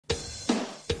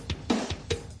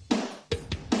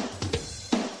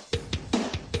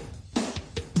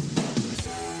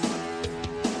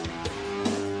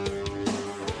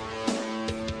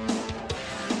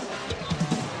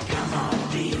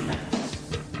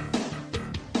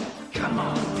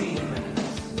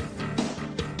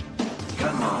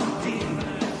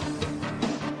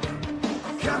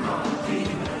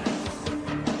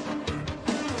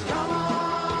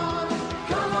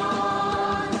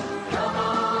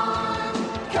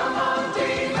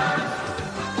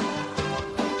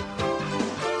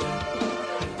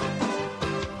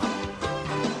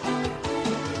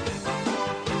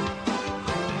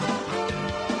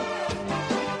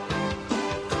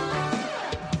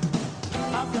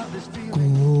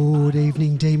Good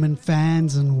evening, Demon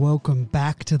fans, and welcome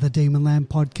back to the Demonland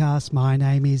podcast. My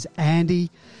name is Andy,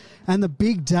 and the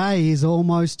big day is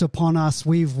almost upon us.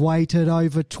 We've waited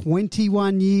over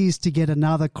 21 years to get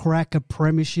another crack at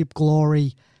premiership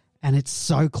glory, and it's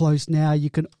so close now. You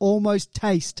can almost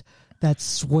taste that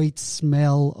sweet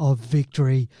smell of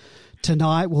victory.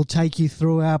 Tonight, we'll take you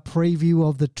through our preview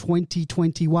of the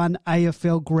 2021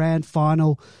 AFL Grand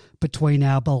Final between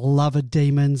our beloved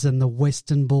Demons and the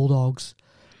Western Bulldogs.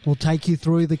 We'll take you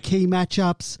through the key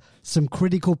matchups, some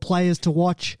critical players to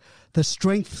watch, the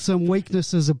strengths and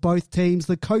weaknesses of both teams,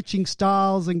 the coaching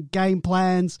styles and game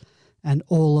plans, and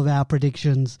all of our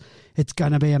predictions. It's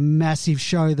going to be a massive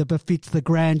show that befits the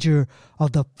grandeur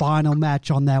of the final match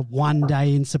on that one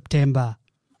day in September.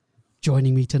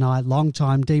 Joining me tonight,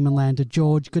 long-time Demonlander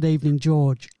George. Good evening,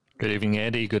 George. Good evening,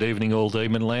 Andy. Good evening, all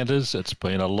Demonlanders. It's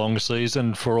been a long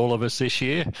season for all of us this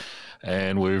year,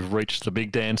 and we've reached the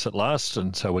big dance at last,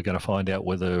 and so we're going to find out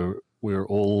whether we're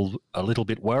all a little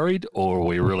bit worried or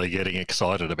we're really getting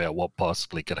excited about what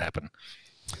possibly could happen.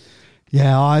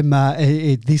 Yeah, I'm.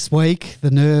 This week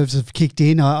the nerves have kicked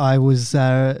in. I was.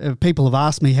 People have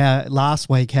asked me last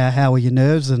week how were your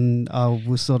nerves, and I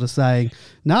was sort of saying,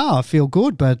 no, I feel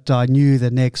good. But I knew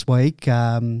that next week,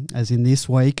 as in this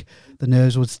week, the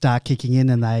nerves would start kicking in,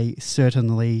 and they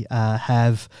certainly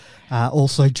have.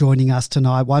 Also joining us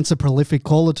tonight, once a prolific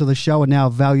caller to the show and now a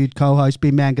valued co-host,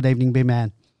 B-Man. Good evening,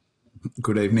 B-Man.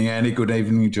 Good evening, Andy. Good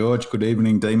evening, George. Good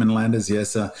evening, Demonlanders.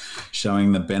 Yes,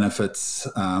 showing the benefits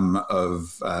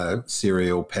of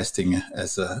serial pesting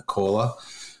as a caller.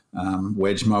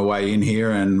 Wedged my way in here,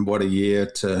 and what a year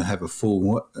to have a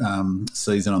full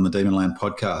season on the Demonland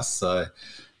podcast. So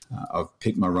I've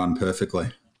picked my run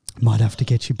perfectly. Might have to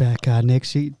get you back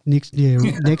next year. Next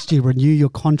year, renew your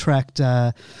contract.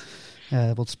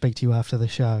 We'll speak to you after the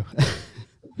show.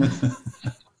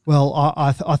 Well,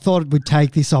 I thought we'd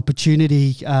take this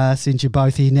opportunity, since you're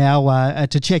both here now,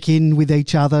 to check in with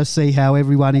each other, see how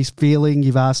everyone is feeling.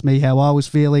 You've asked me how I was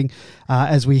feeling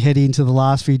as we head into the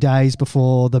last few days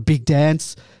before the big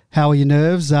dance. How are your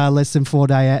nerves? Less than 4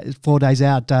 days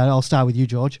out. I'll start with you,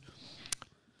 George.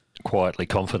 Quietly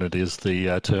confident is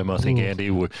the term, I think, Andy.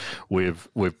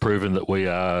 We've proven that we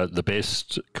are the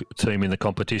best team in the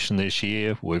competition this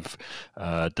year. We've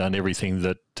done everything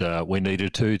that we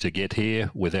needed to get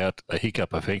here without a hiccup,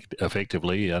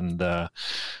 effectively, and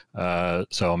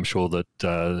so I'm sure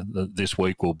that this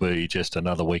week will be just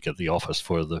another week at the office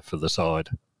for the side.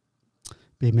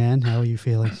 Big man, how are you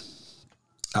feeling?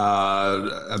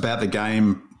 About the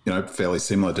game, fairly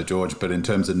similar to George, but in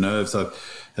terms of nerves, I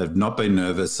have not been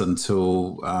nervous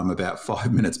until about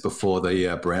 5 minutes before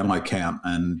the Brownlow count,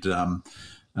 and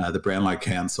the Brownlow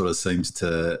count sort of seems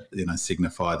to,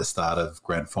 signify the start of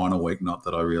Grand Final week. Not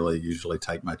that I really usually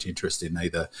take much interest in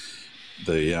either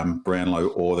the Brownlow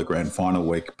or the Grand Final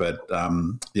week, but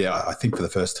I think for the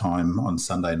first time on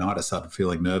Sunday night I started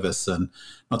feeling nervous, and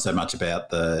not so much about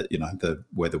the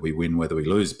whether we win, whether we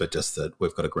lose, but just that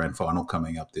we've got a Grand Final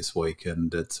coming up this week,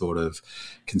 and it's sort of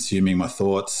consuming my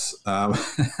thoughts. And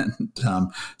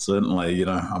certainly,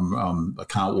 I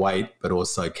can't wait, but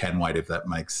also can wait, if that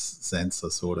makes sense. I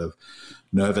sort of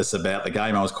nervous about the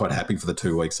game. I was quite happy for the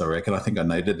 2 weeks, I reckon. I think I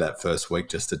needed that first week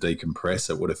just to decompress.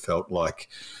 It would have felt like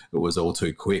it was all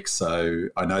too quick. So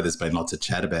I know there's been lots of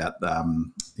chat about,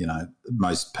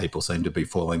 most people seem to be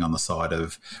falling on the side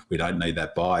of we don't need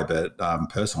that bye. But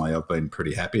personally, I've been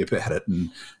pretty happy about it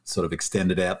and sort of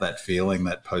extended out that feeling,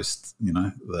 that post,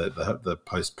 the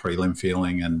post-prelim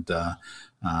feeling. And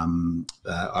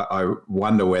I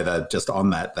wonder whether, just on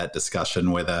that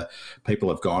discussion, whether people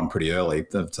have gone pretty early.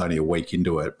 It's only a week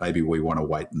into it. Maybe we want to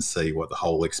wait and see what the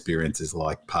whole experience is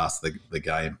like past the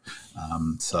game.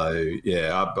 I'm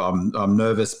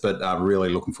nervous, but I'm really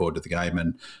looking forward to the game.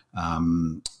 And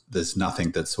there's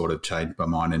nothing that sort of changed my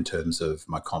mind in terms of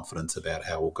my confidence about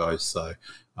how we'll go. So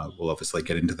we'll obviously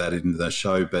get into that in the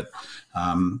show. But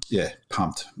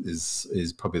pumped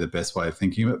is probably the best way of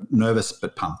thinking of it. Nervous,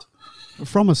 but pumped.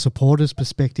 From a supporter's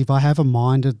perspective, I haven't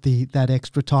minded that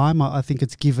extra time. I think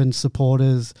it's given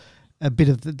supporters a bit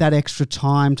of that extra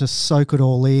time to soak it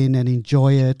all in and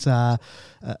enjoy it.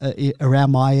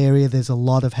 Around my area, there's a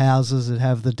lot of houses that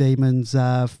have the Demons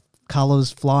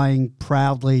colours flying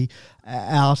proudly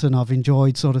out, and I've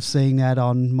enjoyed sort of seeing that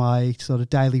on my sort of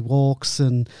daily walks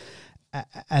and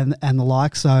the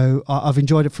like. So I've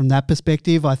enjoyed it from that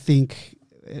perspective. I think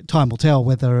time will tell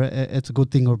whether it's a good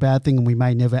thing or a bad thing, and we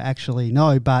may never actually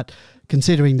know. But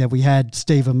considering that we had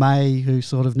Stephen May, who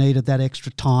sort of needed that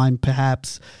extra time,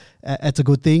 perhaps it's a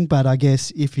good thing. But I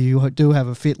guess if you do have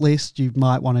a fit list, you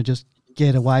might want to just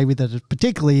get away with it,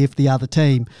 particularly if the other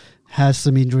team has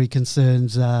some injury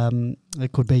concerns,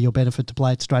 it could be your benefit to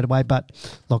play it straight away. But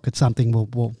look, it's something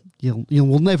we'll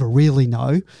never really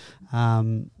know,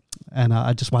 and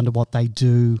I just wonder what they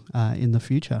do in the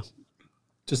future.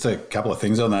 Just a couple of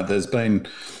things on that. There's been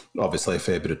obviously a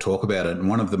fair bit of talk about it, and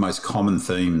one of the most common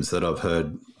themes that I've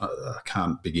heard, I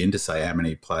can't begin to say how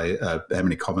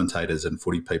many commentators and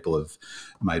footy people have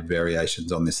made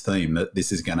variations on this theme, that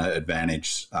this is going to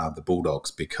advantage the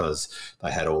Bulldogs because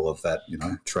they had all of that,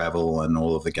 travel and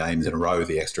all of the games in a row.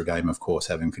 The extra game, of course,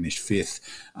 having finished fifth,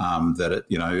 that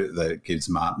it gives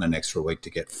Martin an extra week to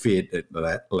get fit. It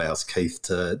allows Keith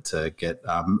to get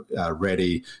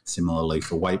ready. Similarly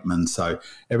for Waitman, so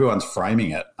everyone's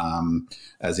framing it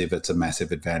as if it's a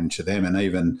massive advantage to them. And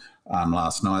even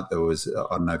last night there was,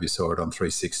 I don't know if you saw it on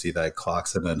 360,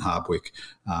 Clarkson and Hardwick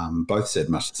both said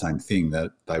much the same thing,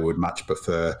 that they would much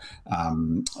prefer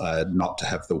not to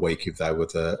have the week if they were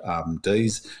the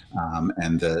Ds,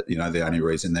 and the only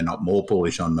reason they're not more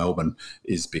bullish on Melbourne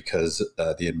is because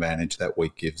the advantage that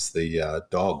week gives the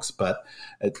Dogs. But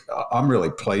I'm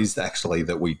really pleased actually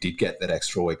that we did get that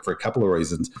extra week for a couple of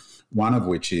reasons. One of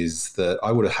which is that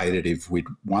I would have hated if we'd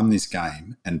won this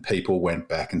game and people went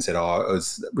back and said, oh, it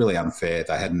was really unfair.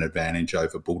 They had an advantage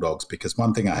over Bulldogs. Because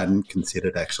one thing I hadn't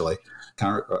considered actually,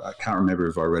 I can't remember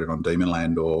if I read it on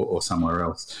Demonland or somewhere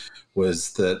else,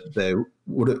 was that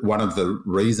one of the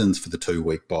reasons for the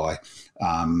 2-week bye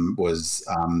was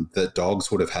that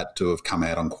Dogs would have had to have come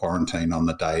out on quarantine on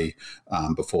the day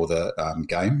before the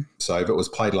game. So if it was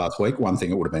played last week, one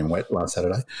thing, it would have been wet last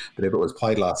Saturday. But if it was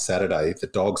played last Saturday, the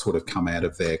Dogs would have come out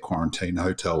of their quarantine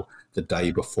hotel the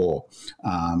day before.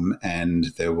 And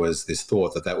there was this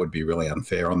thought that would be really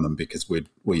unfair on them because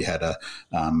we had a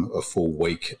full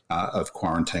week of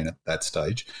quarantine at that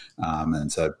stage.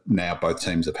 And so now both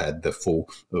teams have had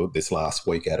this last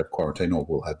week out of quarantine, or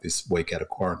will have this week out of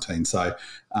quarantine. So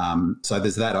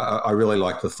there's that. I really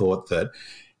like the thought that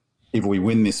if we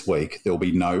win this week, there'll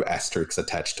be no asterisks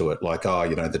attached to it. Like,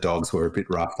 the Dogs were a bit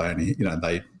rough. They only,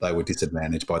 they were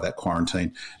disadvantaged by that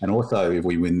quarantine. And also, if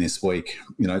we win this week,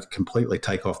 completely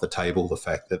take off the table the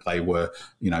fact that they were,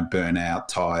 burnt out,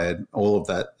 tired. All of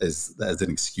that as an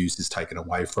excuse is taken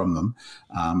away from them.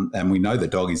 And we know the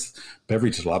Doggies,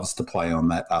 Beveridge loves to play on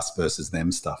that us versus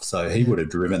them stuff. So he would have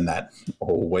driven that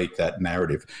all week, that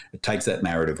narrative. It takes that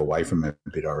narrative away from him a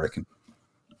bit, I reckon.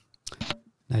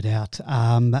 No doubt.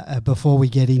 Before we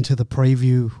get into the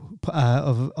preview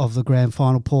of the grand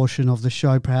final portion of the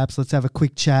show, perhaps let's have a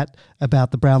quick chat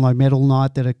about the Brownlow Medal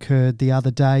night that occurred the other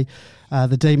day.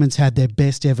 The Demons had their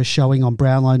best ever showing on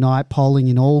Brownlow night, polling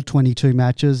in all 22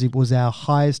 matches. It was our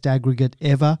highest aggregate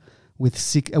ever with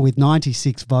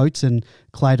 96 votes, and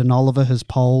Clayton Oliver has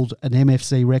polled an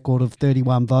MFC record of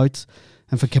 31 votes.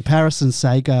 And for comparison's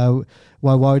sake,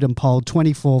 Woden polled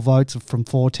 24 votes from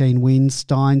 14 wins,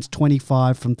 Steins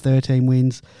 25 from 13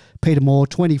 wins, Peter Moore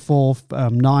 24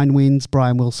 from 9 wins,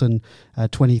 Brian Wilson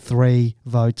 23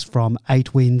 votes from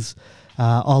 8 wins,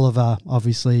 Oliver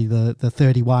obviously the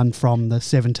 31 from the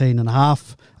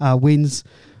 17.5 wins.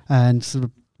 And sort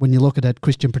of when you look at it,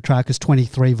 Christian Petrarca's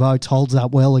 23 votes holds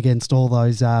up well against all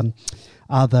those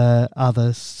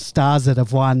other stars that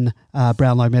have won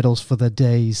Brownlow medals for the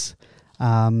Ds.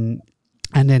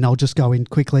 And then I'll just go in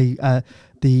quickly.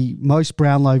 The most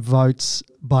Brownlow votes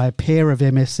by a pair of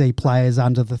MSC players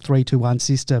under the 3-2-1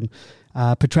 system.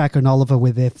 Petrarca and Oliver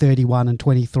with their 31 and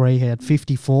 23 had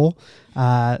 54.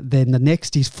 Then the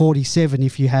next is 47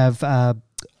 if you have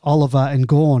Oliver and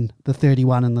Gawn, the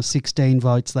 31 and the 16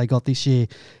 votes they got this year.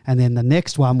 And then the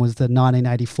next one was the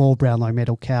 1984 Brownlow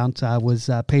medal count, was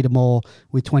Peter Moore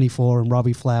with 24 and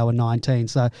Robbie Flower 19.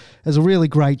 So it was a really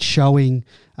great showing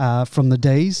from the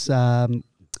Ds,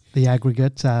 the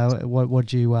aggregate. What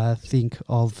do you think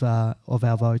of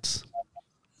our votes?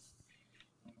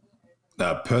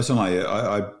 Personally,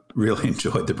 I really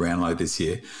enjoyed the Brownlow this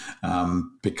year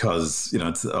because,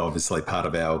 it's obviously part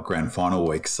of our grand final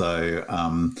week. So,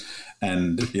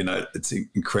 it's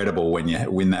incredible when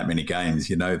you win that many games,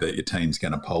 that your team's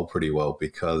going to poll pretty well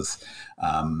because,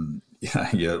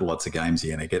 lots of games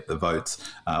you're going to get the votes,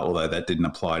 although that didn't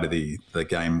apply to the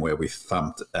game where we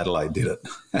thumped Adelaide, did it?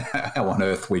 How on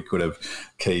earth we could have,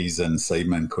 Keys and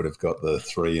Seidman could have got the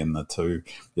 3 and the 2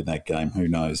 in that game, who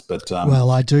knows? But well,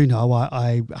 I do know,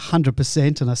 I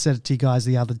 100%, and I said it to you guys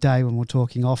the other day when we were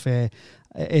talking off air,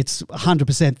 it's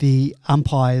 100% the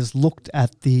umpires looked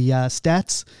at the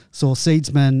stats, saw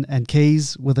Seedsman and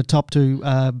Keys were the top 2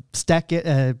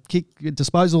 kick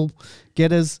disposal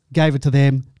getters, gave it to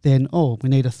them, then, we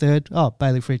need a third.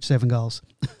 Bailey Fritsch, 7 goals.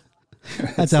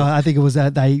 That's how I think it was.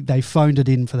 They phoned it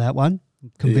in for that one.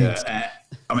 Convinced. Yeah,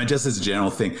 I mean, just as a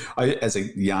general thing, as a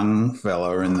young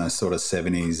fella in the sort of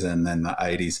 70s and then the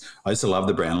 80s, I used to love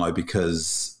the Brownlow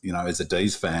because, as a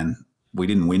D's fan, we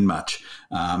didn't win much.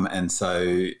 And so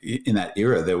in that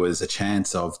era, there was a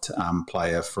chance of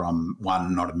player from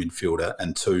one, not a midfielder,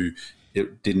 and two,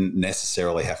 it didn't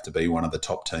necessarily have to be one of the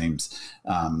top teams.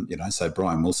 So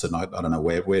Brian Wilson, I don't know,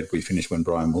 where did we finish when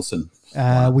Brian Wilson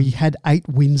won? We had 8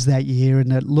 wins that year,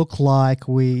 and it looked like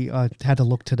I had a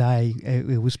look today.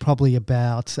 It was probably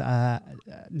about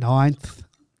 9th,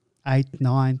 8th,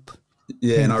 9th.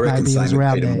 Yeah, and I reckon maybe it was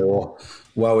around there.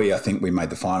 Wowie, I think we made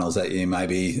the finals that year,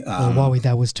 maybe. Wowie,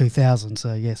 that was 2000,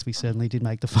 so yes, we certainly did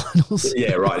make the finals.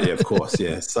 Yeah, right, yeah, of course,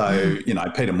 yeah. So,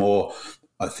 Peter Moore,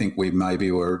 I think we maybe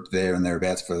were there and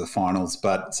thereabouts for the finals.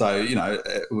 But so,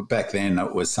 back then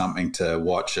it was something to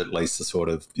watch, at least to sort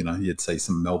of, you'd see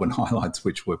some Melbourne highlights,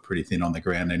 which were pretty thin on the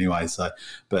ground anyway. So,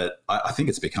 but I think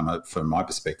it's become, from my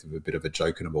perspective, a bit of a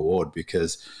joke and an award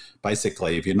because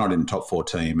basically if you're not in the top 4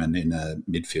 team and in a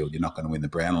midfield, you're not going to win the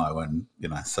Brownlow. And,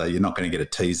 so you're not going to get a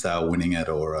Teasdale winning it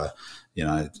or a,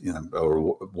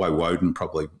 or Woden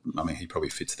probably, he probably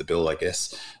fits the bill, I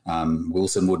guess.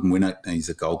 Wilson wouldn't win it. He's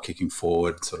a goal kicking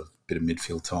forward, sort of bit of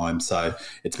midfield time. So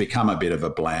it's become a bit of a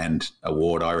bland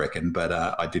award, I reckon, but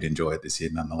I did enjoy it this year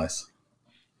nonetheless.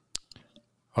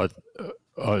 I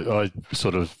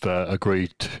sort of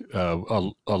agreed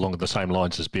along the same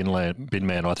lines as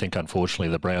Binman. I think, unfortunately,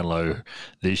 the Brownlow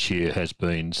this year has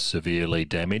been severely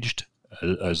damaged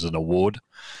as an award.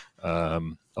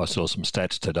 I saw some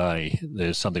stats today.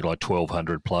 There's something like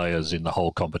 1,200 players in the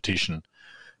whole competition,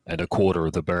 and a quarter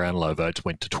of the Brownlow votes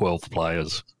went to 12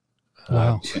 players.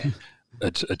 Wow.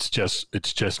 It's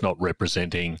just not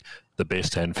representing the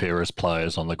best and fairest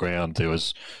players on the ground.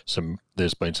 There's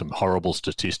been some horrible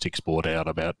statistics brought out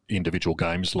about individual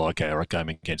games, like our game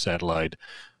against Adelaide.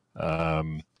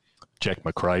 Jack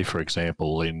McRae, for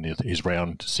example, in his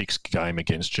round 6 game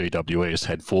against GWS,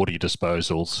 had 40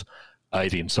 disposals,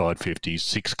 8 inside 50s,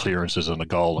 6 clearances and a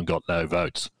goal, and got no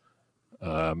votes.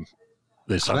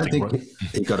 There's something. I don't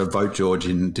think he got a vote, George.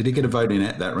 Did he get a vote in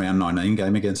at that round 19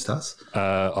 game against us?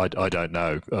 I don't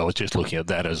know. I was just looking at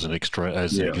that as an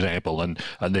example, and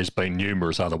there's been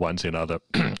numerous other ones in other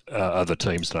other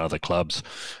teams and other clubs.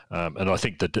 And I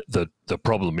think that the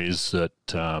problem is that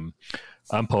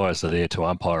umpires are there to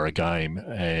umpire a game,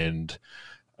 and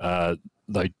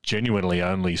they genuinely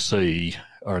only see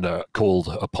or are called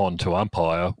upon to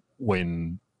umpire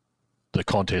when the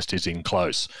contest is in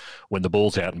close. When the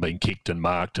ball's out and being kicked and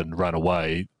marked and run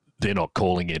away, they're not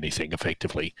calling anything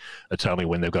effectively. It's only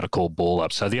when they've got to call ball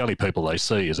up. So the only people they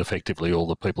see is effectively all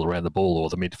the people around the ball or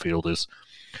the midfielders.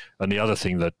 And the other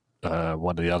thing that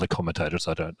one of the other commentators,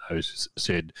 I don't know,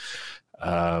 said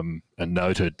and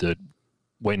noted that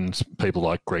when people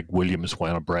like Greg Williams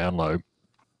won a Brownlow,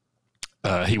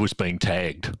 he was being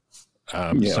tagged.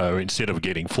 So instead of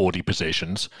getting 40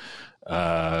 possessions,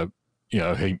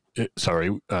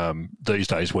 these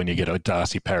days when you get a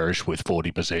Darcy Parish with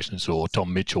 40 possessions or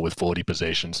Tom Mitchell with 40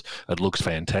 possessions, it looks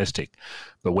fantastic.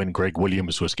 But when Greg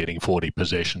Williams was getting 40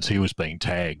 possessions, he was being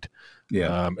tagged.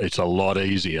 It's a lot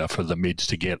easier for the mids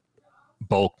to get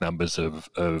bulk numbers of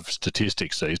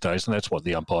statistics these days, and that's what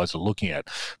the umpires are looking at,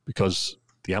 because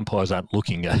the umpires aren't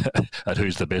looking at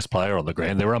who's the best player on the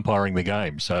ground. They're umpiring the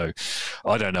game. So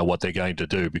I don't know what they're going to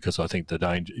do, because I think the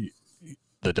danger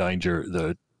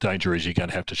is you're going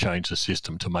to have to change the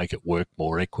system to make it work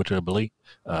more equitably.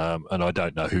 And I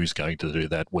don't know who's going to do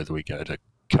that, whether we go to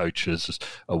coaches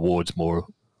awards more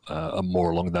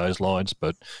along those lines.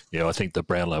 But, I think the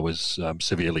Brownlow was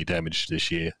severely damaged this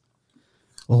year.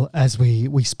 Well, as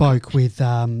we spoke with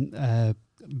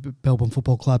Melbourne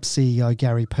Football Club CEO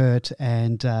Gary Pert,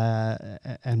 and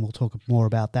we'll talk more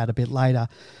about that a bit later.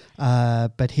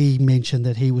 But he mentioned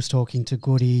that he was talking to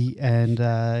Goody, and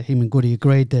him and Goody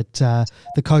agreed that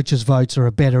the coaches' votes are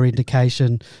a better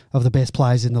indication of the best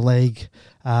players in the league.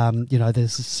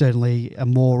 There's certainly a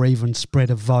more even spread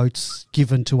of votes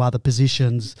given to other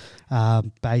positions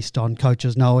based on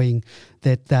coaches knowing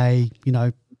that they,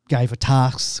 gave a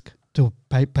task to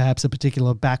perhaps a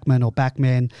particular backman or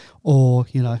backman, or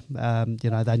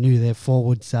they knew their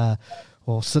forwards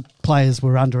or players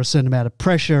were under a certain amount of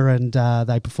pressure, and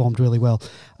they performed really well.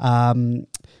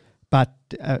 But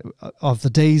of the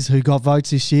Ds who got votes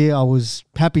this year, I was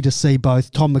happy to see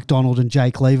both Tom McDonald and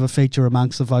Jake Lever feature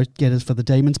amongst the vote getters for the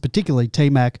Demons, particularly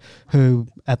T-Mac, who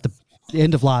at the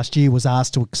end of last year was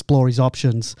asked to explore his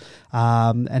options,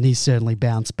 and he's certainly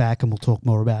bounced back, and we'll talk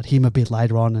more about him a bit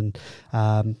later on and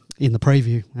in the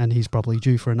preview, and he's probably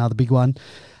due for another big one.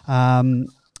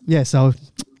 So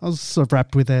I was sort of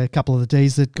wrapped with a couple of the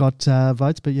Ds that got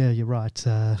votes, but yeah, you're right.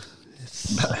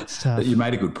 it's tough. But you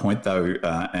made a good point, though,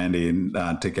 Andy,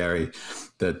 and to Gary,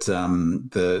 that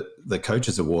the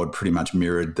Coaches Award pretty much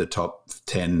mirrored the top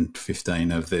 10,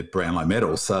 15 of the Brownlow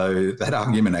medal. So that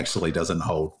argument actually doesn't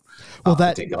hold. Well,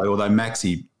 particularly, although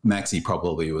Maxi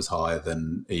probably was higher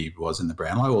than he was in the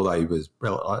Brownlow, although he was,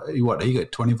 he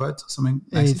got 20 votes or something?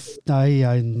 He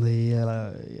only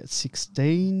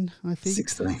 16, I think.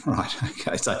 16, right.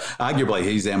 Okay. So arguably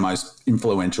he's our most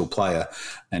influential player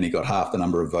and he got half the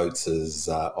number of votes as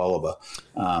Oliver.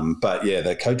 But yeah,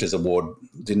 the Coaches Award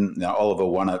Oliver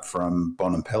won it from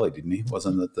Bonampelli, didn't he?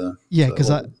 Wasn't it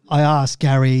because I asked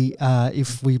Gary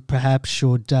if we perhaps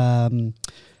should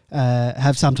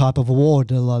have some type of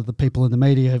award. A lot of the people in the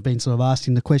media have been sort of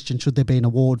asking the question, should there be an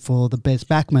award for the best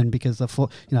backman? Because the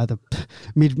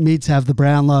mids have the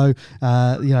Brownlow,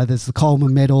 there's the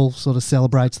Coleman medal, sort of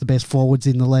celebrates the best forwards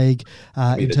in the league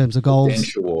in terms of goals. The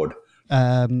Dench Award.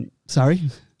 Sorry?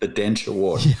 The Dench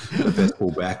Award, the best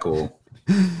fullback or...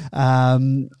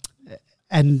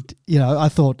 And, I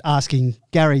thought asking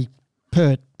Gary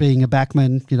Pert being a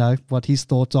backman, what his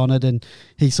thoughts on it, and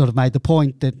he sort of made the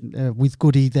point that with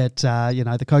Goody that,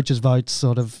 the coaches' votes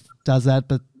sort of does that,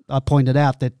 but I pointed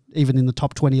out that even in the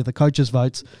top 20 of the coaches'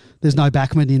 votes, there's no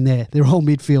backman in there. They're all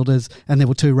midfielders, and there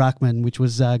were two ruckmen, which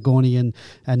was Gorney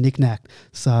and Nick-Nack.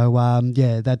 So,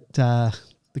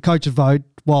 the coaches' vote,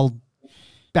 while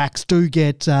backs do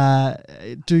get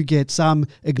some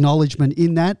acknowledgement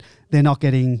in that, they're not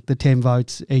getting the 10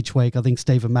 votes each week. I think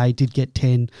Stephen May did get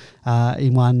 10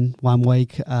 in one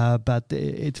week, but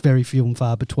it's very few and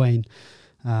far between.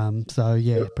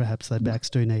 Perhaps the backs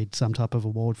do need some type of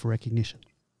award for recognition.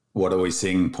 What Are We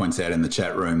Seeing points out in the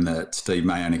chat room that Steve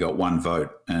May only got one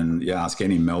vote, and you ask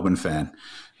any Melbourne fan,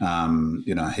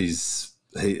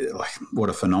 what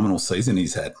a phenomenal season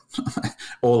he's had.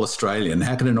 All Australian.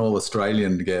 How can an All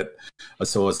Australian get? I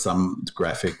saw some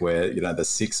graphic where the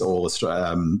 6 All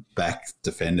Australian back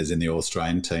defenders in the All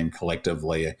Australian team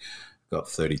collectively got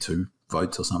 32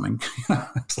 votes or something.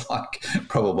 It's like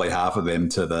probably half of them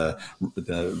to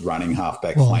the running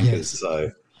halfback flankers.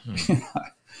 Yes. So.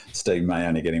 Steve May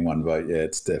only getting one vote. Yeah,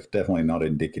 it's definitely not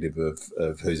indicative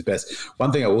of who's best.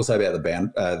 One thing I will say about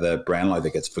the Brownlow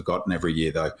that gets forgotten every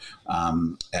year, though,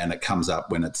 and it comes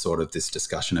up when it's sort of this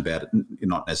discussion about it,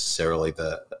 not necessarily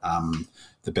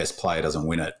the best player doesn't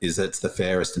win it, is it's the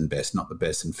fairest and best, not the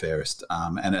best and fairest.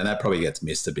 And that probably gets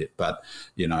missed a bit, but,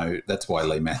 that's why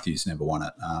Lee Matthews never won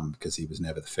it, because he was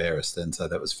never the fairest. And so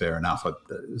that was fair enough.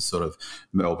 Sort of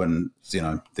Melbourne,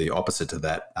 the opposite to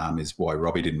that is why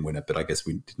Robbie didn't win it, but I guess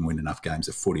we didn't win enough games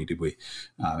of footy, did we,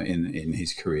 in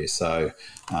his career. So,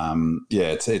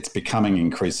 it's becoming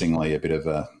increasingly a bit of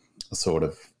a sort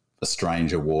of a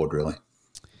strange award, really.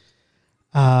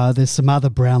 There's some other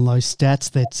Brownlow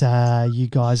stats that you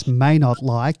guys may not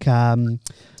like.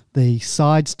 The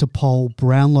sides to poll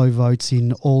Brownlow votes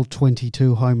in all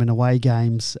 22 home and away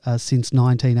games since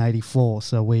 1984.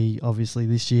 So we obviously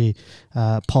this year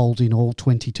polled in all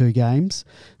 22 games.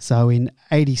 So in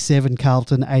 87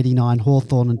 Carlton, 89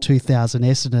 Hawthorn and 2000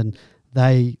 Essendon,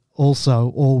 they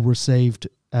also all received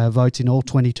votes in all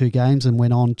 22 games and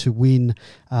went on to win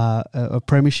a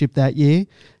premiership that year.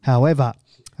 However,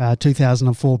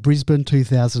 2004 Brisbane,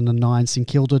 2009 St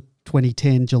Kilda,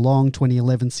 2010 Geelong,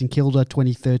 2011 St Kilda,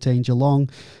 2013 Geelong,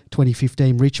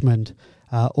 2015 Richmond,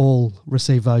 all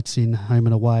received votes in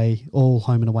all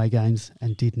home and away games,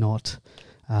 and did not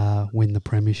win the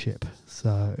premiership.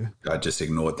 So I just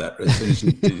ignored that as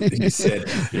soon as you said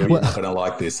you're not going to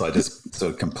like this. I just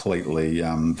sort of completely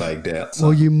vagued out. So.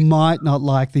 Well, you might not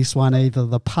like this one either.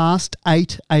 The past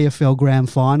 8 AFL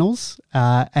Grand Finals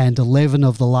and 11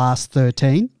 of the last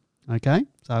 13. Okay,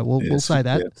 so we'll say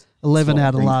that 11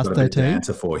 out of the last 13.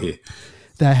 Answer for here.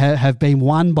 They have been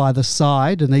won by the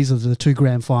side, and these are the 2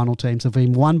 grand final teams, have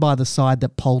been won by the side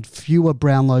that polled fewer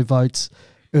Brownlow votes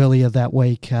earlier that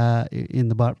week in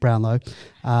the Brownlow.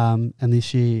 And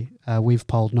this year we've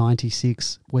polled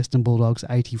 96, Western Bulldogs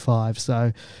 85.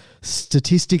 So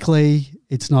statistically,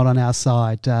 it's not on our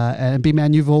side. And Big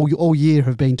Man, you've all year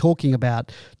have been talking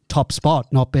about top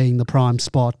spot not being the prime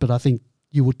spot, but I think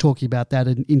you were talking about that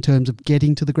in terms of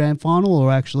getting to the grand final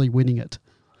or actually winning it.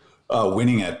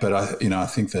 Winning it, but I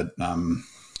think that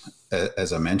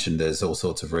as I mentioned, there's all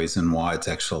sorts of reason why it's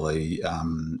actually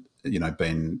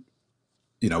been.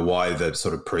 Why the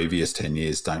sort of previous 10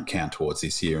 years don't count towards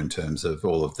this year in terms of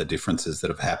all of the differences that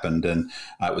have happened. And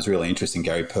it was really interesting,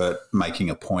 Gary Pert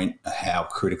making a point how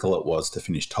critical it was to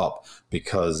finish top,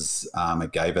 because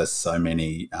it gave us so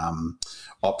many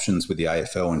options with the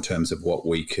AFL in terms of what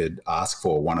we could ask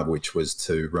for, one of which was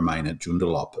to remain at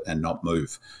Joondalup and not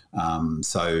move.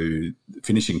 So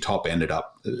finishing top ended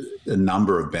up a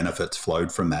number of benefits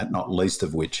flowed from that, not least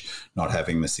of which not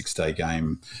having the 6-day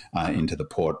game into the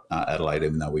Port Adelaide,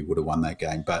 even though we would have won that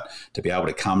game. But to be able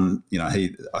to come,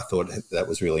 I thought that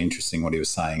was really interesting what he was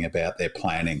saying about their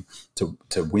planning to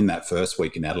win that first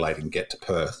week in Adelaide and get to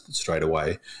Perth straight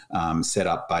away, set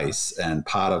up base. And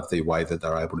part of the way that they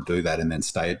were able to do that and then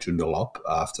stay at Joondalup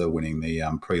after winning the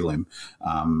prelim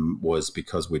was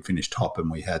because we'd finished top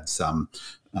and we had some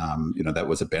that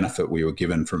was a benefit we were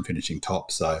given from finishing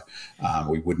top. So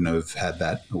we wouldn't have had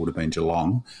that. It would have been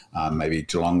Geelong. Maybe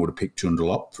Geelong would have picked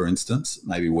Joondalup, for instance.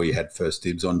 Maybe we had first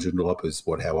dibs on Joondalup is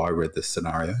how I read the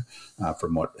scenario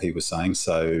from what he was saying.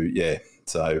 So, yeah,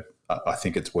 I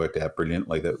think it's worked out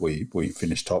brilliantly that we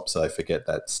finished top. So forget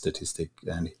that statistic,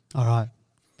 Andy. All right.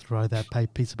 Throw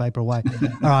that piece of paper away.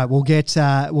 All right, we'll get to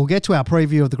our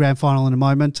preview of the grand final in a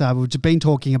moment. We've been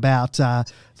talking about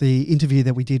the interview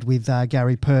that we did with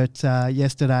Gary Pert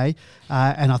yesterday,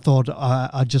 and I thought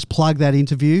I'd just plug that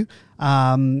interview.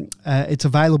 It's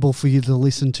available for you to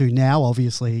listen to now,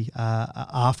 obviously,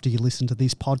 after you listen to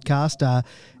this podcast.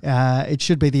 It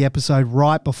should be the episode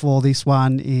right before this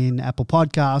one in Apple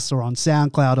Podcasts or on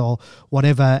SoundCloud or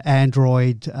whatever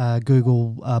Android,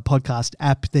 Google podcast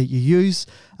app that you use.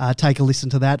 Take a listen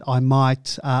to that. I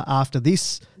might, after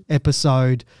this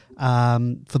episode,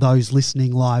 for those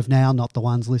listening live now, not the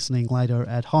ones listening later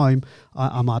at home,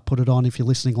 I might put it on. If you're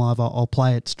listening live, I'll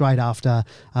play it straight after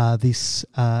this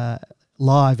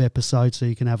live episode so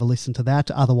you can have a listen to that.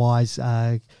 Otherwise,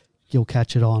 you'll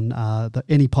catch it on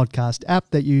any podcast app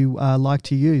that you like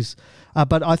to use.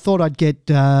 But I thought I'd get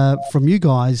from you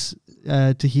guys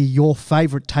to hear your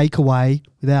favourite takeaway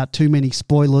without too many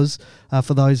spoilers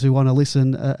for those who want to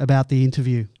listen about the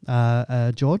interview.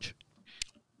 George?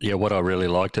 Yeah, what I really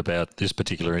liked about this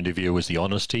particular interview was the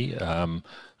honesty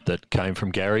that came from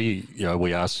Gary.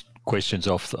 We asked questions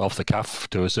off the cuff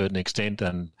to a certain extent,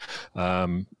 and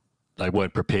they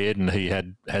weren't prepared, and he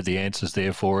had the answers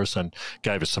there for us and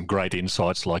gave us some great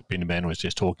insights, like Binderman was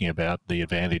just talking about, the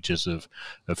advantages of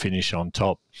a finish on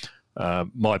top.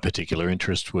 My particular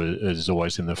interest is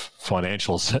always in the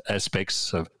financial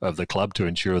aspects of the club to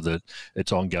ensure that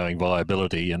its ongoing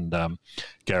viability. And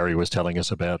Gary was telling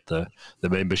us about the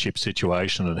membership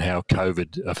situation and how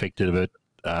COVID affected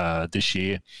it this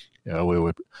year. We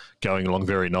were going along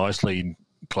very nicely,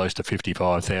 close to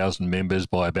 55,000 members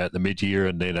by about the mid-year,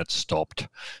 and then it stopped.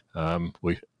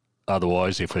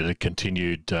 Otherwise, if it had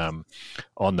continued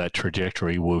on that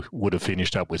trajectory, we would have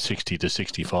finished up with 60 to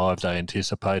 65, they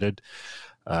anticipated.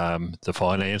 The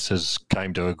finances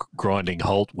came to a grinding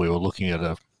halt. We were looking at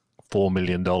a $4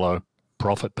 million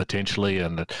profit potentially,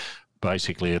 and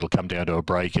basically it'll come down to a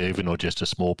break even or just a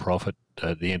small profit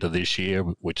at the end of this year,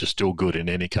 which is still good in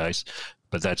any case.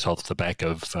 But that's off the back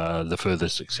of the further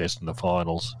success in the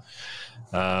finals.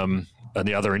 And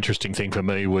the other interesting thing for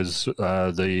me was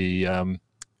the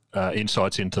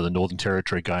insights into the Northern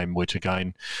Territory game, which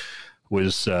again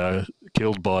was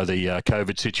killed by the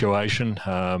COVID situation.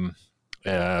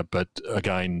 But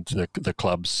again, the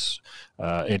clubs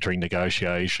entering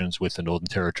negotiations with the Northern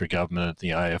Territory government and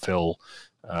the AFL,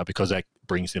 because that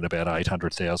brings in about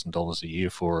 $800,000 a year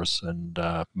for us, and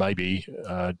maybe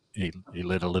he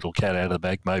let a little cat out of the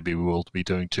bag. Maybe we will be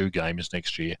doing 2 games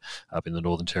next year up in the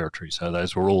Northern Territory. So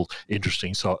those were all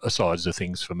interesting sides of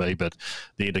things for me, but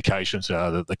the indications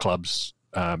are that the club's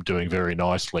doing very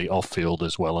nicely off-field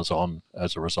as well as on,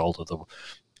 as a result of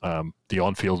the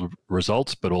on-field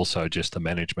results, but also just the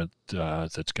management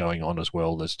that's going on as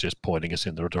well, that's just pointing us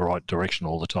in the right direction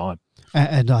all the time.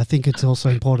 And I think it's also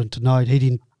important to note, he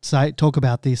didn't talk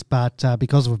about this, but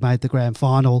because we've made the grand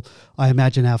final, I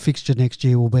imagine our fixture next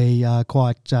year will be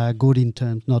quite good in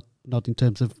terms, not in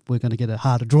terms of we're going to get a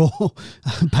harder draw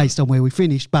based on where we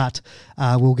finish, but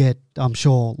we'll get, I'm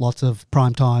sure, lots of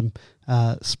primetime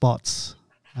spots.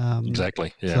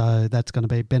 Exactly, yeah. So that's going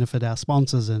to benefit our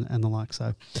sponsors and the like.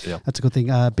 So yeah, that's a good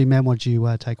thing. Big Man, what did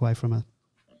you take away from it?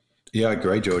 Yeah, I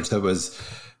agree, George. That was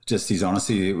just his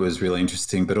honesty. It was really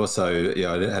interesting, but also,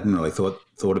 I hadn't really thought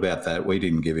about that. We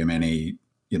didn't give him any,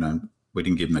 we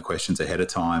didn't give him the questions ahead of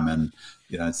time, and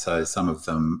so some of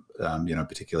them,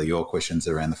 particularly your questions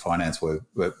around the finance were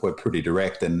pretty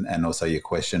direct, and also your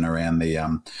question around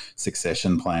the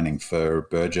succession planning for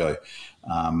Burjo.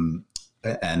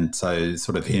 And so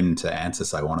sort of him to answer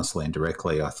so honestly and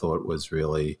directly, I thought was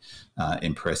really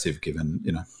impressive, given,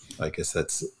 I guess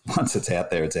that's, once it's out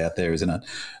there, isn't it?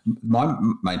 My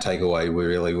main takeaway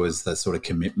really was the sort of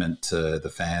commitment to the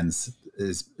fans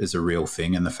is a real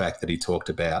thing, and the fact that he talked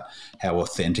about how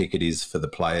authentic it is for the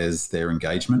players, their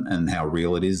engagement, and how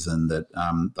real it is, and that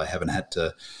they haven't had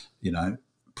to,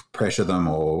 pressure them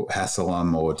or hassle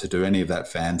them or to do any of that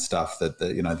fan stuff. That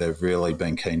they've really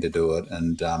been keen to do it,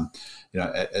 and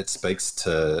it speaks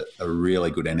to a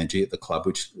really good energy at the club,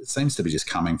 which seems to be just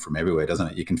coming from everywhere, doesn't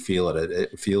it? You can feel it.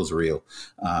 It feels real.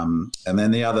 And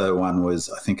then the other one was,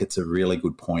 I think it's a really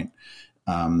good point.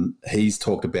 He's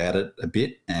talked about it a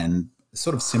bit, and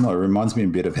sort of similar. It reminds me a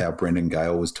bit of how Brendan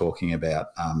Gale was talking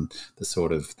about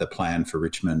the plan for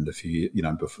Richmond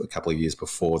a couple of years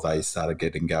before they started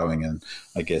getting going, and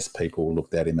I guess people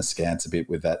looked at him askance a bit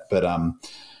with that. But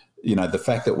the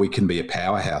fact that we can be a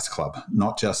powerhouse club,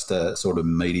 not just a sort of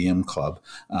medium club.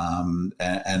 And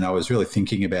I was really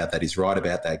thinking about that. He's right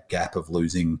about that gap of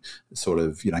losing sort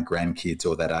of, grandkids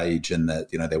or that age, and that,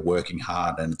 they're working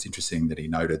hard. And it's interesting that he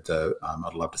noted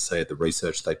I'd love to see it, the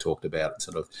research they talked about,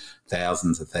 sort of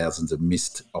thousands and thousands of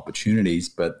missed opportunities,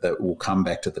 but that will come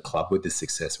back to the club with this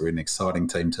success. We're an exciting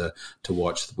team to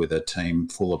watch, with a team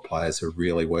full of players who are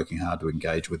really working hard to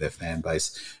engage with their fan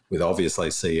base, with obviously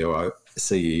CEO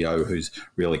who's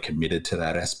really committed to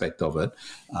that aspect of it,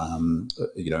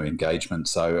 engagement.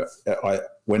 So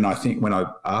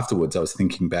afterwards I was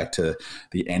thinking back to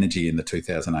the energy in the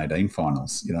 2018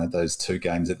 finals, those two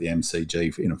games at the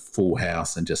MCG in a full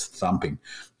house and just thumping,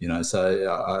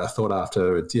 so I thought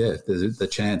afterwards, there's the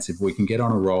chance if we can get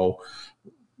on a roll,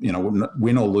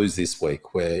 win or lose this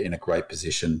week, we're in a great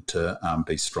position to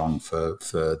be strong for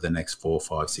the next 4,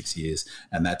 5, 6 years,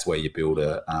 and that's where you build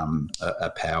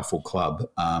a powerful club.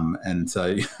 And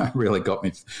so it really got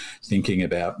me thinking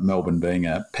about Melbourne being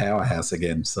a powerhouse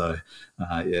again. So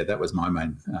that was my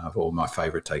main or my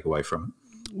favourite takeaway from it.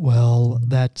 Well,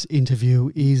 that interview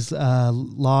is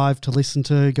live to listen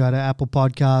to. Go to Apple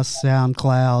Podcasts,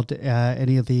 SoundCloud,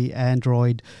 any of the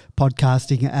Android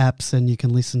podcasting apps, and you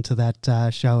can listen to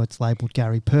that show. It's labelled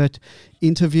Gary Pert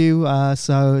interview.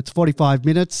 So it's 45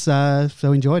 minutes. So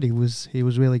enjoyed. He was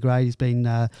really great. He's been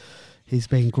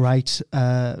great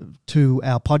to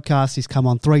our podcast. He's come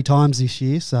on 3 times this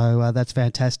year, so that's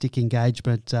fantastic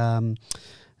engagement.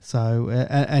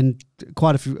 And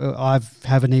quite a few, I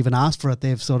haven't even asked for it.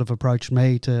 They've sort of approached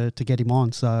me to get him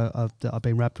on. So I've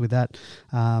been wrapped with that.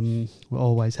 We're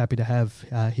always happy to have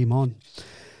him on.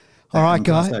 All right,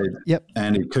 guys. Yep.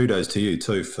 Andy, kudos to you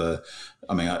too for,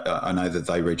 I know that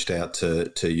they reached out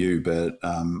to you, but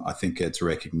I think it's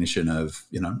recognition of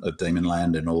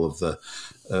Demonland and all of the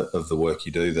work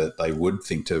you do, that they would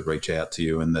think to reach out to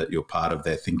you, and that you're part of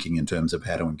their thinking in terms of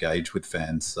how to engage with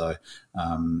fans. So,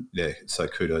 so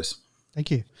kudos. Thank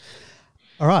you.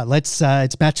 All right, it's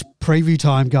match preview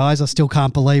time, guys. I still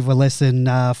can't believe we're less than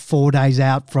 4 days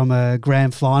out from a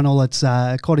grand final. It's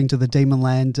according to the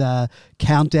Demonland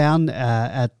countdown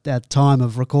at time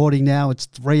of recording now. It's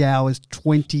 3 days,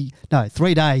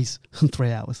 3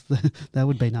 hours. That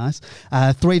would be nice.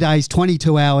 3 days,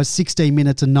 22 hours, 16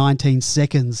 minutes and 19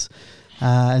 seconds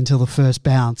until the first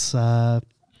bounce.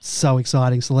 So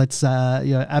exciting. So let's,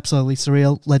 absolutely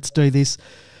surreal. Let's do this.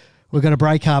 We're going to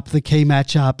break up the key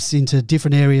matchups into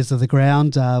different areas of the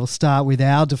ground. We'll start with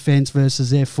our defence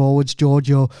versus their forwards. George,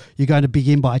 you're going to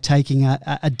begin by taking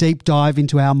a deep dive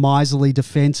into our miserly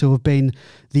defence, who have been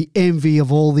the envy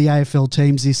of all the AFL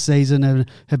teams this season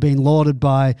and have been lauded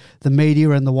by the media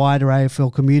and the wider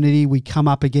AFL community. We come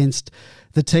up against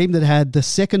the team that had the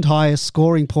second highest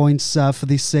scoring points for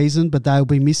this season, but they'll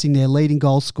be missing their leading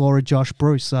goal scorer, Josh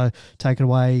Bruce. So take it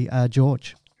away,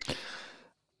 George.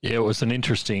 Yeah, it was an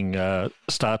interesting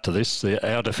start to this.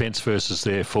 Our defence versus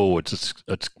their forwards.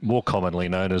 It's more commonly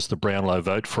known as the Brownlow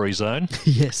vote-free zone.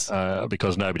 Yes.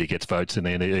 Because nobody gets votes in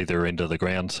either end of the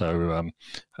ground. So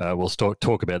we'll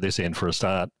talk about this end for a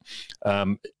start.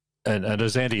 And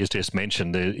as Andy has just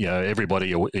mentioned,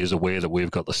 everybody is aware that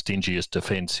we've got the stingiest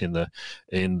defence in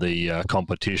the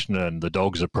competition, and the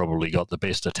Dogs have probably got the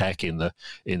best attack in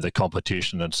the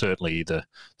competition, and certainly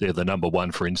they're the number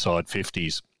one for inside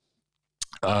 50s.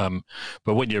 But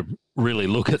when you really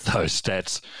look at those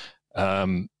stats,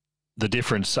 the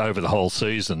difference over the whole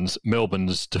seasons,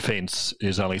 Melbourne's defence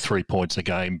is only 3 points a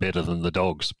game better than the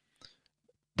Dogs.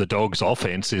 The Dogs'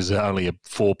 offence is only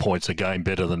 4 points a game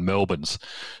better than Melbourne's.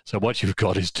 So what you've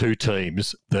got is two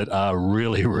teams that are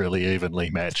really, really evenly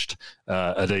matched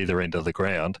at either end of the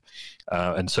ground,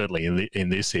 and certainly in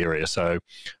this area. So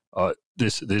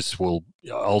this will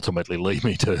ultimately lead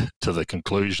me to the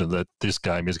conclusion that this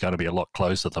game is going to be a lot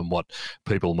closer than what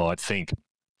people might think.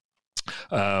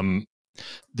 There's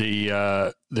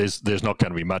not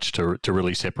going to be much to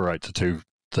really separate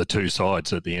the two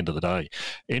sides at the end of the day.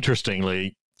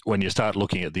 Interestingly, when you start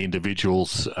looking at the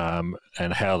individuals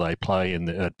and how they play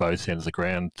at both ends of the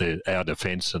ground, our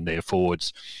defence and their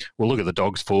forwards, we'll look at the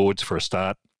Dogs' forwards for a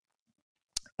start.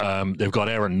 They've got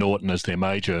Aaron Norton as their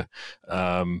major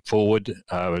forward,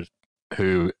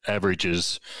 who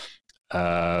averages he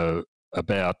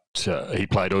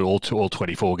played all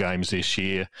 24 games this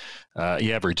year.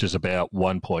 He averages about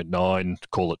 1.9,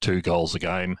 call it 2 goals a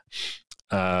game,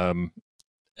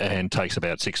 and takes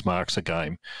about 6 marks a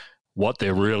game. What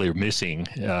they're really missing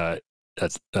at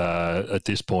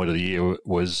this point of the year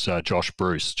was Josh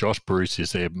Bruce. Josh Bruce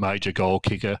is their major goal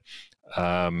kicker.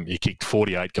 He kicked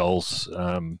 48 goals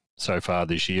so far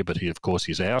this year, but of course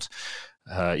he's out.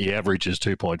 He averages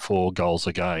 2.4 goals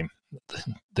a game.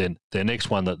 Then their next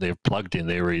one that they've plugged in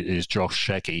there is Josh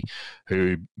Shackey,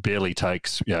 who barely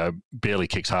kicks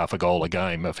half a goal a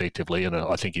game effectively, and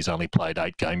I think he's only played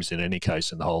 8 games in any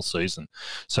case in the whole season.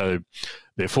 So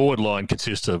their forward line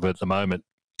consists of, at the moment,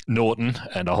 Norton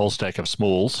and a whole stack of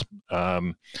smalls,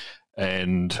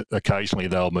 and occasionally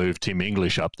they'll move Tim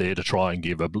English up there to try and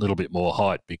give a little bit more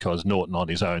height, because Norton on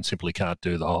his own simply can't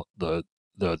do the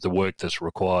work that's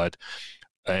required.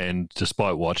 And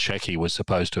despite what Shackey was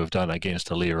supposed to have done against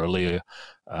Aliir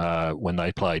when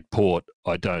they played Port,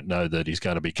 I don't know that he's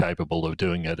going to be capable of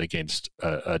doing it against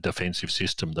a defensive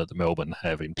system that the Melbourne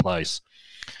have in place.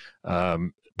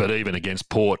 But even against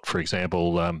Port, for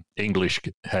example, English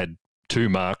had 2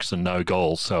 marks and no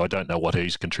goals, so I don't know what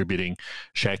he's contributing.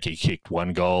 Shackey kicked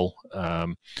 1 goal,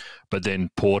 but then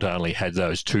Port only had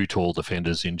those 2 tall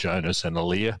defenders in Jonas and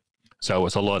Aliir. So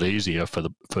it's a lot easier for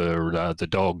the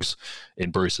Dogs in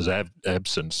Bruce's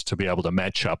absence to be able to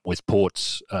match up with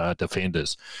Port's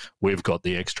defenders. We've got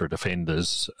the extra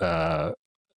defenders,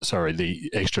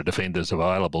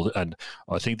 available, and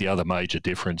I think the other major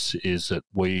difference is that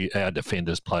our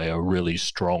defenders play a really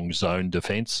strong zone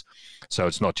defence. So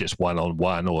it's not just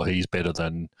 1-on-1 or he's better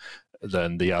than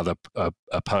the other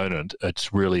opponent.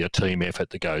 It's really a team effort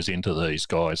that goes into these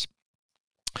guys.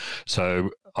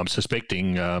 So I'm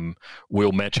suspecting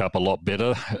we'll match up a lot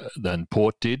better than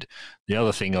Port did. The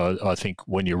other thing I think,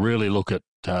 when you really look at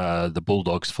the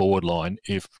Bulldogs forward line,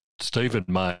 if Stephen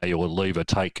May or Lever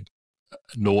take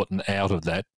Norton out of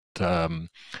that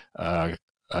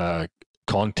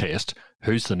contest,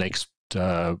 who's the next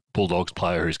Bulldogs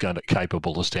player who's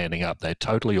capable of standing up? They're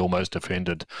totally almost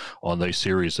dependent on these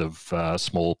series of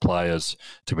small players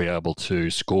to be able to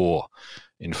score.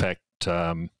 In fact,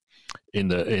 in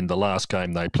the last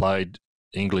game they played,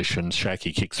 English and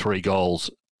Shackey kicked 3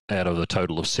 goals out of the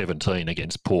total of 17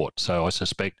 against Port. So I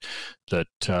suspect that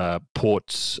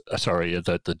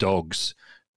the Dogs'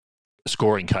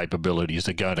 scoring capabilities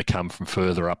are going to come from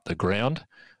further up the ground.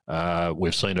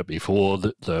 We've seen it before,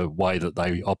 the way that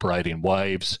they operate in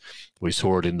waves. We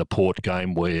saw it in the Port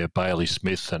game where Bailey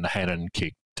Smith and Hannon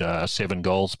kicked 7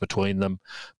 goals between them,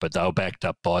 but they were backed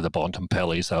up by the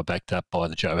Bontempellis, they were backed up by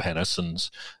the Johannesons,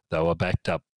 they were backed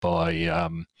up by,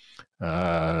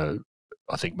 I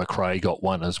think McRae got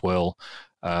 1 as well.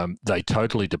 They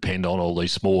totally depend on all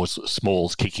these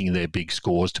smalls kicking their big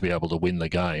scores to be able to win the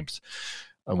games.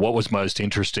 And what was most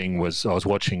interesting was I was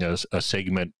watching a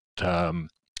segment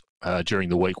during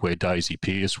the week where Daisy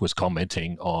Pearce was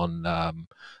commenting on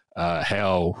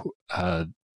how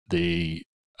the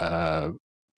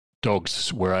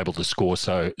Dogs were able to score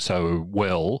so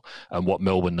well, and what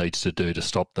Melbourne needs to do to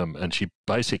stop them. And she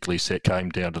basically came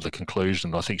down to the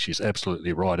conclusion, I think she's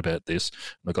absolutely right about this,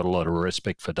 and I've got a lot of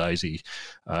respect for Daisy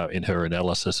in her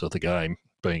analysis of the game,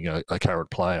 being a current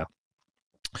player.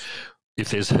 If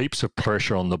there's heaps of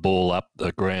pressure on the ball up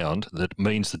the ground, that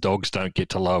means the Dogs don't get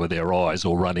to lower their eyes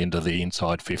or run into the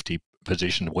inside 50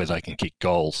 position where they can kick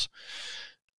goals.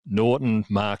 Norton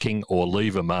marking or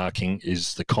Lever marking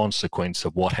is the consequence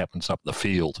of what happens up the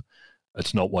field.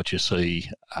 It's not what you see.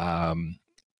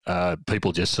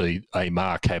 People just see a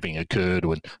mark having occurred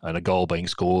and a goal being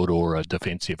scored or a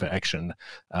defensive action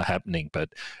happening. But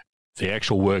the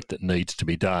actual work that needs to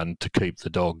be done to keep the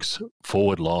Dogs'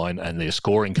 forward line and their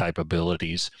scoring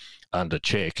capabilities under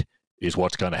check is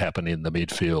what's going to happen in the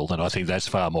midfield. And I think that's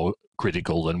far more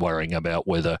critical than worrying about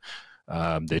whether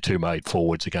their 2 made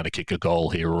forwards are going to kick a goal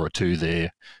here or a 2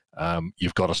 there.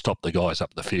 You've got to stop the guys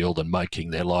up the field and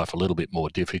making their life a little bit more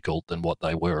difficult than what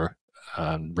they were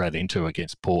ran into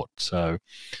against Port. So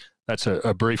that's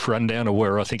a brief rundown of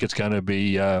where I think it's going to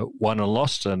be won and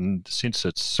lost. And since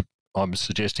I'm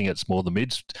suggesting it's more the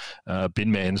mids,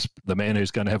 Bin Man's the man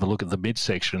who's going to have a look at the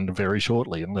midsection very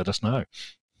shortly and let us know.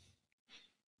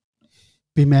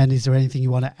 Bin Man, is there anything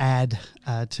you want to add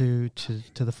to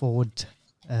the forward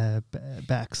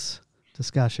backs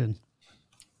discussion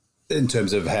in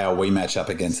terms of how we match up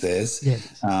against theirs?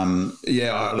 Yes.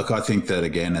 Look, I think that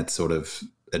again, it's sort of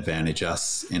advantage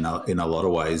us in a lot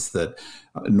of ways. That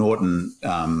Norton,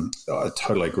 I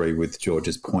totally agree with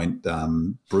George's point.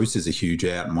 Bruce is a huge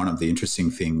out, and one of the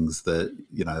interesting things that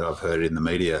I've heard in the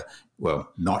media,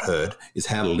 well, not heard, is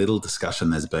how little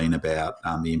discussion there's been about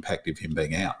the impact of him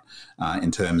being out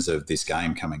in terms of this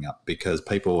game coming up. Because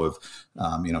people have,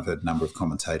 I've heard a number of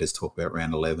commentators talk about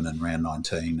round 11 and round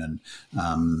 19, and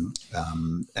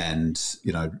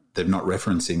they're not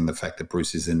referencing the fact that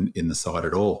Bruce is in the side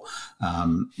at all.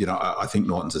 I think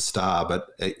Norton's a star, but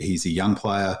he's a young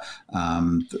player.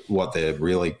 What they're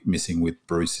really missing with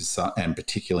Bruce is, and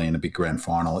particularly in a big grand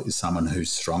final, is someone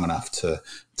who's strong enough to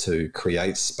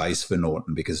create space for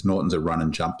Norton, because Norton's a run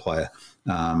and jump player,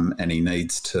 and he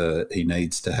needs to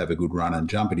have a good run and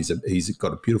jump, and he's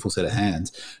got a beautiful set of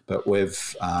hands. But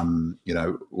we've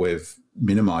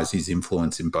minimised his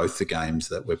influence in both the games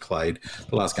that we've played.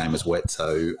 The last game was wet,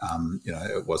 so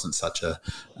it wasn't such a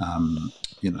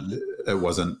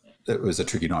it was a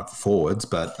tricky night for forwards,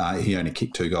 but he only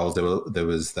kicked 2 goals. There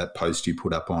was that post you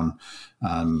put up on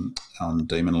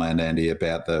Demonland, Andy,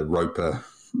 about the Roper,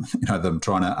 them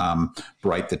trying to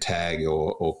break the tag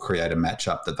or create a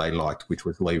matchup that they liked, which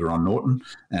was Lever on Norton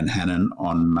and Hannon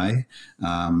on May.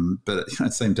 But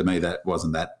it seemed to me that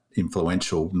wasn't that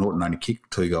influential. Norton only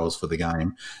kicked 2 goals for the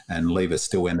game, and Lever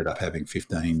still ended up having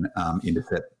 15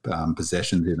 intercept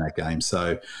possessions in that game.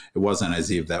 So it wasn't as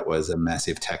if that was a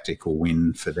massive tactical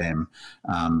win for them.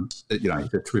 He's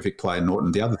a terrific player,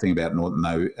 Norton. The other thing about Norton,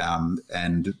 though,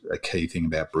 and a key thing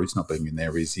about Bruce not being in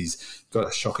there, is he's got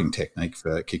a shocking technique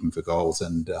for kicking for goals.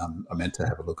 And I meant to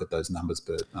have a look at those numbers,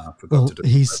 but forgot to do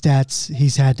his stats.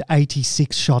 He's had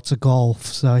 86 shots a goal,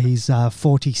 so he's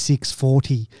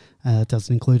 46-40.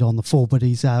 Doesn't include on the full, but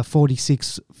he's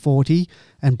 46-40,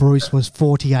 and Bruce was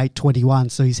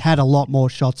 48-21. So he's had a lot more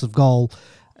shots of goal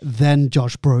than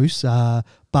Josh Bruce.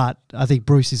 But I think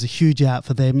Bruce is a huge out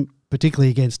for them, particularly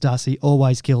against us. He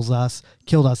always killed us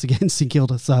against St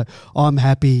Kilda. So I'm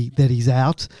happy that he's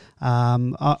out.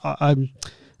 I'm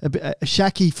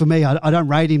Shaki for me. I don't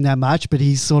rate him that much, but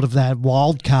he's sort of that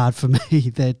wild card for me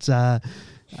that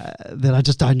I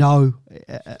just don't know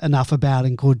enough about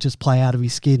and could just play out of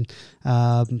his skin.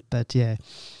 But yeah.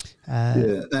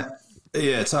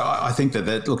 So I think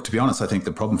that look, to be honest, I think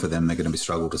the problem for them, they're going to be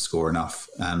struggle to score enough.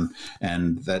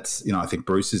 And that's, I think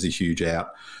Bruce is a huge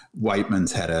out.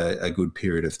 Waitman's had a good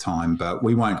period of time, but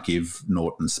we won't give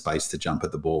Norton space to jump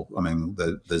at the ball. I mean,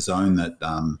 the zone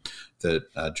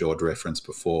that George referenced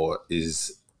before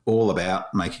is all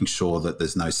about making sure that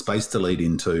there's no space to lead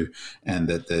into and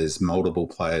that there's multiple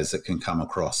players that can come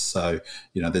across. So,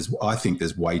 I think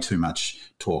there's way too much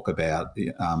talk about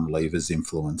Lever's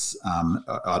influence.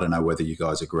 I don't know whether you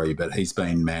guys agree, but he's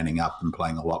been manning up and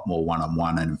playing a lot more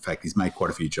one-on-one. And in fact, he's made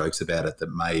quite a few jokes about it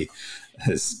that May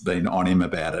has been on him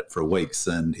about it for weeks,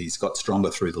 and he's got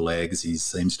stronger through the legs. He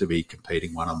seems to be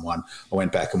competing one-on-one. I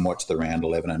went back and watched the round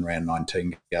 11 and round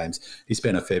 19 games. He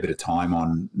spent a fair bit of time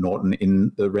on Norton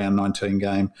in the round 19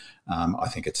 game. I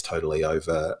think it's totally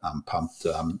over pumped.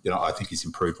 I think he's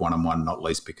improved one-on-one, not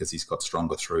least because he's got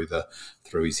stronger through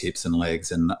his hips and legs,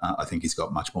 and I think he's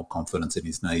got much more confidence in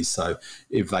his knees. So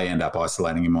if they end up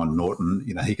isolating him on Norton,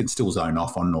 he can still zone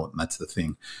off on Norton. That's the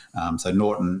thing. So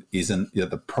Norton isn't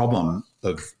the problem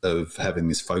of having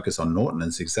this focus on Norton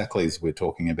is exactly as we're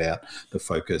talking about the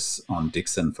focus on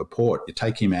Dixon for Port. You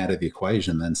take him out of the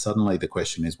equation, then suddenly the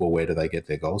question is, well, where do they get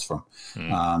their goals from?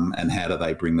 And how do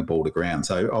they bring the ball to ground?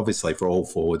 So obviously for all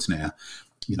forwards now,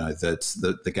 that's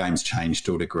the game's changed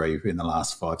to a degree in the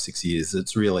last 5-6 years.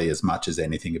 It's really as much as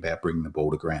anything about bringing the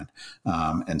ball to ground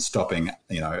and stopping,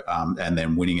 and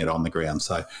then winning it on the ground.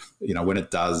 So, when it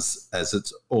does, as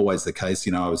it's always the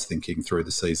case, I was thinking through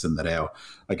the season that our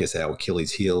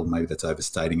Achilles heel, maybe that's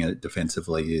overstating it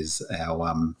defensively, is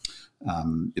our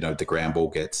the ground ball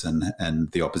gets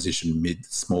and the opposition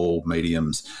small,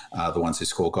 mediums are the ones who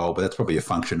score goal. But that's probably a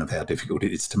function of how difficult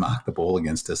it is to mark the ball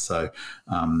against us. So,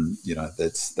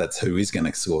 that's who is going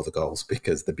to score the goals,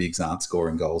 because the bigs aren't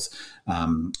scoring goals. I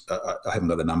haven't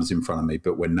got the numbers in front of me,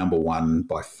 but we're number one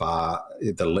by far,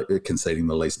 conceding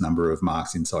the least number of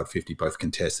marks inside 50, both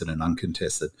contested and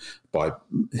uncontested, by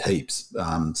heaps.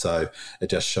 So it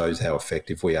just shows how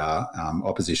effective we are.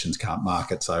 Oppositions can't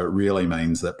mark it. So it really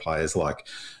means that players like,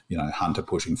 Hunter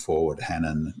pushing forward,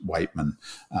 Hannon, Waitman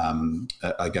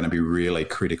are going to be really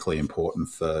critically important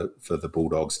for the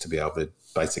Bulldogs to be able to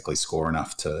basically score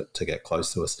enough to get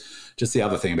close to us. Just the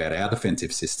other thing about our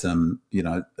defensive system,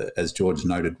 as George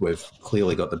noted, we've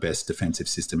clearly got the best defensive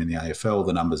system in the AFL.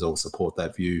 The numbers all support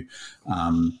that view.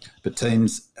 But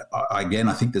teams, again,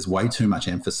 I think there's way too much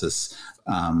emphasis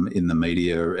in the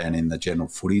media and in the general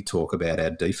footy talk about our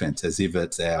defence as if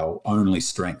it's our only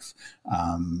strength.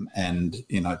 And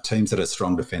teams that are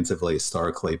strong defensively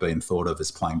historically been thought of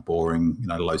as playing boring,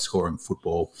 low-scoring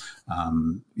football.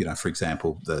 For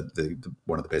example, the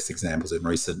one of the best examples in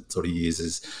recent sort of years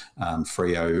is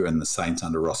Freo and the Saints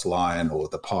under Ross Lyon, or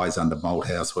the Pies under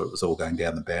Malthouse, where it was all going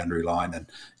down the boundary line, and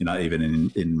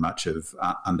even in much of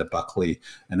under Buckley,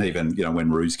 and even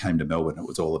when Roos came to Melbourne, it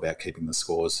was all about keeping the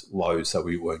scores low so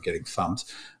we weren't getting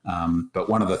thumped. But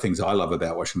one of the things I love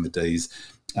about watching the D's,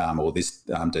 or this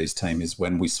D's team, is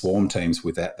when we swarm teams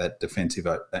with that defensive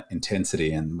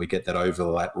intensity, and we get that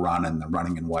overlap run and the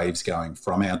running and waves going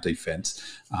from our defence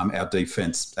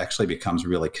actually becomes a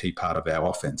really key part of our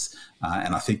offence.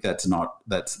 And I think there's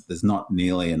not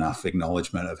nearly enough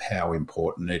acknowledgement of how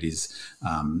important it is.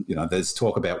 There's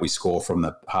talk about we score from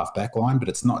the half-back line, but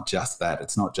it's not just that.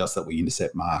 It's not just that we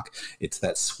intercept mark. It's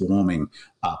that swarming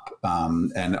up.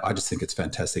 And I just think it's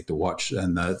fantastic to watch.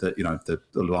 And the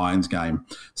Lions game,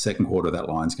 second quarter of that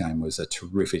Lions game, was a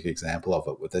terrific example of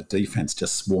it, where the defence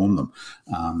just swarmed them.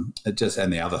 And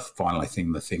the other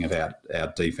the thing about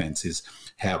our defence is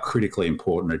how critically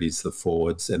important it is the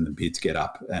forwards and the mids get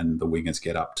up and the wingers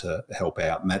get up to help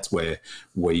out. And that's where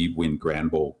we win ground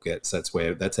ball gets.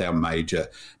 That's our major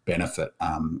benefit.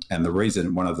 And the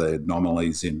reason, one of the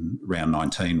anomalies in round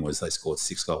 19 was they scored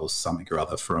 6 goals, something or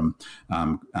other, from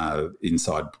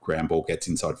inside ground ball gets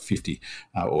inside 50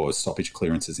 or stoppage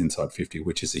clearances inside 50,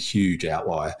 which is a huge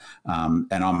outlier. And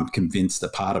I'm convinced a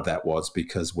part of that was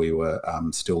because we were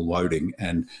still loading.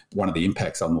 And one of the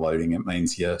impacts on the loading, it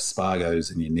means your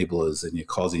Spargos and your Nibblers and your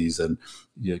Cossies and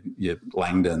your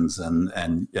Langdons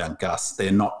and Gus,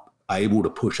 they're not able to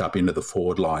push up into the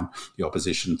forward line, the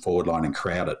opposition forward line, and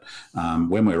crowd it.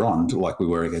 When we're on, like we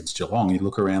were against Geelong, you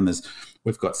look around,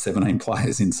 we've got 17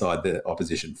 players inside the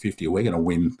opposition 50. We're going to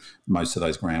win most of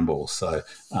those ground balls. So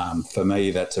for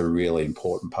me, that's a really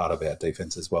important part of our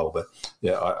defence as well. But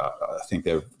yeah, I think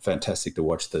they're fantastic to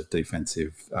watch, the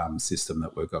defensive system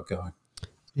that we've got going.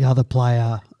 The other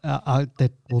player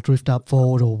that will drift up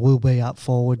forward or will be up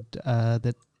forward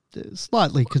that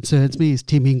slightly concerns me is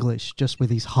Tim English, just with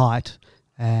his height,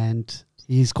 and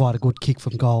he's quite a good kick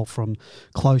from goal from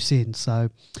close in. So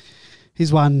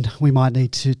he's one we might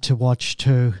need to watch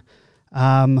too.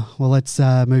 Well, let's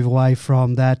move away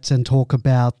from that and talk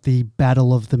about the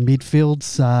battle of the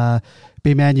midfields.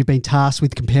 B-Man, you've been tasked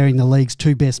with comparing the league's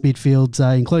two best midfields,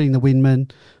 including the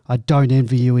Windman. I don't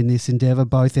envy you in this endeavour.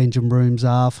 Both engine rooms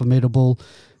are formidable.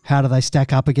 How do they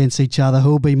stack up against each other?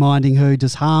 Who'll be minding who?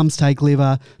 Does Harms take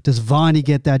liver? Does Viney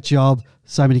get that job?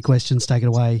 So many questions. Take it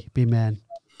away, B-Man.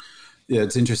 Yeah,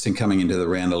 it's interesting coming into the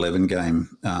round 11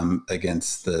 game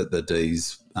against the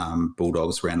D's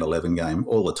Bulldogs round 11 game.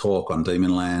 All the talk on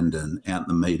Demonland and out in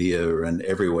the media and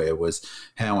everywhere was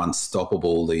how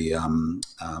unstoppable the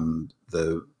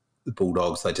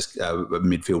Bulldogs, they just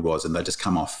midfield was, and they just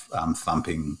come off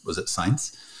thumping, was it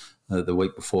Saints? The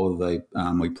week before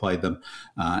we played them.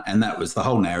 And that was the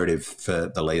whole narrative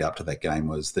for the lead up to that game,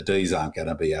 was the D's aren't going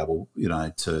to be able,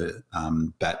 to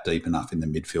bat deep enough in the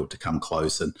midfield to come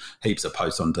close, and heaps of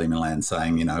posts on Demonland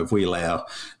saying, if we allow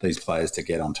these players to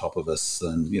get on top of us,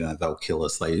 and, they'll kill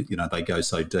us. They go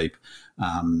so deep.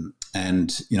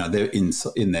 And they're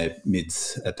in their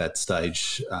mids at that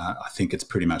stage. I think it's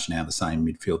pretty much now the same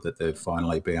midfield that they've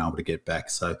finally been able to get back.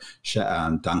 So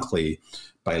Dunkley,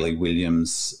 Bailey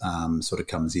Williams sort of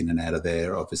comes in and out of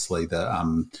there. Obviously,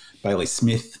 the Bailey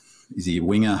Smith, is he a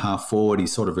winger, half forward?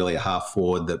 He's sort of really a half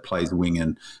forward that plays wing,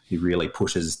 and he really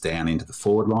pushes down into the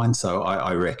forward line. So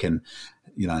I reckon,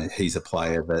 he's a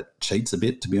player that cheats a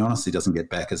bit, to be honest. He doesn't get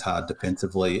back as hard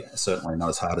defensively, certainly not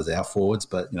as hard as our forwards,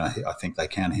 but, I think they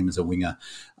count him as a winger.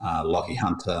 Lockie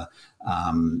Hunter,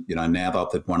 now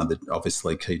that one of the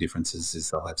obviously key differences is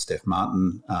they'll have Steph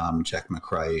Martin, Jack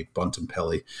McRae,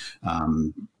 Bontempelli,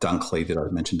 Dunkley, did I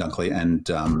mention Dunkley, and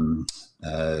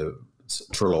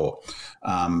Treloar.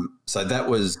 So that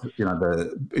was,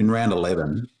 in round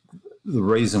 11, the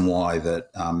reason why that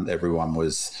everyone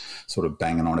was sort of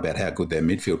banging on about how good their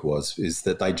midfield was is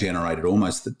that they generated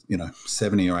almost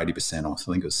 70 or 80%, or I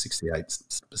think it was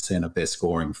 68% of their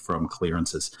scoring from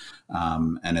clearances.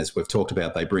 And as we've talked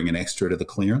about, they bring an extra to the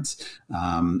clearance,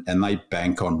 and they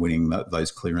bank on winning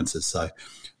those clearances. So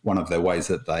one of the ways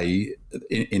that they,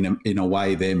 in a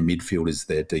way, their midfield is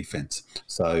their defence.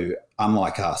 So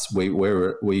unlike us,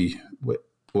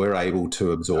 we're able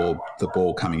to absorb the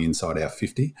ball coming inside our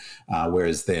 50,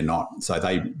 whereas they're not. So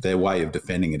their way of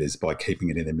defending it is by keeping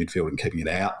it in their midfield and keeping it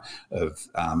out of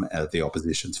the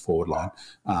opposition's forward line.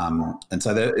 And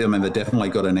so they've definitely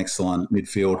got an excellent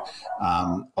midfield.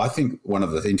 I think one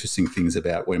of the interesting things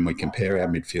about when we compare our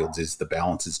midfields is the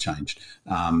balance has changed.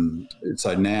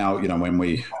 So now, when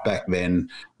we back then,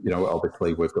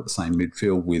 obviously we've got the same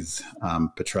midfield with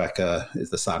Petrarca is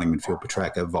the starting midfield.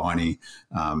 Petrarca, Viney,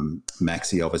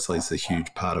 Maxi obviously is a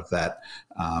huge part of that,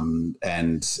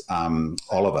 and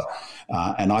Oliver.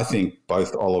 And I think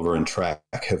both Oliver and Track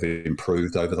have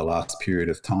improved over the last period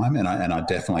of time, and I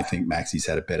definitely think Maxi's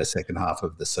had a better second half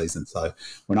of the season. So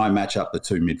when I match up the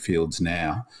two midfields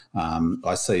now,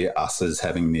 I see us as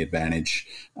having the advantage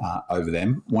over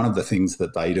them. One of the things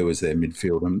that they do is their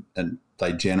midfield, and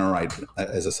they generate,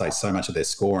 as I say, so much of their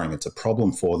scoring. It's a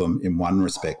problem for them in one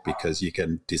respect because you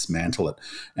can dismantle it.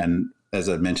 And as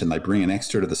I mentioned, they bring an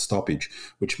extra to the stoppage,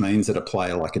 which means that a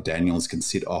player like a Daniels can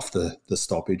sit off the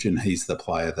stoppage, and he's the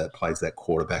player that plays that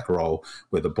quarterback role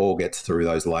where the ball gets through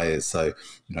those layers. So,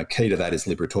 key to that is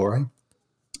Liberatore.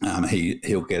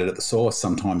 He'll get it at the source.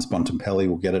 Sometimes Bontempelli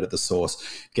will get it at the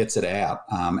source, gets it out.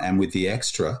 And with the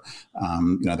extra,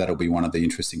 that'll be one of the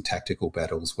interesting tactical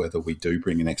battles, whether we do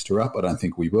bring an extra up. I don't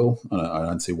think we will. I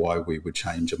don't see why we would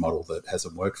change a model that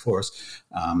hasn't worked for us.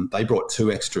 They brought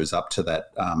two extras up to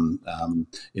that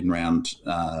in round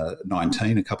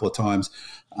 19 a couple of times.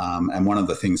 And one of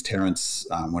the things Terence,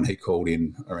 when he called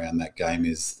in around that game,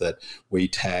 is that we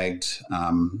tagged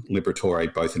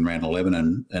Liberatore both in round 11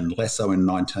 and less so in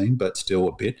 19, but still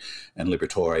a bit. And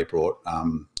Liberatore brought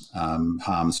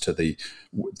Harms to the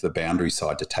boundary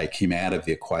side to take him out of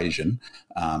the equation.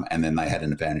 And then they had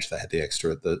an advantage. They had the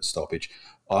extra at the stoppage.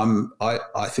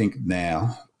 I think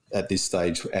now, at this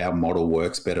stage, our model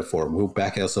works better for them. We'll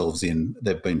back ourselves in.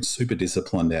 They've been super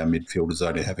disciplined, our midfielders,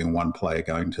 only having one player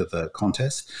going to the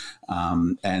contest.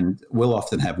 And we'll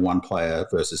often have one player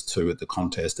versus two at the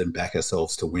contest and back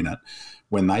ourselves to win it.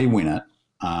 When they win it,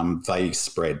 they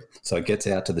spread. So it gets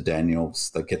out to the Daniels,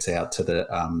 that gets out to the,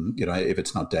 if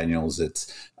it's not Daniels,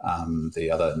 it's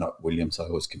the other, not Williams. I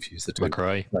always confuse the two.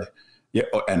 McRae. So, yeah,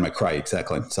 and McRae,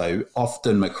 exactly. So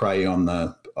often McRae on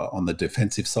the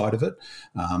defensive side of it.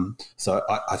 So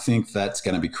I think that's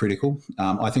going to be critical.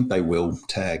 I think they will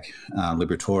tag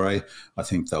Liberatore. I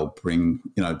think they'll bring,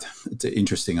 it's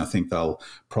interesting. I think they'll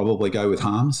probably go with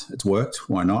Harms. It's worked.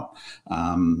 Why not?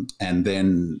 And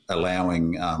then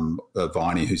allowing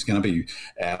Viney, who's going to be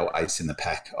our ace in the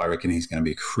pack. I reckon he's going to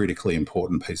be a critically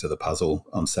important piece of the puzzle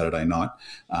on Saturday night,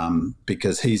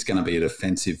 because he's going to be a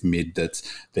defensive mid that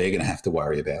they're going to have to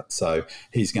worry about. So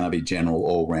he's going to be general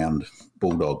all-round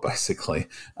Bulldog, basically.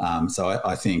 So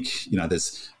I think,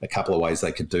 there's a couple of ways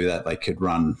they could do that. They could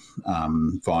run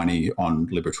Viney on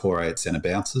Liberatore at centre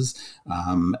bounces,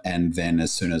 and then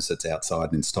as soon as it's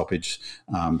outside in stoppage,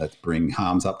 they'd bring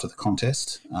Harms up to the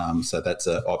contest. So that's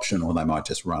an option, or they might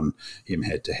just run him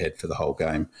head-to-head for the whole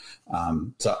game.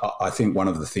 So I think one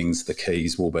of the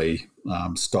keys will be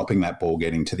stopping that ball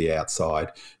getting to the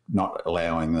outside, not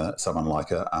allowing someone like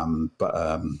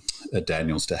a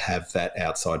Daniels to have that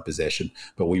outside possession.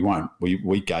 But we won't.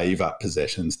 We gave up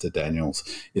possessions to Daniels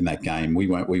in that game. We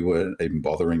weren't even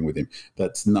bothering with him.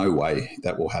 That's no way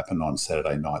that will happen on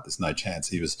Saturday night. There's no chance.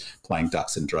 He was playing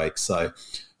ducks and drakes. So,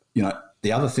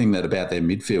 the other thing about their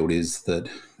midfield is that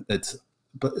it's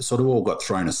sort of all got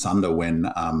thrown asunder when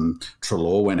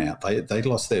Treloar went out. They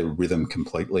lost their rhythm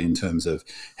completely in terms of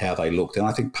how they looked. And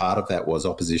I think part of that was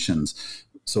oppositions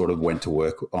sort of went to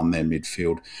work on their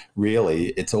midfield. Really,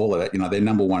 it's all about, they're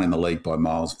number one in the league by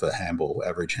miles for handball,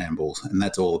 average handballs. And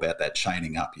that's all about that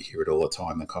chaining up. You hear it all the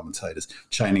time, the commentators,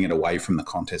 chaining it away from the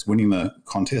contest, winning the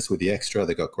contest with the extra.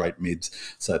 They've got great mids,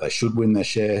 so they should win their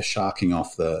share, sharking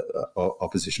off the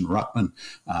opposition ruckman,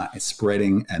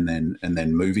 spreading and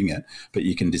then moving it. But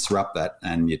you can disrupt that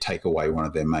and you take away one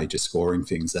of their major scoring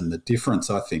things. And the difference,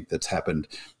 I think, that's happened,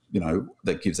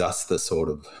 that gives us the sort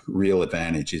of real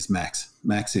advantage is Max.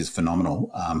 Max is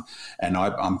phenomenal, and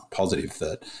I'm positive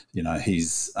that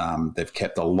they've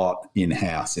kept a lot in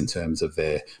house in terms of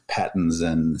their patterns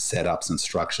and setups and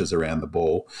structures around the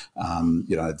ball.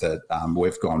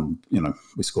 We've gone.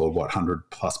 We scored 100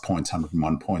 plus points,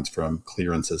 101 points from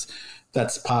clearances.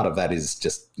 That's part of that is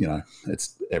just,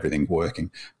 it's everything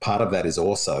working. Part of that is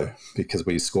also because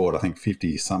we scored, I think,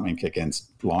 50 something against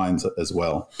Lions as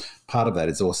well. Part of that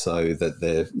is also that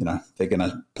they're going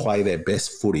to play their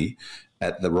best footy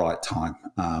at the right time.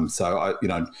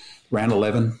 Round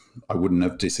 11, I wouldn't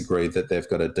have disagreed that they've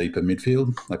got a deeper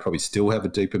midfield. They probably still have a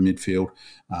deeper midfield.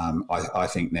 I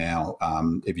think now,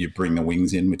 if you bring the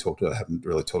wings in, I haven't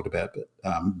really talked about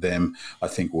them. I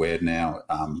think we're now,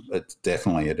 it's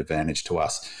definitely an advantage to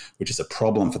us, which is a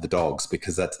problem for the Dogs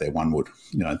because that's their one wood.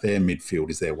 Their midfield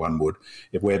is their one wood.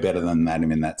 If we're better than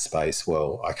them in that space,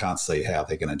 well, I can't see how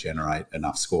they're going to generate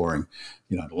enough scoring.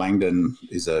 Langdon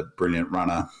is a brilliant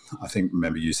runner. I think,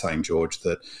 remember you saying, George,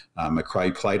 that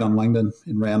McRae played on Langdon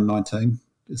in round 19.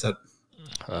 Is that?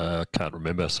 Can't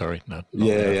remember. Sorry, no.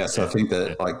 Yeah. So I think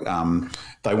that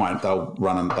they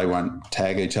won't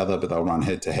tag each other, but they'll run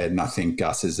head to head. And I think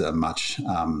Gus is a much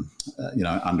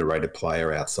underrated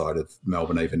player outside of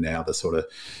Melbourne. Even now, the sort of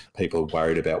people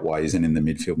worried about why he isn't in the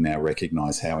midfield now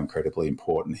recognise how incredibly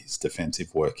important his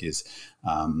defensive work is.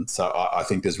 So I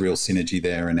think there's real synergy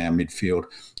there in our midfield.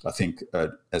 I think,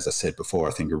 as I said before,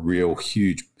 I think a real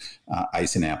huge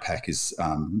ace in our pack is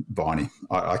Viney.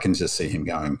 I can just see him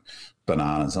going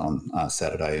bananas on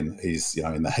Saturday, and he's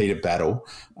in the heat of battle.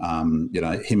 Him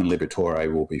and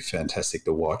Liberatore will be fantastic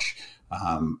to watch.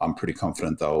 I'm pretty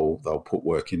confident they'll put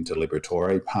work into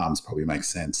Liberatore. Palms probably makes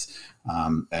sense,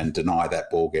 and deny that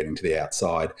ball getting to the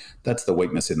outside. That's the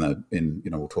weakness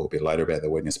we'll talk a bit later about the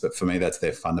weakness, but for me that's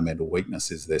their fundamental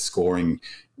weakness is their scoring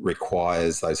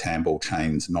requires those handball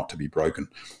chains not to be broken.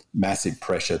 Massive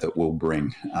pressure that we'll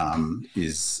bring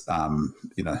is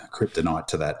kryptonite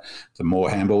to that. The more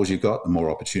handballs you've got, the more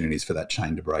opportunities for that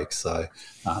chain to break. So,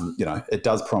 it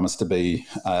does promise to be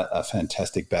a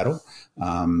fantastic battle.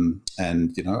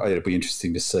 It'll be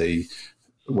interesting to see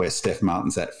where Steph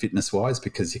Martin's at fitness-wise,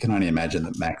 because you can only imagine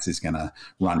that Max is going to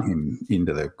run him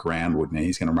into the ground, wouldn't he?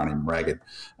 He's going to run him ragged.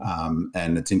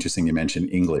 And it's interesting you mentioned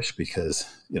English because,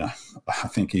 I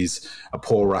think he's a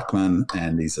poor ruckman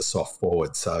and he's a soft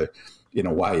forward. So, in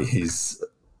a way, he's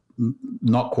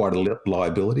not quite a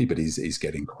liability, but he's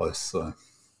getting close. So.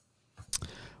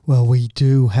 Well, we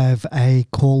do have a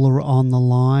caller on the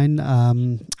line.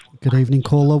 Good evening,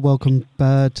 caller. Welcome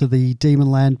to the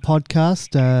Demonland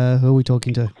podcast. Who are we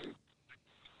talking to?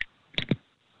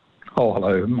 Oh,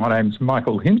 hello. My name's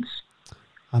Michael Hintz.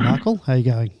 Hi, Michael. How are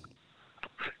you going?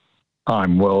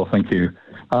 I'm well, thank you.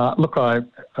 Look,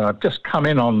 I've just come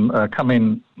in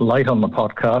late on the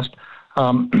podcast.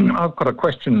 I've got a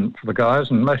question for the guys,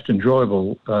 and most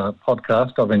enjoyable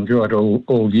podcast I've enjoyed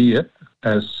all year,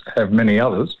 as have many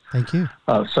others. Thank you.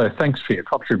 So thanks for your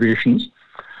contributions.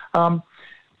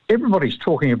 Everybody's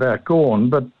talking about Gawn,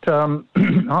 but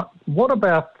what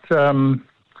about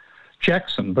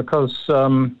Jackson? Because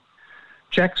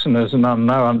Jackson is an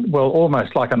unknown, well,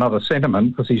 almost like another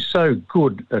centreman, because he's so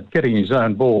good at getting his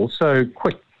own ball, so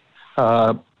quick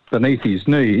beneath his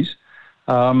knees.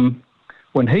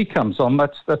 When he comes on,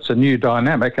 that's a new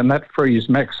dynamic, and that frees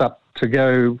Max up to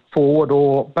go forward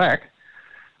or back.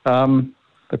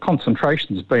 The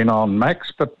concentration's been on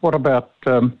Max, but what about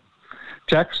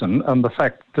Jackson and the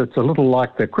fact that it's a little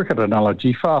like the cricket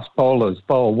analogy, fast bowlers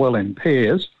bowl well in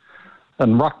pairs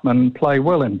and ruckmen play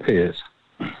well in pairs.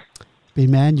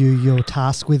 Bin Man, you're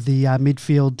tasked with the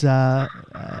midfield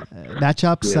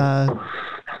matchups.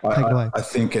 Take it away. I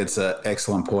think it's an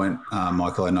excellent point,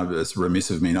 Michael. I know it's remiss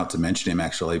of me not to mention him,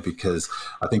 actually, because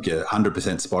I think you're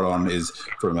 100% spot on. Is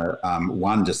from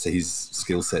one, just his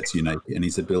skill set's unique, and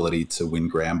his ability to win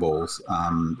ground balls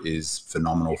is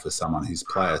phenomenal for someone who's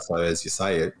player. So, as you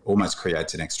say, it almost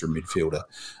creates an extra midfielder.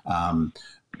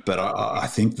 But I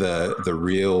think the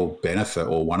real benefit,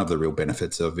 or one of the real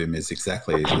benefits of him, is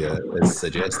exactly as you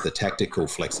suggest, the tactical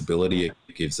flexibility it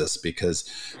gives us, because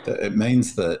it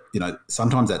means that,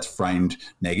 sometimes that's framed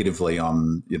negatively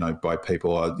on, by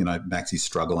people, Maxi's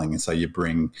struggling. And so you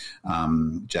bring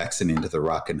Jackson into the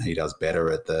ruck and he does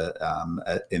better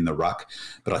in the ruck.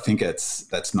 But I think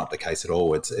that's not the case at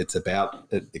all. It's about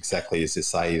exactly as you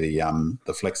say,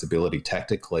 the flexibility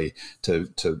tactically to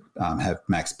have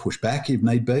Max push back if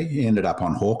need be. He ended up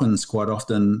on Hawkins quite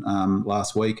often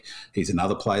last week. He's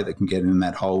another player that can get in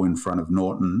that hole in front of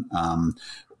Norton.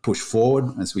 push forward.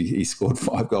 He scored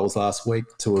 5 goals last week,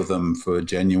 2 of them for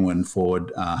genuine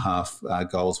forward half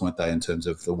goals, weren't they, in terms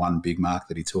of the one big mark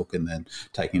that he took and then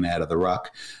taking out of the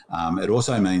ruck. It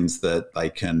also means that they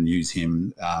can use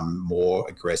him more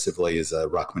aggressively as a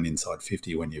ruckman inside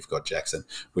 50 when you've got Jackson,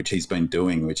 which he's been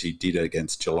doing, which he did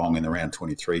against Geelong in the round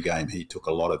 23 game. He took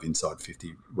a lot of inside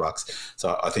 50 rucks.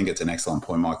 So I think it's an excellent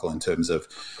point, Michael, in terms of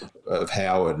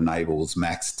how it enables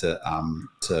Max to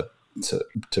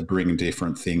bring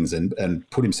different things and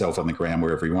put himself on the ground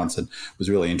wherever he wants. And it was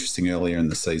really interesting earlier in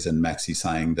the season, Maxie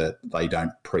saying that they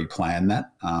don't pre-plan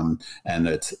that. And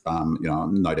it's,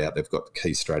 no doubt they've got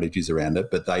key strategies around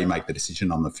it, but they make the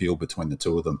decision on the field between the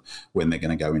two of them when they're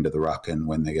going to go into the ruck and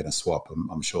when they're going to swap.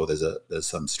 I'm sure there's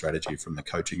some strategy from the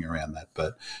coaching around that,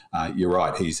 but you're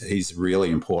right. He's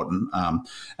really important.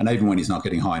 And even when he's not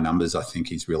getting high numbers, I think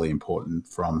he's really important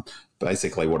from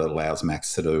basically what it allows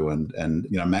Max to do. And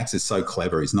Max is so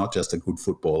clever. He's not just a good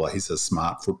footballer. He's a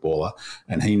smart footballer,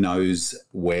 and he knows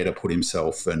where to put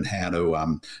himself and how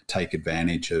to take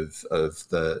advantage of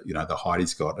the height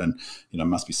he's got. And, it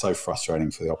must be so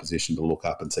frustrating for the opposition to look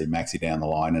up and see Maxie down the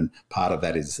line. And part of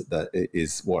that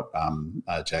is what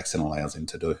Jackson allows him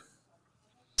to do.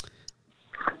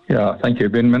 Yeah, thank you,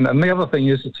 Ben. And the other thing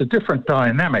is it's a different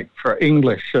dynamic for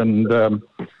English and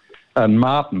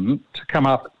Martin to come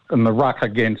up in the ruck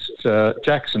against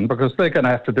Jackson, because they're going to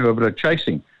have to do a bit of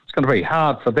chasing. It's going to be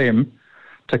hard for them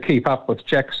to keep up with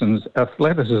Jackson's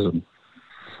athleticism.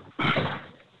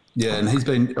 Yeah, and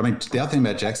the other thing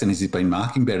about Jackson is he's been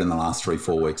marking better in the last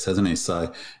 3-4 weeks, hasn't he?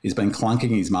 So he's been clunking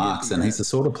his marks, and he's the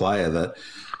sort of player that,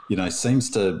 seems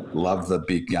to love the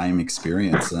big game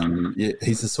experience. And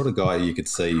he's the sort of guy you could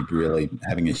see really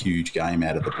having a huge game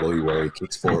out of the blue where he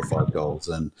kicks 4 or 5 goals,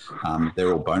 and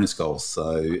they're all bonus goals.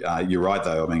 So you're right,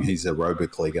 though. he's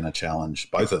aerobically going to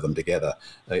challenge both of them together.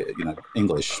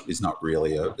 English is not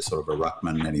really a sort of a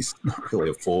ruckman, and he's not really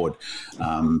a forward.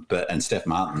 And Steph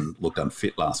Martin looked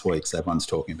unfit last week, so everyone's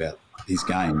talking about his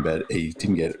game, but he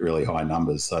didn't get really high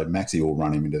numbers. So Maxie will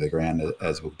run him into the ground,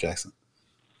 as will Jackson.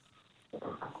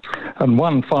 And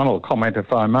one final comment,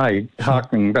 if I may,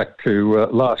 harkening back to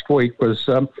last week, was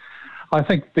I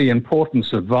think the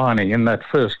importance of Viney in that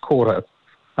first quarter.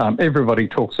 Everybody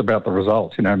talks about the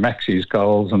results, Maxie's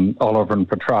goals and Oliver and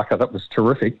Petrarca, that was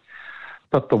terrific.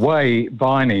 But the way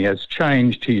Viney has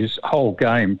changed his whole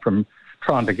game from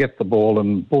trying to get the ball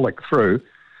and bullock through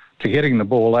to getting the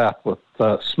ball out with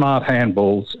smart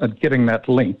handballs and getting that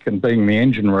link and being the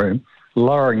engine room,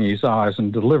 lowering his eyes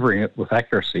and delivering it with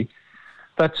accuracy.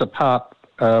 That's a part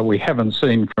we haven't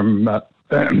seen from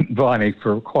Viney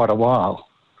for quite a while.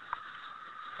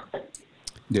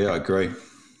 Yeah, I agree.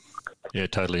 Yeah,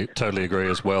 totally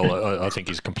agree as well. I think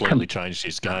he's completely changed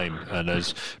his game and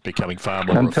is becoming far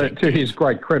more effective. To his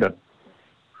great credit.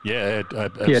 Yeah,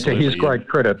 absolutely. Yeah, to his great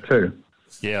credit too.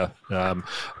 Yeah,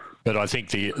 but I think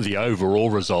the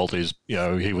overall result is,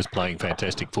 he was playing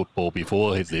fantastic football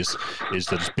before this, is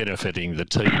that it's benefiting the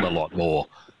team a lot more.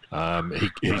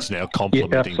 He's now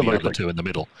complementing the other two in the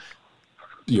middle.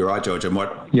 You're right, George. And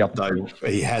though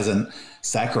he hasn't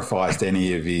sacrificed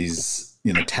any of his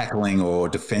tackling or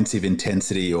defensive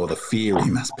intensity or the fear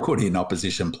he must put in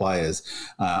opposition players.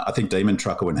 I think Demon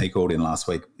Trucker, when he called in last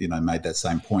week, made that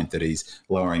same point, that he's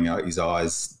lowering his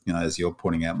eyes, as you're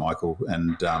pointing out, Michael,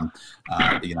 and,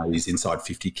 his inside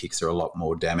 50 kicks are a lot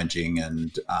more damaging.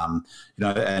 And,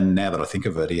 and now that I think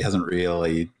of it, he hasn't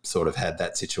really sort of had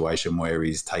that situation where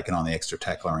he's taken on the extra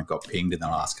tackler and got pinged in the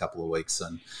last couple of weeks.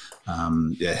 And,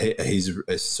 he's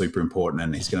super important,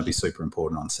 and he's going to be super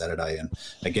important on Saturday. And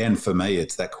again, for me,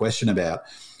 it's that question about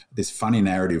this funny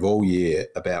narrative all year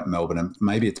about Melbourne, and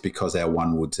maybe it's because our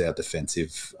one wood's our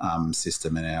defensive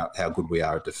system and how good we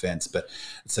are at defence. But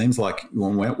it seems like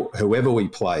whoever we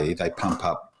play, they pump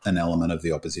up an element of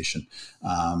the opposition.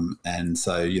 And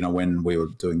so, when we were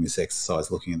doing this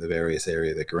exercise, looking at the various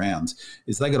area of the grounds,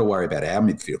 is they got to worry about our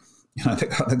midfield.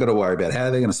 They've got to worry about how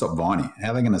are they going to stop Viney?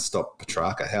 How are they going to stop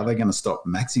Petrarca? How are they going to stop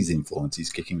Maxie's influence?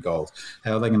 He's kicking goals.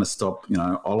 How are they going to stop,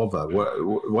 Oliver?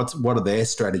 What are their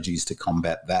strategies to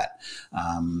combat that?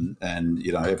 And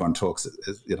everyone talks,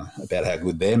 about how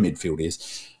good their midfield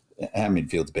is. Our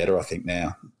midfield's better, I think,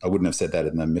 now. I wouldn't have said that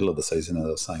in the middle of the season, as I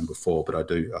was saying before, but I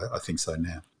do. I think so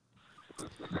now.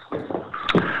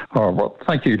 Oh, well,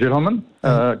 thank you, gentlemen.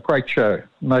 Great show.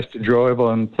 Most enjoyable,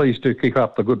 and please do keep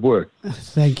up the good work.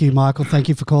 Thank you, Michael. Thank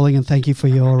you for calling, and thank you for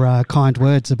your kind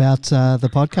words about the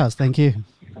podcast. Thank you.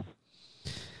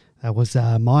 That was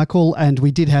Michael, and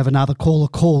we did have another caller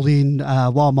call in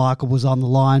while Michael was on the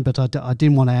line, but I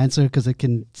didn't want to answer because it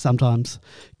can sometimes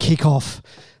kick off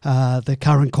the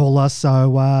current caller.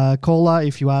 So, caller,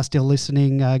 if you are still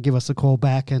listening, give us a call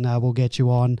back and we'll get you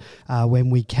on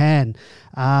when we can.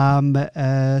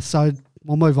 So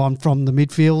we'll move on from the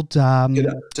midfield.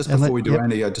 Just before we do,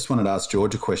 Andy, I just wanted to ask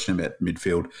George a question about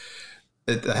midfield.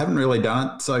 They haven't really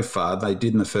done it so far. They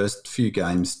did in the first few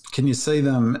games. Can you see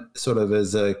them sort of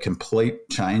as a complete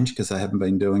change because they haven't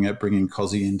been doing it, bringing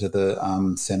Cozzy into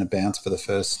the centre bounce for the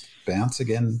first bounce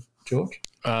again, George?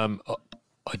 I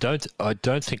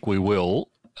don't think we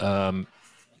will. I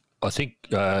think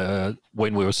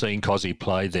when we were seeing Cozzy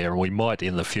play there, and we might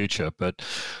in the future, but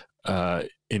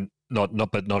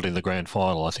not in the grand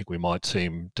final. I think we might see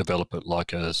him develop it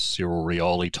like a Cyril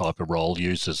Rioli type of role,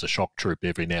 used as a shock troop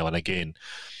every now and again.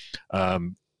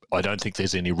 I don't think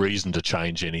there's any reason to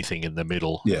change anything in the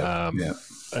middle. And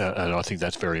I think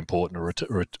that's very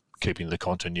important, keeping the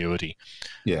continuity.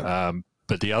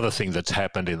 But the other thing that's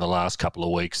happened in the last couple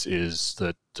of weeks is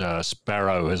that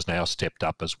Sparrow has now stepped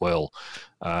up as well.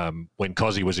 When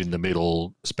Cozzy was in the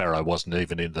middle, Sparrow wasn't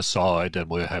even in the side, and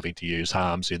we were having to use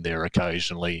Harms in there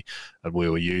occasionally, and we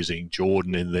were using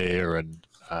Jordan in there, and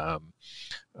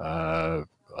I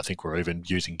think we're even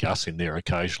using Gus in there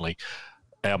occasionally.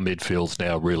 Our midfield's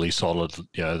now really solid.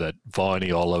 You know, that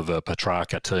Viney, Oliver,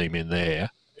 Petrarca team in there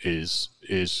is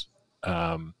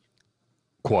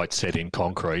quite set in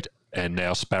concrete. And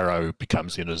now Sparrow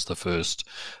becomes in as the first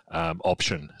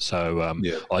option. So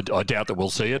I doubt that we'll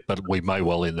see it, but we may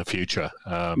well in the future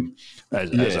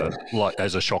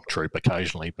as a shock troop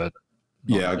occasionally. But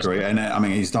I agree. And I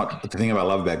mean, he's not. The thing I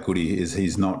love about Goody is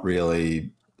he's not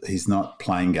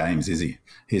playing games, is he?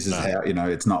 His is how,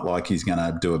 it's not like he's going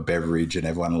to do a beverage and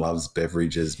everyone loves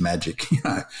beverages magic.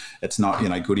 It's not,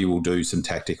 Goody will do some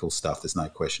tactical stuff. There's no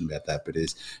question about that, but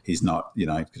he's not,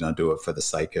 going to do it for the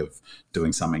sake of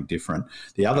doing something different.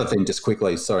 The other thing, just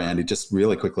quickly, sorry, Andy, just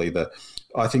really quickly,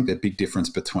 I think the big difference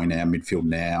between our midfield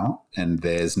now and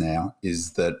theirs now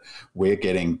is that we're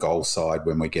getting goal side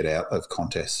when we get out of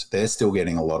contests. They're still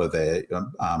getting a lot of their,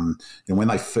 when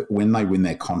they win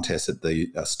their contests at the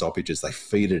stoppages, they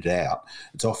feed it out.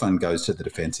 It often goes to the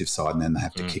defensive side and then they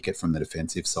have to kick it from the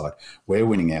defensive side. We're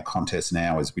winning our contests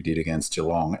now as we did against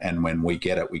Geelong, and when we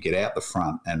get it, we get out the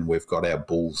front and we've got our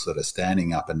bulls that are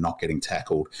standing up and not getting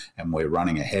tackled, and we're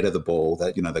running ahead of the ball.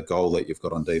 That, the goal that you've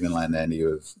got on Demonland, Andy,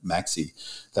 of Maxi,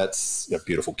 that's a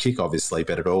beautiful kick, obviously,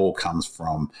 but it all comes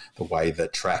from the way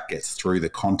that track gets through the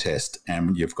contest,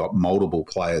 and you've got multiple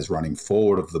players running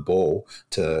forward of the ball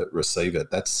to receive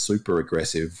it. That's super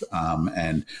aggressive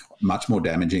and much more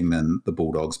damaging than the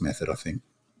Bulldogs method, I think.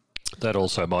 That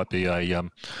also might be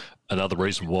another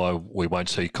reason why we won't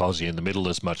see Cozzy in the middle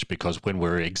as much, because when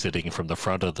we're exiting from the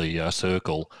front of the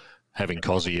circle, having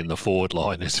Cozzy in the forward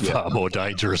line is far more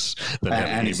dangerous than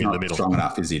having him in the middle. Strong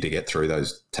enough, is he, to get through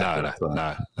those tackles?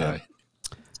 No.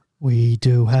 We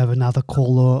do have another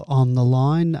caller on the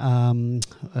line.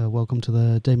 Welcome to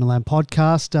the Demonland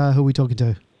podcast. Who are we talking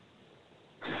to?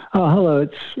 Oh, hello,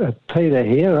 it's Peter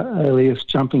here, alias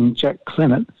Jumping Jack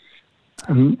Clement.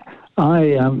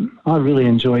 I really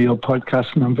enjoy your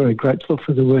podcast, and I'm very grateful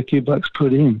for the work you blokes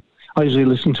put in. I usually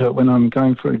listen to it when I'm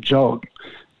going for a jog,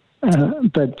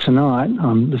 but tonight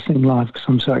I'm listening live because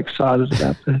I'm so excited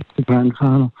about the grand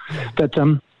final. But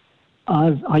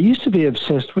I used to be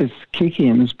obsessed with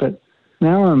kick-ins, but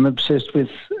now I'm obsessed with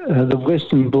the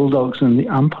Western Bulldogs and the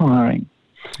umpiring.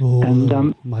 Ooh,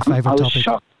 and my favourite topic. I was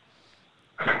shocked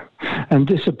and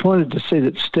disappointed to see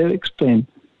that Sterick's been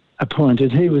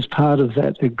appointed. He was part of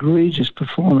that egregious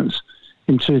performance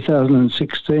in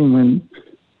 2016 when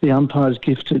the umpires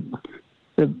gifted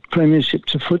the premiership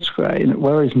to Footscray, and it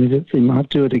worries me that they might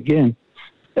do it again.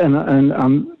 And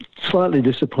I'm slightly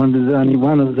disappointed that only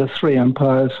one of the three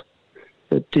umpires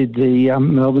that did the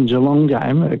Melbourne-Geelong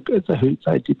game,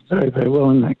 they did very, very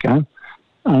well in that game,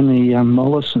 only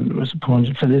Mollison was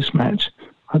appointed for this match.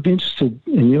 I'd be interested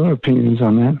in your opinions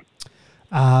on that.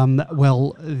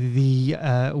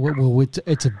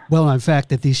 It's a well-known fact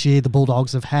that this year the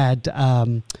Bulldogs have had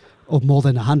more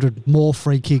than 100 more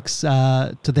free kicks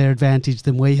to their advantage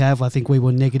than we have. I think we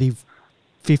were negative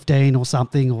 15 or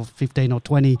something, or 15 or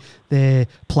 20. They're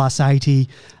plus 80.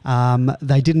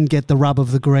 They didn't get the rub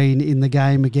of the green in the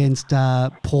game against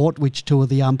Port, which two of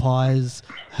the umpires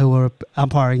who were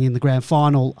umpiring in the grand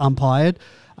final umpired.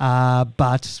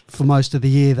 But for most of the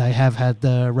year, they have had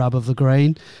the rub of the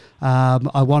green.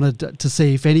 I wanted to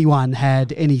see if anyone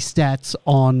had any stats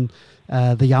on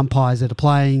the umpires that are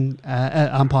playing,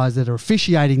 umpires that are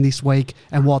officiating this week,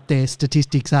 and what their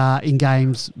statistics are in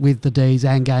games with the D's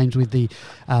and games with the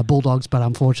Bulldogs. But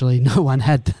unfortunately, no one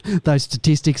had those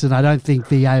statistics, and I don't think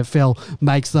the AFL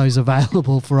makes those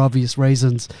available for obvious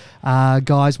reasons.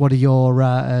 Guys, what are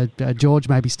your George?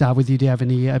 Maybe start with you. Do you have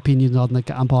any opinions on the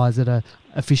umpires that are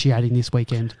officiating this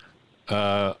weekend?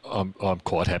 I'm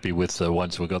quite happy with the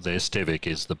ones we've got there. Stevic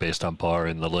is the best umpire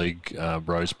in the league.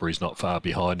 Rosebery's not far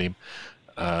behind him.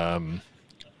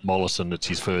 Mollison, it's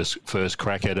his first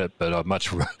crack at it, but I'd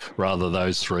much rather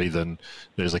those three than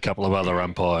there's a couple of other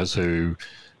umpires who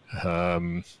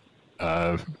are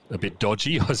a bit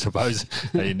dodgy, I suppose,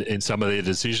 in some of their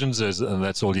decisions, and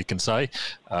that's all you can say.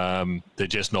 They're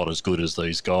just not as good as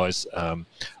these guys. I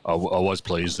was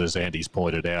pleased, as Andy's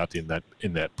pointed out, in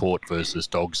that Port versus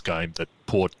Dogs game, that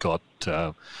Port got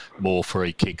more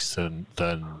free kicks than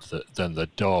the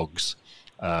Dogs,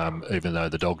 even though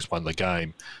the Dogs won the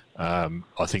game.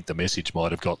 I think the message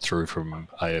might have got through from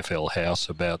AFL House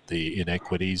about the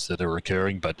inequities that are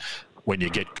occurring, but when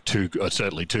you get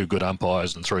certainly two good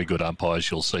umpires and three good umpires,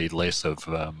 you'll see less of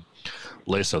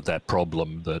that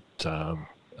problem that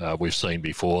we've seen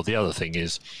before. The other thing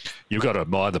is, you've got to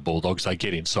admire the Bulldogs. They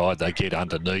get inside, they get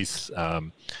underneath.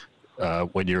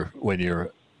 When you're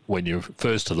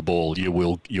first to the ball, you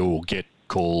will get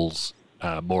calls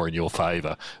more in your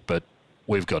favour. But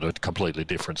we've got a completely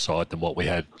different side than what we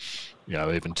had,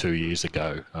 even 2 years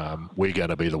ago. We're going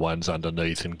to be the ones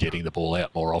underneath and getting the ball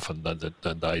out more often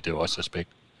than they do, I suspect.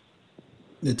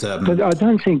 But I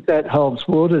don't think that holds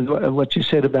water, what you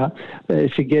said about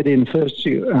if you get in first,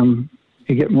 you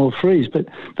get more frees. But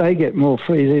they get more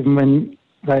frees even when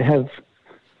they have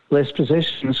less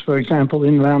possessions. For example,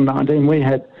 in round 19, we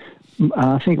had,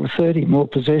 I think, 30 more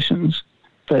possessions,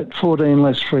 but 14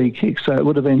 less free kicks. So it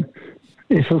would have been,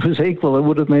 if it was equal, it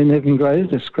would have been even greater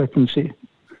discrepancy.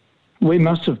 We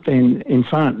must have been in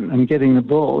front and getting the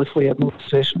ball if we had more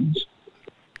possessions.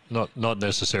 Not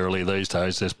necessarily these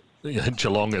days.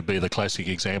 Geelong would be the classic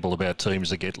example about teams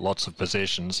that get lots of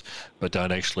possessions but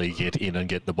don't actually get in and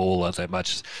get the ball that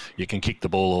much. You can kick the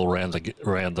ball all around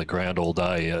the ground all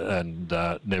day and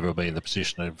never be in the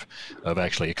position of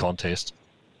actually a contest.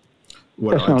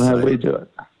 That's not how we do it.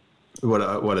 What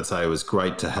I'd say was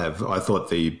great to have. I thought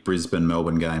the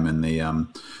Brisbane-Melbourne game and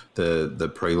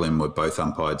the prelim were both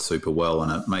umpired super well,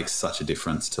 and it makes such a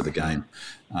difference to the game.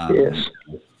 Yes.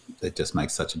 It just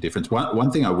makes such a difference.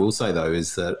 One thing I will say, though,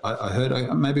 is that I heard,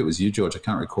 maybe it was you, George, I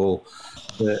can't recall,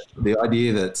 the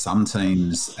idea that some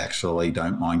teams actually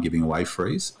don't mind giving away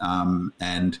frees,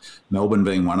 and Melbourne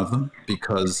being one of them,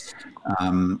 because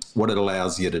what it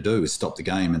allows you to do is stop the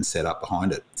game and set up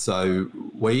behind it. So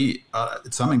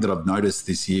it's something that I've noticed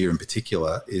this year in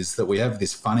particular is that we have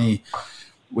this funny,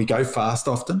 we go fast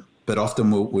often, but often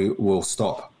we'll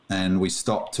stop. And we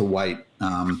stop to wait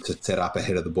to set up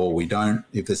ahead of the ball. We don't,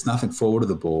 if there's nothing forward of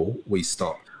the ball, we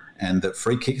stop. And that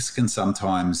free kicks can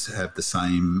sometimes have the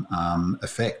same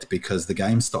effect because the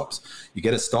game stops. You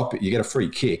get a free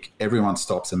kick, everyone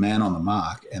stops, a man on the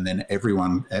mark, and then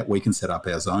we can set up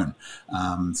our zone.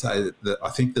 I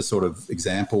think the sort of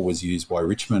example was used by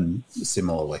Richmond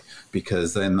similarly,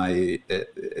 because then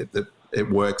it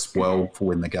works well for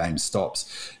when the game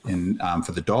stops. And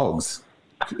for the Dogs,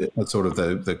 sort of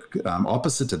the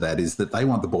opposite to that is that they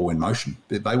want the ball in motion.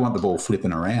 They want the ball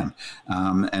flipping around.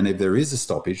 And if there is a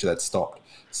stoppage, that's stopped.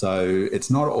 So it's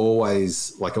not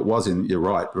always like it was you're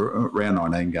right, round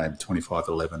 19 game,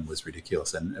 25-11 was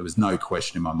ridiculous. And there was no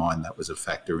question in my mind that was a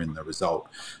factor in the result.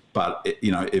 But,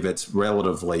 if it's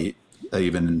relatively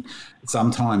even,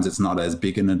 sometimes it's not as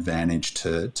big an advantage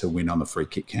to win on the free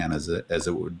kick count as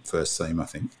it would first seem, I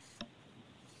think.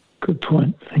 Good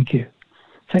point. Thank you.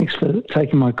 Thanks for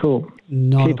taking my call.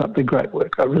 Keep up the great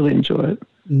work. I really enjoy it.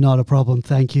 Not a problem.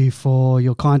 Thank you for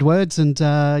your kind words. And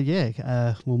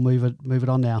we'll move it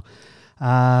on now.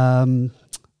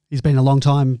 He's been a long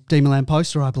time Demon Land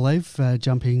poster, I believe,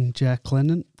 jumping Jack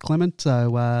Clement.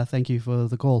 So thank you for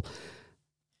the call.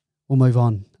 We'll move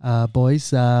on,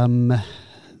 boys.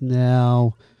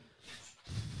 Now,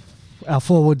 our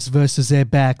forwards versus their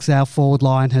backs. Our forward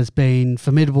line has been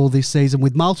formidable this season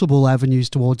with multiple avenues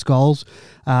towards goals.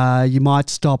 You might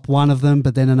stop one of them,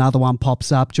 but then another one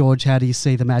pops up. George, how do you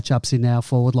see the matchups in our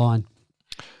forward line?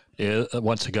 Yeah,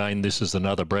 once again, this is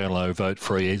another Brownlow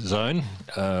vote-free zone.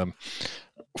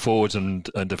 Forwards and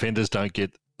defenders don't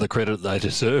get the credit they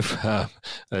deserve,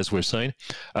 as we've seen.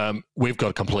 We've got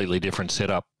a completely different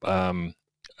setup, and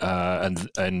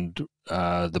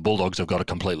the Bulldogs have got a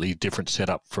completely different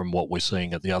setup from what we're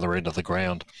seeing at the other end of the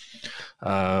ground.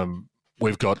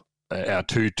 We've got our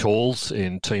two talls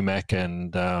in T-Mac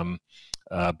and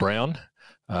Brown,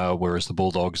 whereas the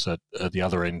Bulldogs at the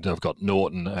other end have got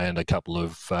Norton and a couple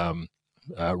of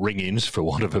ring-ins, for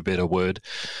want of a better word.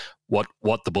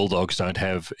 What the Bulldogs don't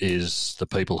have is the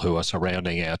people who are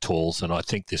surrounding our talls, and I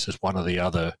think this is one of the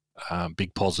other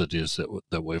big positives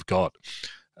that we've got.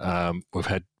 We've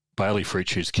had Bailey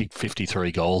Fritsch, who's kicked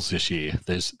 53 goals this year.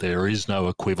 There is no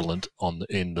equivalent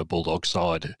in the Bulldog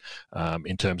side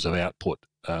in terms of output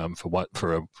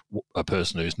for a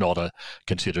person who's not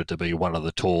considered to be one of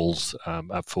the talls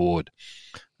up forward.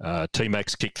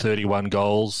 T-Mac's kicked 31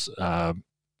 goals.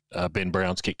 Ben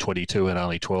Brown's kicked 22 in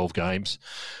only 12 games.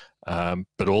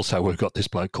 But also we've got this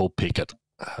bloke called Pickett,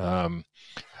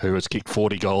 who has kicked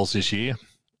 40 goals this year.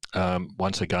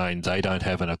 Once again, they don't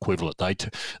have an equivalent.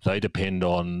 They depend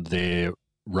on their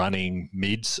running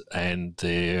mids and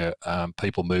their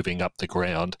people moving up the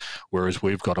ground, whereas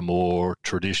we've got a more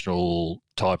traditional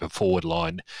type of forward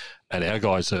line, and our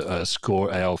guys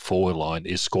our forward line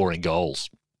is scoring goals,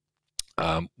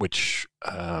 which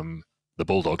the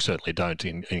Bulldogs certainly don't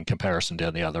in comparison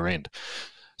down the other end.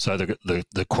 So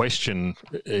the question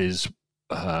is,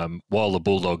 while the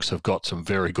Bulldogs have got some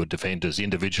very good defenders,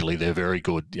 individually they're very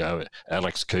good.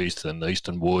 Alex Keith and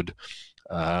Easton Wood.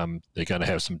 They're going to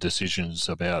have some decisions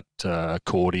about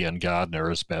Cordy and Gardner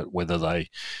as about whether they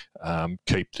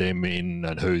keep them in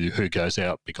and who goes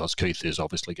out, because Keith is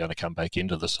obviously going to come back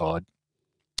into the side.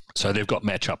 So they've got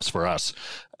matchups for us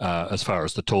as far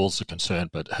as the talls are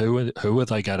concerned. But who are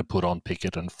they going to put on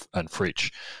Pickett and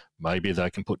Fritsch? Maybe they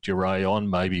can put Duray on,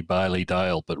 maybe Bailey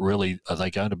Dale, but really are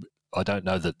they going to? I don't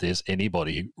know that there's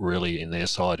anybody really in their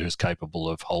side who's capable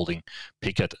of holding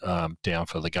Pickett down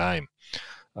for the game.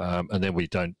 And then we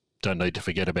don't need to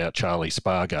forget about Charlie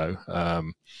Spargo.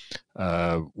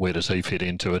 Where does he fit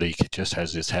into it? He just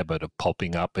has this habit of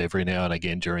popping up every now and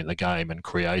again during the game and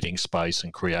creating space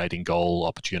and creating goal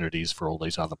opportunities for all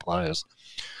these other players.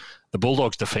 The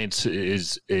Bulldogs' defence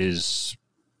is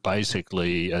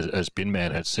basically, as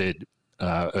Binman had said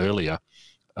earlier,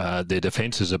 their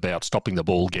defence is about stopping the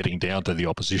ball getting down to the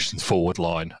opposition's forward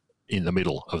line in the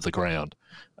middle of the ground.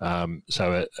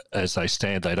 So as they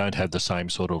stand, they don't have the same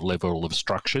sort of level of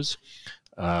structures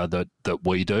that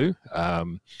we do.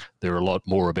 They're a lot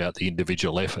more about the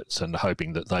individual efforts and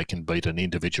hoping that they can beat an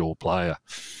individual player.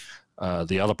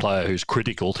 The other player who's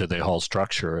critical to their whole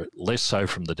structure, less so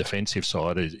from the defensive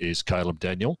side, is Caleb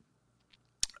Daniel.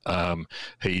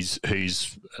 He's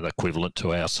an equivalent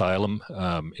to our Salem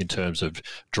in terms of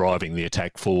driving the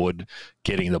attack forward,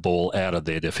 getting the ball out of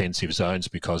their defensive zones,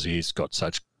 because he's got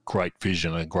such great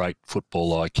vision and great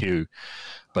football IQ.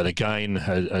 But again,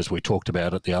 as we talked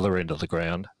about at the other end of the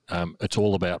ground, it's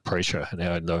all about pressure.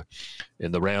 Now in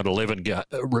the round 11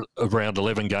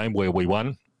 game where we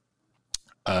won,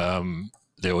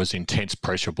 there was intense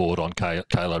pressure brought on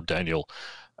Caleb Daniel,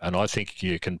 and I think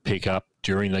you can pick up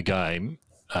during the game.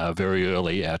 Very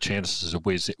early, our chances of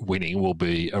winning will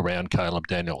be around Caleb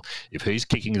Daniel. If he's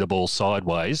kicking the ball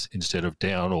sideways instead of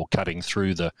down or cutting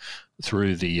through the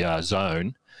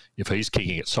zone, if he's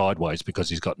kicking it sideways because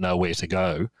he's got nowhere to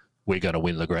go, we're going to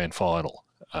win the grand final.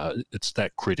 It's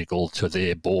that critical to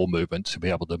their ball movement to be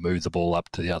able to move the ball up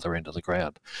to the other end of the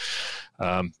ground.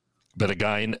 But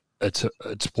again, it's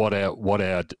what our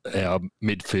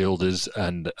midfielders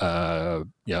and the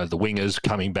wingers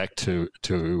coming back to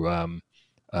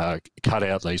cut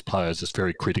out these players is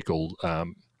very critical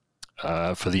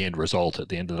for the end result at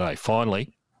the end of the day.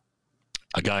 Finally,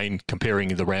 again, comparing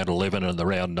the round 11 and the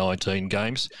round 19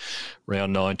 games,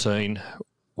 round 19,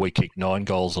 we kicked 9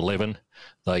 goals, 11.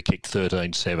 They kicked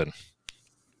 13-7.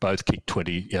 Both kicked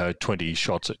 20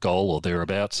 shots at goal or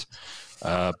thereabouts,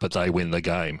 but they win the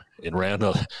game. In round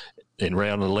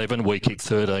 11, we kicked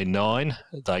 13-9.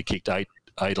 They kicked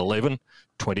 8-11.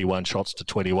 21 shots to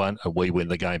 21, and we win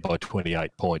the game by 28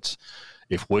 points.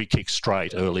 If we kick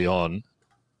straight early on,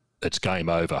 it's game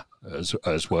over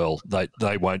as well. They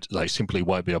simply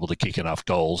won't be able to kick enough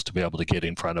goals to be able to get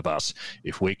in front of us.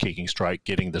 If we're kicking straight,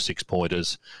 getting the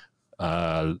 6-pointers,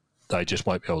 they just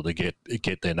won't be able to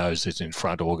get their noses in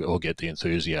front or get the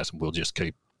enthusiasm. We'll just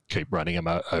keep running them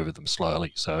over them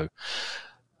slowly. So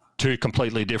two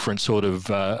completely different sort of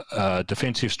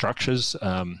defensive structures.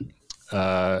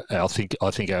 I think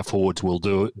our forwards will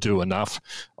do enough.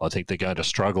 I think they're going to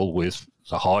struggle with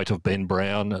the height of Ben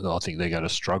Brown. I think they're going to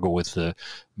struggle with the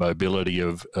mobility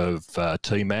of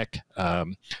T-Mac.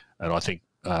 And I think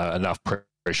enough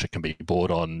pressure can be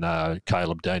brought on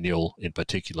Caleb Daniel in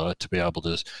particular to be able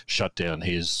to shut down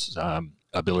his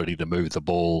ability to move the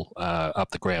ball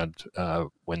up the ground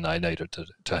when they need it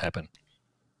to happen.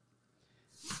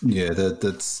 Yeah,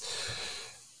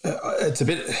 it's a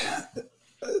bit...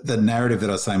 the narrative that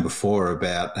I was saying before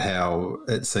about how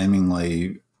it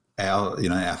seemingly our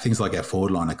things like our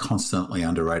forward line are constantly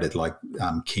underrated, like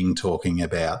King talking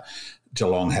about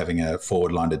Geelong having a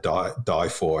forward line to die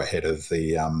for ahead of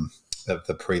the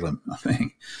prelim. I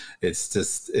mean, it's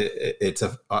just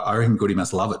I reckon Goody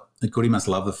must love it. Goody must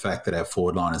love the fact that our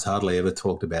forward line is hardly ever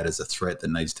talked about as a threat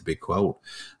that needs to be quelled.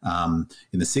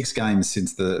 In the 6 games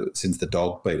since the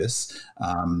Dog beat us,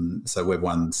 so we've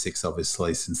won 6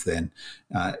 obviously since then.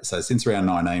 So since round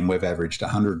 19, we've averaged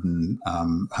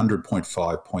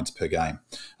 100.5 points per game.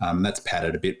 That's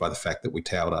padded a bit by the fact that we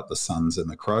towed up the Suns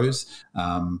and the Crows,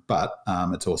 but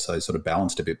it's also sort of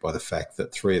balanced a bit by the fact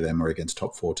that 3 of them were against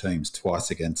top 4 teams,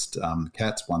 twice against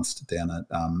Cats, once down at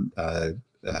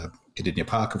Cardinia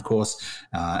Park, of course,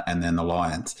 and then the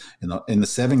Lions. In the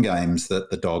 7 games that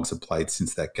the Dogs have played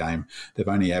since that game, they've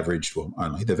averaged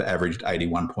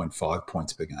 81.5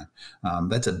 points per game.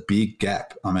 That's a big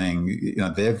gap. I mean,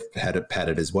 they've had it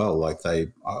padded as well. Like I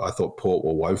thought Port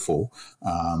were woeful,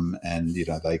 and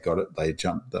they got it. They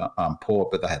jumped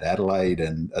Port, but they had Adelaide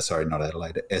and not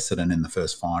Adelaide, Essendon in the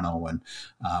first final, and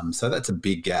so that's a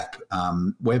big gap.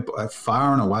 We're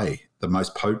far and away the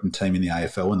most potent team in the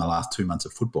AFL in the last 2 months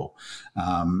of football.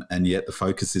 And yet the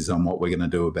focus is on what we're going to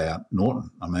do about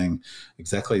Norton. I mean,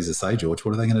 exactly as I say, George,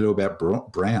 what are they going to do about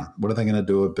Brown? What are they going to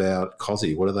do about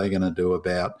Cozzy? What are they going to do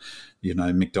about,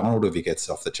 McDonald if he gets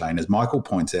off the chain? As Michael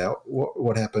points out,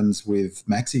 what happens with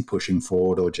Maxi pushing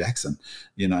forward or Jackson?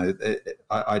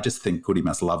 I just think Goody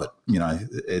must love it.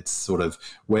 It's sort of,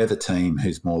 we're the team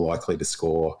who's more likely to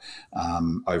score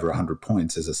over 100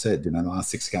 points. As I said, the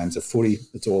last 6 games of footy,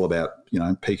 it's all about,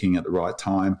 peaking at the right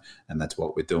time, and that's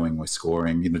what we're doing. We're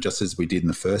scoring, just as we did in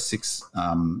the first 6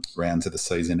 rounds of the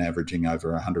season, averaging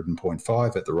over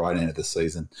 100.5 at the right end of the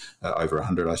season, over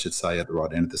 100, I should say, at the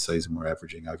right end of the season, we're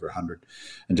averaging over 100.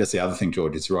 And just the other thing,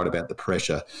 George, is right about the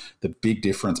pressure. The big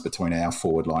difference between our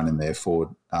forward line and their forward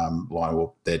line,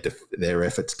 or their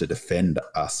efforts to defend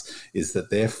us, is that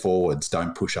their forwards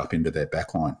don't push up into their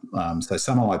back line. So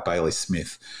someone like Bailey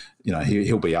Smith,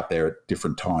 he'll be up there at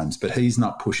different times, but he's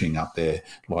not pushing up there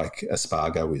like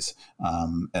Espargo is.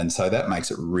 And so that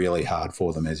makes it really hard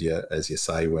for them, as you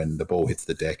say, when the ball hits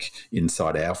the deck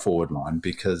inside our forward line,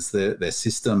 because their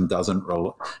system doesn't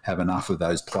have enough of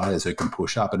those players who can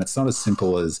push up. And it's not as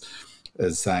simple as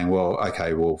saying,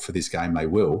 for this game they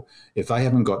will. If they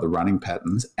haven't got the running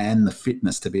patterns and the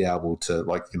fitness to be able to,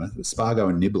 Spargo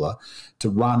and Nibbler, to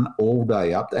run all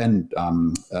day up, and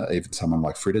even someone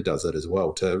like Fritter does it as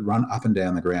well, to run up and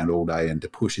down the ground all day and to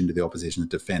push into the opposition's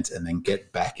defence and then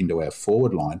get back into our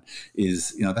forward line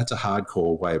is, that's a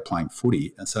hardcore way of playing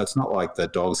footy. And so it's not like the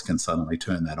Dogs can suddenly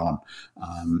turn that on.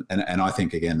 And I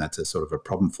think, again, that's a sort of a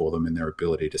problem for them in their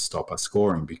ability to stop us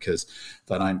scoring, because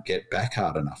they don't get back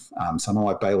hard enough. Someone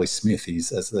like Bailey Smith,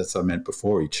 as I meant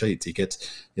before, he cheats. He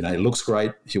gets, he looks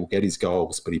great. He'll get his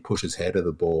goals, but he pushes head of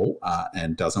the ball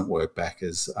and doesn't work back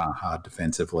as hard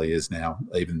defensively as now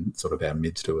even sort of our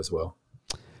mids do as well.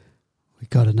 We've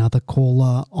got another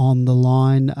caller on the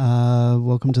line.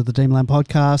 Welcome to the Dreamland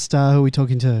podcast. Who are we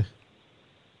talking to?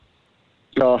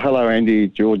 Oh, hello, Andy,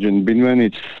 George and Binman.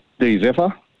 It's D.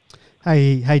 Zephyr.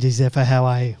 Hey, D. Zephyr. How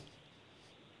are you?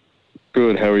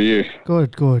 Good. How are you?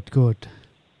 Good.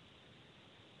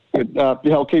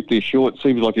 I'll keep this short.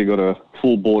 Seems like you've got a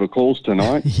full board of calls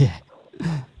tonight. Yeah.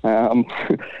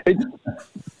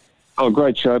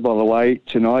 Great show, by the way,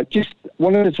 tonight. Just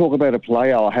wanted to talk about a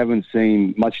player I haven't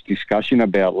seen much discussion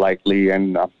about lately,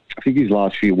 and I think his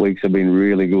last few weeks have been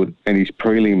really good, and his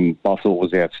prelim, I thought,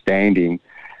 was outstanding,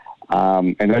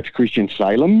 and that's Christian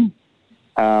Salem.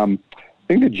 I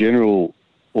think the general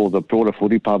or the broader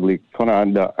footy public kind of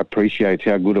underappreciates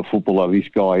how good a footballer this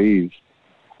guy is.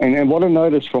 And what I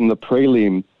noticed from the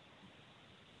prelim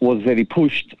was that he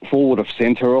pushed forward of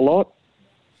centre a lot.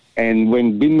 And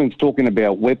when Binman's talking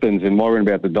about weapons and worrying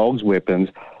about the Dogs' weapons,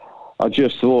 I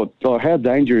just thought, how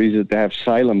dangerous is it to have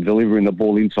Salem delivering the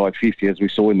ball inside 50, as we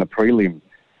saw in the prelim,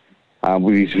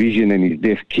 with his vision and his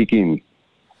deft kicking.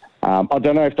 I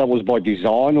don't know if that was by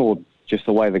design or just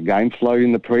the way the game flowed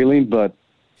in the prelim, but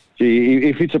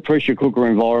if it's a pressure cooker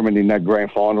environment in that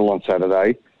grand final on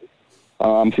Saturday,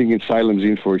 I'm thinking Salem's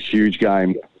in for a huge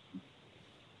game.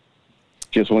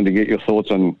 Just wanted to get your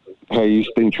thoughts on how you've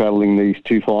been travelling these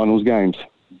 2 finals games.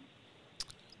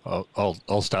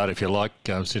 I'll start if you like,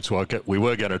 since we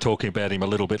were going to talk about him a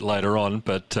little bit later on.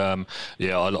 But I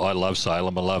love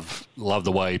Salem. I love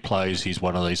the way he plays. He's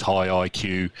one of these high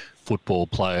IQ football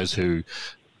players who,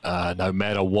 no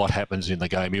matter what happens in the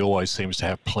game, he always seems to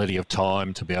have plenty of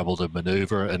time to be able to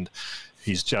manoeuvre, and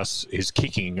his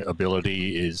kicking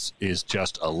ability is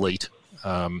just elite.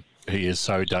 he is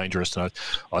so dangerous. And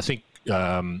I think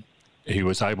he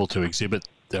was able to exhibit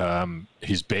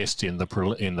his best in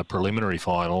the preliminary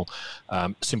final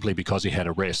simply because he had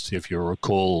a rest. If you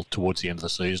recall, towards the end of the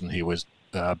season, he was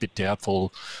a bit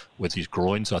doubtful with his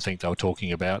groins. I think they were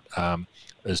talking about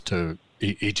as to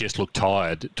he just looked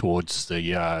tired towards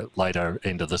the later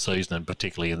end of the season, and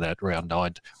particularly in that around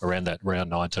that round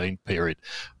 19 period.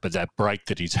 But that break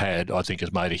that he's had, I think,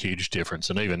 has made a huge difference.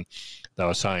 And even they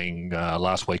were saying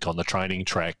last week on the training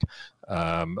track,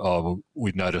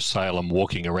 we've noticed Salem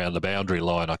walking around the boundary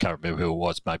line. I can't remember who it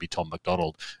was, maybe Tom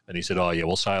McDonald. And he said, oh, yeah,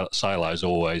 well, Salo's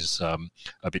always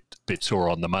a bit sore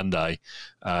on the Monday.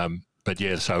 But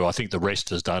yeah, so I think the rest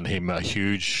has done him a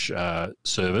huge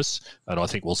service, and I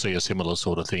think we'll see a similar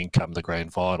sort of thing come the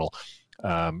grand final.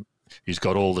 He's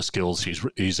got all the skills.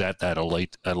 He's at that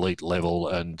elite level,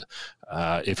 and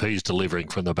if he's delivering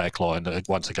from the back line,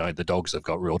 once again, the Dogs have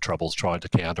got real troubles trying to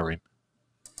counter him.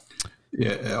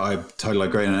 Yeah, I totally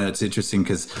agree, and it's interesting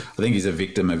because I think he's a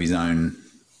victim of his own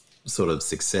sort of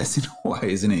success in a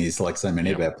way, isn't he? He's like so many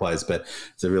of our players, but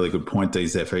it's a really good point,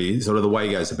 DZ. Sort of the way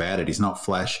he goes about it, he's not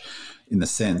flash in the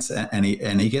sense, and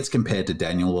he gets compared to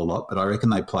Daniel a lot, but I reckon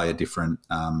they play a different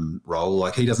role.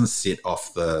 Like, he doesn't sit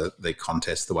off the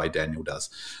contest the way Daniel does.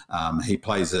 He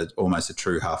plays almost a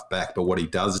true half back, but what he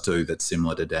does do that's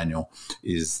similar to Daniel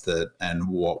is that, and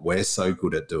what we're so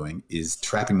good at doing is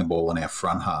trapping the ball in our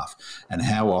front half. And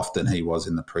how often he was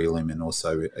in the prelim and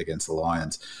also against the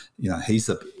Lions, you know,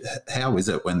 how is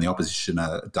it when the opposition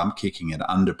are dump kicking it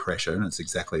under pressure? And it's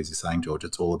exactly as you're saying, George,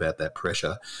 it's all about that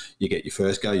pressure. You get your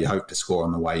first go, you hope to score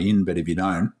on the way in, but if you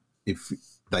don't, if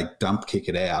they dump kick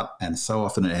it out, and so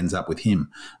often it ends up with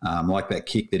him, like that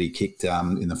kick that he kicked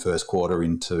in the first quarter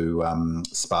into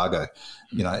Spargo.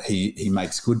 You know, he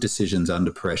makes good decisions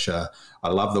under pressure. I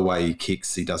love the way he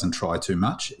kicks. He doesn't try too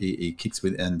much. He kicks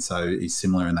with, and so he's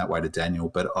similar in that way to Daniel.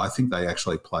 But I think they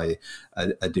actually play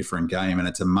a different game,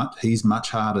 and he's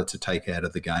much harder to take out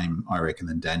of the game, I reckon,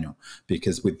 than Daniel.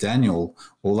 Because with Daniel,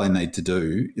 all they need to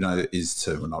do, you know, is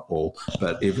to, well, not all,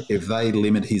 but if they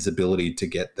limit his ability to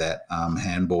get that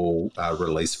handball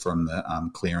release from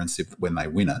the clearance when they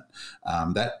win it,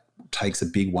 that takes a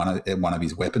big one of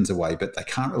his weapons away. But they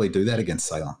can't really do that against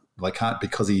Salem. They can't,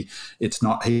 because he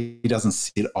doesn't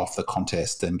sit off the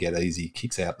contest and get easy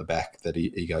kicks out the back, that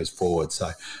he goes forward. So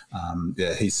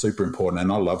yeah, he's super important,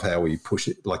 and I love how he push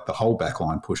it. Like, the whole back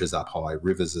line pushes up high,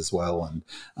 Rivers as well,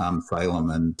 and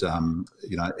Salem, and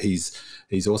you know,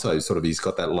 he's also he's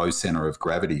got that low centre of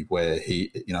gravity where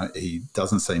he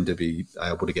doesn't seem to be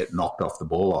able to get knocked off the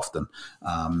ball often,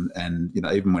 and you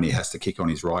know, even when he has to kick on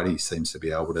his right, he seems to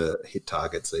be able to hit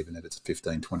targets even if it's a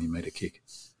 15-20 metre kick.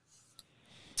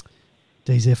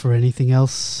 DZ, for anything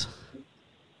else?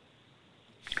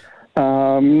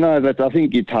 No, I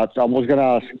think you touched. I was going to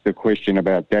ask the question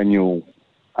about Daniel,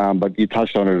 but you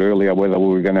touched on it earlier, whether we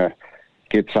were going to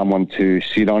get someone to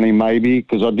sit on him maybe,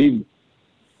 because I did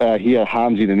hear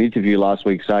Harms in an interview last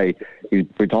week say he's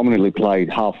predominantly played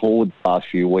half forward the last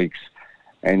few weeks,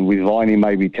 and with Viney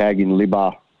maybe tagging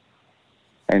Libba,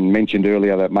 and mentioned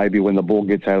earlier that maybe when the ball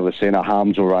gets out of the centre,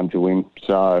 Harms will run to him.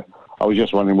 So I was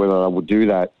just wondering whether I would do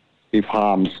that if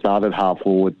Harms started half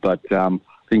forward, but I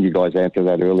think you guys answered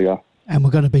that earlier. And we're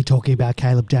going to be talking about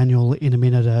Caleb Daniel in a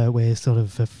minute, where sort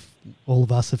of all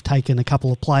of us have taken a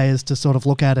couple of players to sort of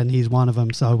look at, and he's one of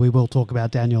them. So we will talk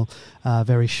about Daniel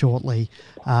very shortly.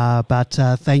 But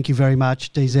thank you very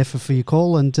much, D Zephyr, for your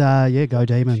call, and yeah, go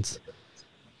Demons.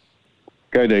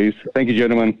 Go D's. Thank you,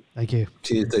 gentlemen. Thank you.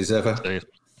 Cheers, D Zephyr.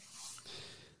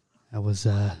 That was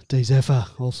D Zephyr,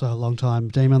 also a long-time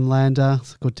Demon Lander.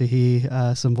 It's good to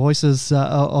hear some voices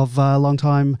of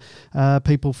long-time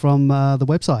people from the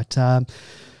website.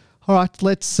 All right,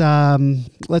 let's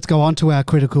go on to our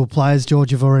critical players.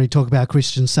 George, you've already talked about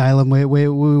Christian Salem.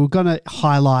 We're going to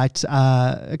highlight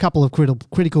a couple of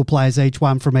critical players, each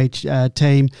one from each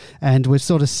team, and we've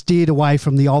sort of steered away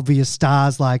from the obvious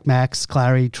stars like Max,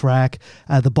 Clary, Track,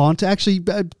 the Bont. Actually,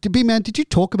 B-Man, did you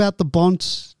talk about the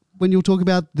Bont when you were talking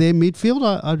about their midfield?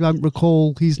 I don't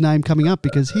recall his name coming up,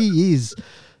 because he is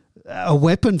a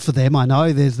weapon for them. I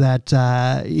know there's that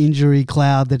injury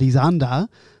cloud that he's under.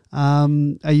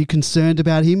 Are you concerned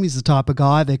about him? He's the type of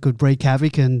guy that could wreak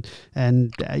havoc and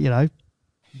you know,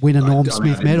 win a Norm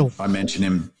Smith medal. I mentioned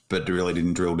him, but really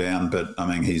didn't drill down. But I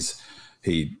mean,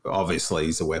 he obviously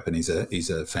he's a weapon. He's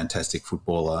a fantastic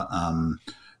footballer.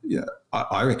 Yeah,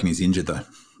 I reckon he's injured though.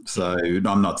 So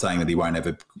I'm not saying that he won't have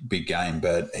a big game,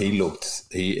 but he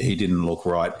didn't look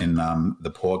right in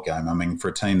the Port game. I mean, for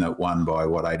a team that won by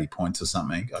 80 points or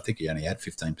something, I think he only had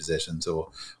 15 possessions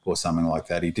or something like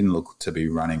that. He didn't look to be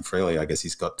running freely. I guess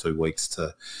he's got 2 weeks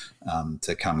to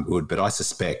come good. But I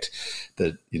suspect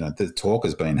that, the talk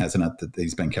has been, hasn't it, that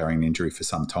he's been carrying an injury for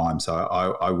some time. So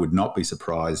I would not be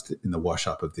surprised in the wash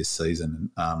up of this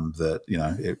season that,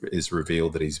 it is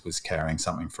revealed that he was carrying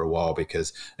something for a while,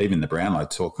 because even the Brownlow,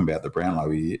 talking about the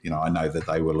Brownlow, I know that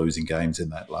they were losing games in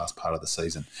that last part of the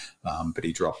season, but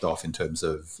he dropped off in terms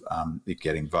of it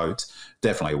getting votes.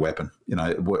 Definitely a weapon.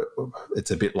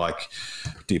 It's a bit like,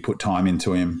 do you put time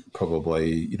into him?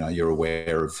 Probably, you're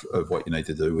aware of what you need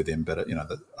to do with him, but,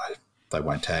 they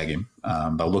won't tag him.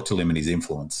 They'll look to limit his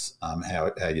influence.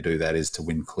 How you do that is to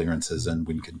win clearances and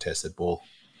win contested ball.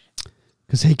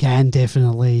 Because he can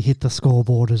definitely hit the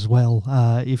scoreboard as well.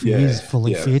 If he is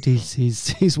fully fit,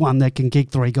 he's one that can kick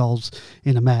 3 goals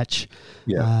in a match.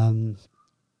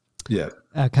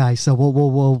 Okay, so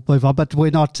we'll move on, but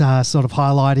we're not sort of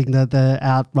highlighting the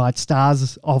outright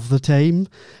stars of the team.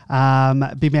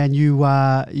 Big man,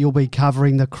 you'll be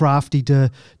covering the crafty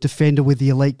defender with the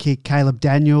elite kick, Caleb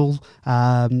Daniel,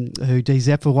 who D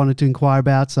Zephyr wanted to inquire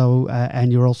about. So,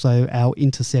 and you're also our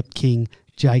intercept king,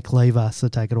 Jake Lever. So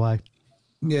take it away.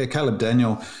 Yeah, Caleb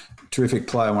Daniel, terrific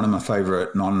player, one of my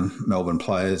favourite non-Melbourne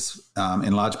players.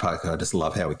 In large part, I just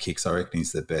love how he kicks. I reckon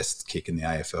he's the best kick in the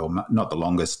AFL. Not the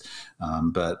longest,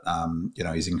 but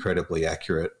he's incredibly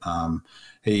accurate. I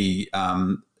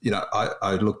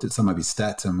looked at some of his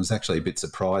stats and was actually a bit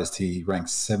surprised. He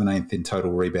ranks 17th in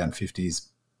total rebound 50s.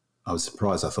 I was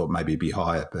surprised. I thought maybe he'd be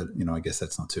higher, but, I guess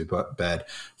that's not too bad.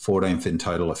 14th in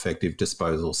total effective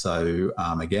disposal. So,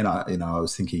 again, I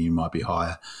was thinking he might be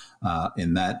higher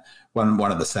in that.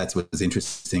 One of the stats was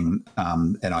interesting,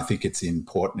 and I think it's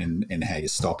important in how you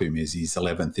stop him, is he's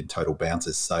 11th in total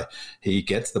bounces. So he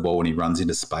gets the ball when he runs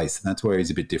into space, and that's where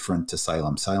he's a bit different to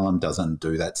Salem. Salem doesn't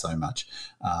do that so much.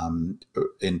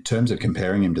 In terms of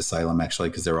comparing him to Salem, actually,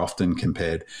 because they're often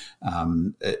compared,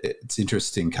 it's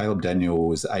interesting. Caleb Daniel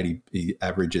was 80. He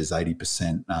averages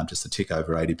 80%, just a tick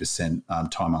over 80%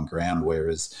 time on ground,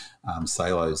 whereas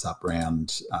Salo's up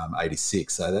around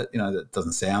 86. So that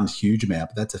doesn't sound a huge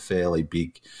amount, but that's a fairly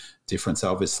big difference.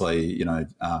 Obviously,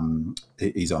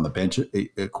 he's on the bench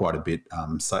quite a bit.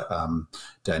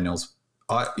 Daniel's,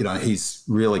 he's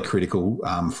really critical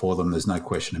for them. There's no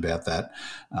question about that.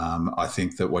 I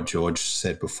think that what George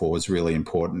said before is really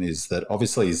important, is that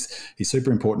obviously he's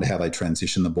super important to how they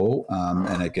transition the ball,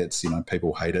 and it gets,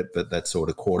 people hate it, but that sort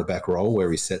of quarterback role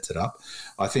where he sets it up.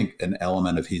 I think an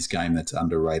element of his game that's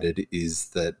underrated is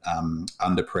that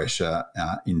under pressure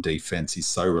in defence, he's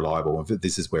so reliable.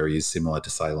 This is where he is similar to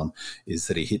Salem, is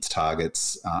that he hits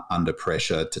targets under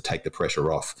pressure to take the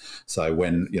pressure off. So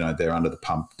when, they're under the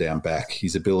pump down back,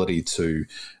 his ability to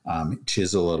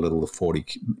chisel a little 40,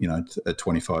 a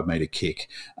 25-metre kick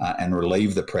and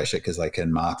relieve the pressure, because they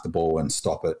can mark the ball and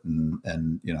stop it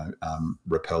and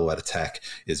repel that attack,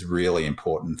 is really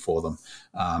important for them.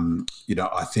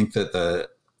 I think that the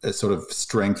sort of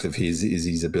strength of his is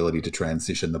his ability to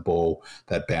transition the ball.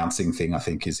 That bouncing thing, I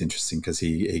think, is interesting, because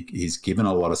he's given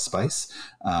a lot of space.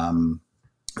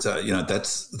 So,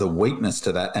 that's the weakness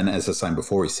to that. And as I was saying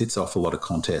before, he sits off a lot of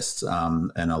contests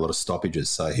and a lot of stoppages.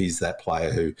 So he's that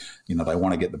player who, they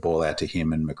want to get the ball out to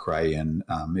him and McRae, and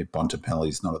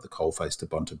Bontempelli's not at the coalface to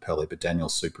Bontempelli, but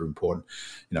Daniel's super important.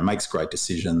 Makes great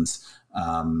decisions.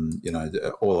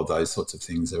 All of those sorts of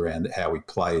things around how he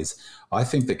plays. I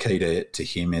think the key to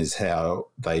him is how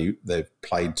they've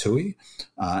played Tui,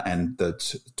 and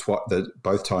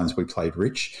both times we played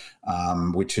Rich,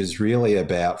 which is really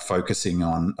about focusing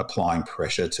on applying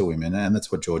pressure to him, and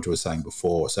that's what George was saying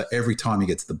before. So every time he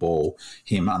gets the ball,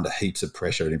 him under heaps of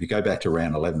pressure, and if you go back to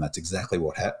round 11, that's exactly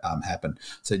what happened.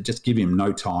 So just give him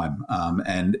no time,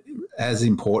 and as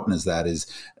important as that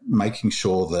is making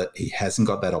sure that he hasn't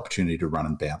got that opportunity to run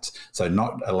and bounce. So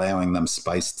not allowing them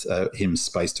space to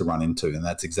run into. And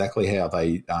that's exactly how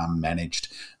they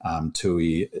managed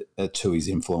Tui's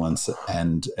influence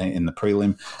and in the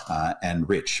prelim and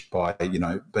Rich by,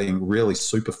 being really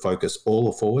super focused all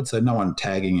the forward. So no one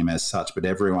tagging him as such, but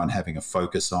everyone having a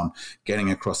focus on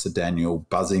getting across to Daniel,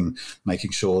 buzzing,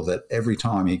 making sure that every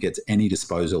time he gets any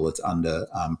disposal, it's under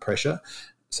pressure.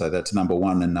 So that's number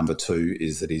one. And number two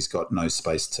is that he's got no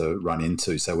space to run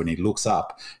into. So when he looks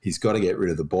up, he's got to get rid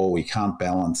of the ball. He can't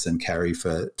balance and carry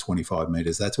for 25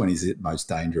 metres. That's when he's at most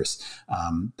dangerous.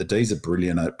 The D's are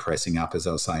brilliant at pressing up, as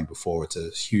I was saying before. It's a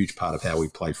huge part of how we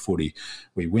play footy.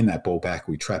 We win that ball back,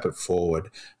 we trap it forward.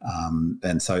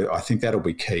 And so I think that'll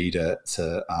be key to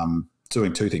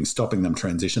doing two things: stopping them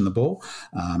transition the ball,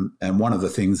 and one of the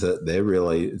things that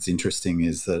it's interesting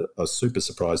is that I was super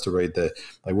surprised to read that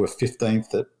they were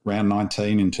 15th at round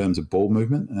 19 in terms of ball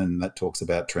movement, and that talks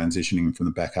about transitioning from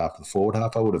the back half to the forward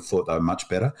half. I would have thought they were much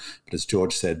better, but as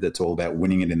George said, that's all about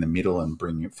winning it in the middle and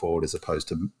bringing it forward as opposed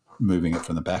to moving it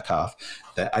from the back half.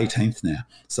 They're 18th now,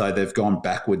 so they've gone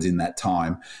backwards in that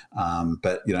time.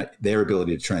 But their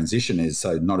ability to transition is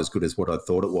so not as good as what I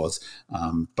thought it was.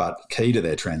 But key to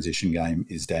their transition game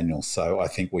is Daniel. So I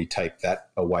think we take that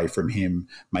away from him,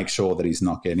 make sure that he's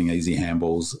not getting easy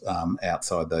handballs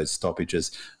outside those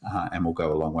stoppages, and we'll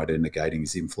go a long way to negating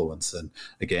his influence. And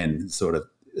again, sort of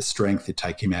strength to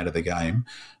take him out of the game.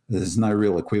 There's no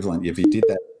real equivalent. If you did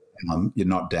that, you're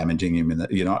not damaging him,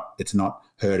 it's not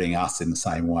hurting us in the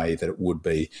same way that it would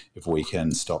be if we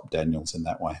can stop Daniels in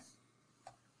that way.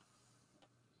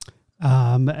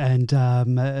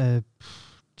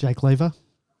 Jake Lever.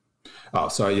 Oh,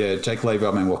 sorry, yeah, Jake Lever.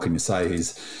 I mean, what can you say?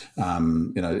 He's,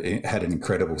 had an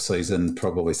incredible season.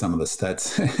 Probably some of the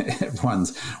stats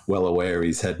everyone's well aware.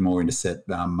 He's had more intercept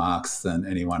marks than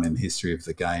anyone in the history of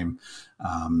the game.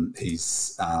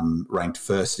 He's ranked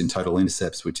first in total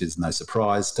intercepts, which is no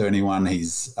surprise to anyone.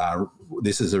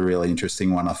 This is a really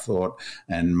interesting one, I thought,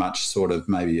 and much sort of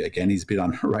maybe, again, he's a bit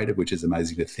underrated, which is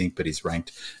amazing to think, but he's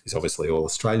obviously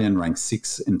All-Australian, ranked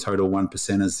 6th in total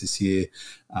 1%ers this year.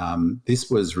 This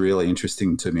was really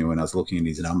interesting to me when I was looking at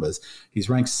his numbers. He's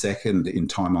ranked 2nd in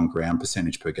time on ground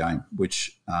percentage per game,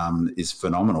 which is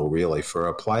phenomenal, really, for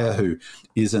a player who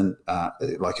isn't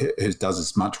who does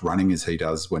as much running as he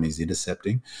does when he's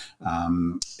intercepting.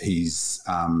 He's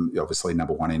obviously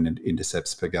number 1 in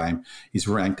intercepts per game. He's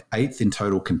ranked 8th in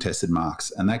total contested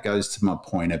marks, and that goes to my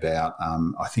point about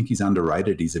I think he's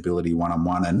underrated his ability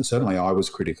one-on-one, and certainly I was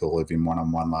critical of him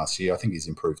one-on-one last year. I think he's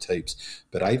improved heaps,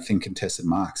 but 8th in contested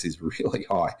marks is really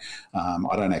high.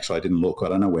 I didn't look. I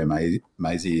don't know where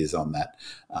Maisie is on that,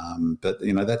 but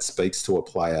that speaks to a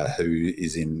player who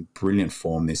is in brilliant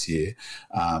form this year.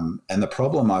 And the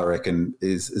problem, I reckon,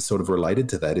 is sort of related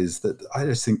to that, is that I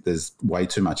just think there's way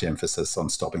too much emphasis on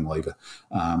stopping Lever.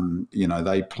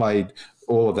 They played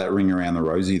all of that ring around the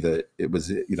rosy that it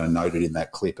was, noted in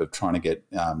that clip of trying to get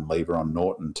Lever on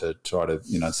Norton to try to,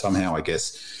 somehow, I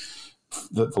guess,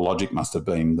 the logic must have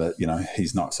been that,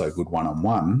 he's not so good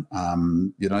one-on-one.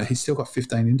 He's still got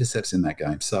 15 intercepts in that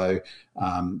game. So,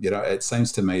 it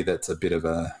seems to me that's a bit of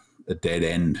a dead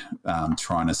end,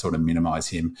 trying to sort of minimise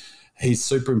him. He's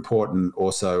super important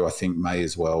also, I think, May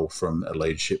as well, from a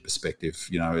leadership perspective.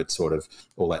 It's sort of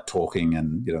all that talking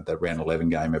and, that round 11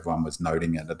 game, everyone was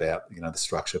noting it about, the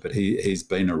structure. But he's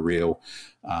been a real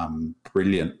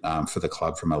brilliant for the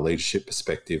club from a leadership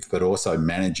perspective, but also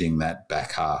managing that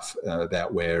back half,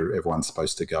 about where everyone's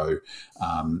supposed to go.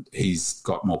 He's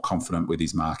got more confident with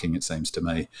his marking, it seems to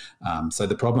me. So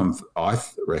the problem, I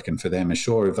reckon, for them is,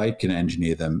 sure, if they can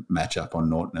engineer the match up on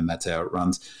Norton and that's how it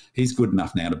runs, he's good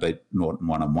enough now to beat Norton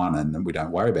one-on-one, and then we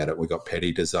don't worry about it. We've got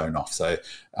Petty to zone off. So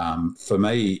for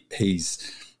me,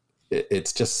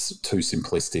 it's just too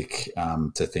simplistic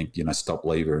to think, stop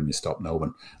Lever and you stop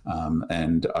Melbourne.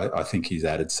 And I think he's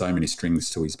added so many strings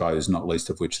to his bows, not least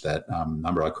of which that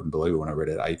number I couldn't believe when I read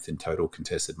it, 8th in total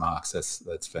contested marks.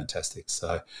 That's fantastic.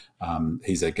 So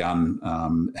he's a gun,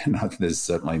 and there's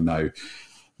certainly no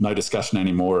discussion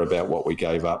anymore about what we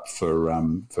gave up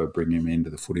for bringing him into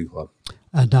the footy club.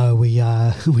 No, we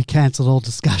cancelled all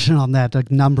discussion on that a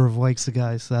number of weeks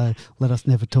ago, so let us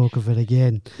never talk of it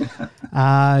again.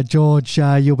 George,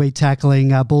 you'll be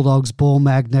tackling Bulldogs ball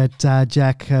magnet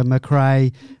Jack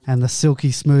Macrae and the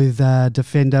silky smooth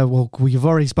defender. Well, you've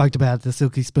already spoke about the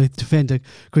silky smooth defender,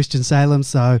 Christian Salem,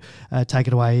 so take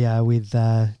it away with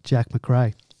Jack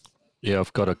Macrae. Yeah,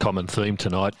 I've got a common theme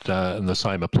tonight, and the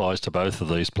same applies to both of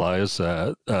these players.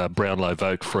 Brownlow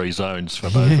vote free zones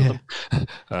for both of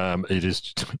them. It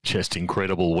is just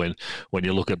incredible when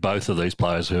you look at both of these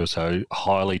players who are so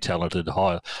highly talented,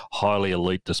 highly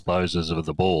elite disposers of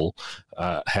the ball,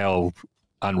 how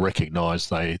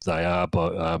unrecognised they are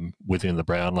within the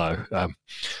Brownlow.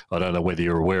 I don't know whether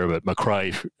you're aware of it.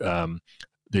 Macrae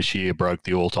this year broke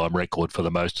the all-time record for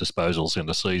the most disposals in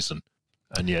a season,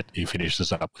 and yet he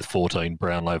finishes up with 14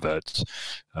 Brownlow votes.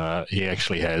 He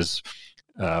actually has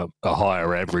a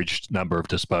higher average number of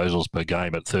disposals per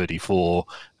game at 34,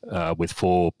 with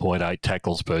 4.8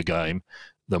 tackles per game,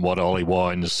 than what Ollie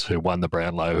Wines, who won the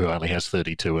Brownlow, who only has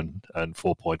 32 and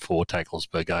 4.4 tackles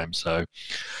per game. So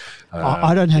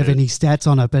I don't have any stats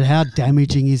on it, but how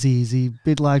damaging is he? Is he a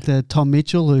bit like the Tom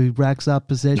Mitchell who racks up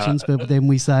possessions, but then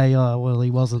we say, oh, well, he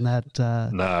wasn't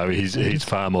that... No, he's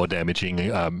far more damaging.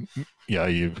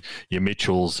 Your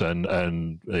Mitchells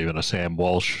and even a Sam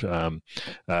Walsh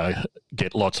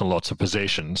get lots and lots of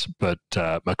possessions, but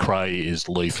McRae is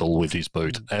lethal with his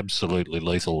boot, absolutely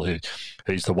lethal.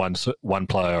 He's the one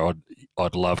player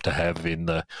I'd love to have in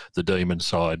the Demon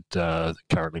side,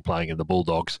 currently playing in the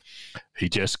Bulldogs.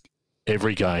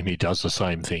 Every game he does the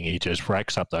same thing. He just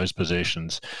racks up those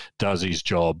possessions, does his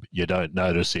job. You don't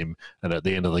notice him. And at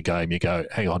the end of the game, you go,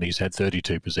 hang on, he's had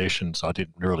 32 possessions. I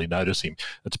didn't really notice him.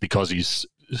 It's because he's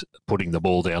putting the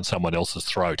ball down someone else's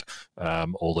throat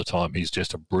all the time. He's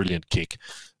just a brilliant kick.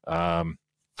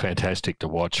 Fantastic to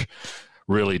watch.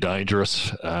 Really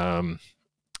dangerous.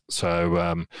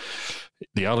 So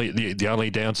the only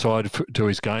downside to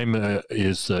his game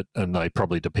is that, and they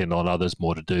probably depend on others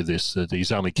more to do this, that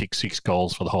he's only kicked 6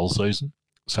 goals for the whole season.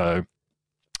 So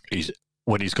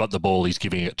when he's got the ball, he's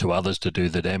giving it to others to do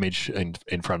the damage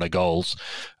in front of goals.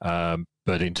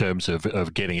 But in terms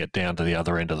of getting it down to the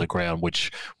other end of the ground,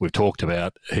 which we've talked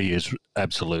about, he is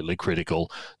absolutely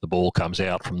critical. The ball comes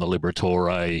out from the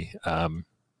Liberatore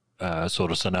sort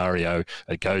of scenario,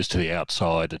 it goes to the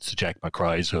outside. It's the Jack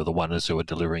McRae's who are the ones who are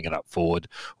delivering it up forward,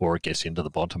 or it gets into the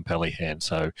Bontempelli hand.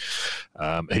 So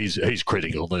he's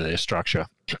critical to their structure.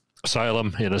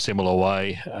 Salem, in a similar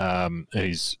way,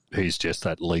 he's just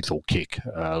that lethal kick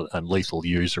and lethal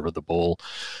user of the ball.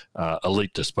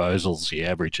 Elite disposals, he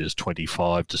averages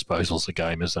 25 disposals a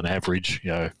game as an average,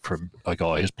 from a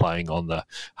guy who's playing on the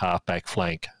half-back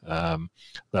flank.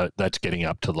 That's getting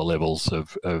up to the levels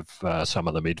of some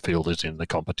of the midfielders in the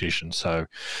competition. So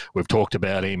we've talked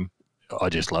about him. I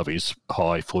just love his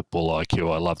high football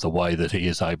IQ. I love the way that he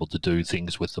is able to do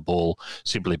things with the ball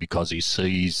simply because he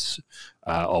sees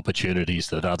opportunities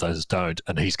that others don't,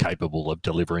 and he's capable of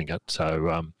delivering it.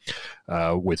 So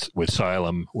with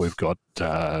Salem, we've got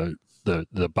the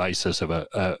basis of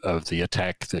the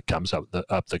attack that comes up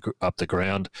the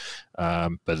ground,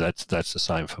 but that's the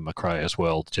same for McRae as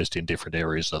well, just in different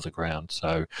areas of the ground.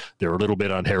 So they're a little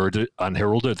bit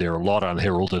unheralded. They're a lot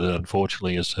unheralded,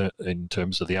 unfortunately, in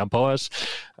terms of the umpires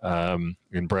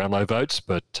in Brownlow votes,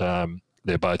 but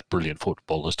they're both brilliant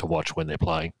footballers to watch when they're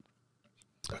playing.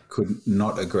 I could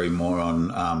not agree more on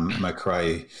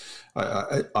McRae.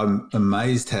 I'm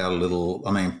amazed how little.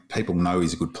 I mean, people know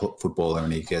he's a good footballer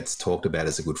and he gets talked about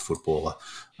as a good footballer.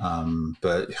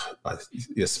 But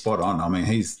you're spot on. I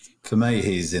mean, for me,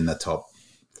 he's in the top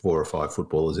 4 or 5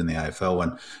 footballers in the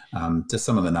AFL. And just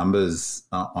some of the numbers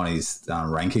on his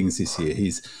rankings this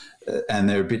year, and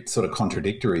they're a bit sort of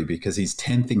contradictory because he's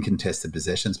 10th in contested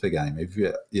possessions per game. If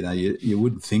you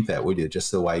wouldn't think that, would you?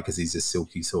 Just the way, because he's a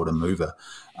silky sort of mover.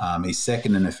 He's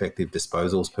 2nd in effective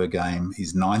disposals per game.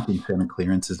 He's 9th in centre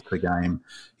clearances per game.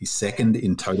 He's 2nd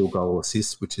in total goal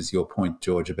assists, which is your point,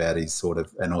 George, about his sort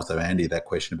of, and also Andy, that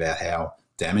question about how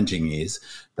damaging he is.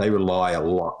 They rely a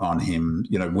lot on him,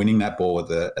 winning that ball at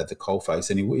the coalface,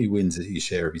 and he wins his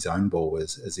share of his own ball,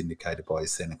 as indicated by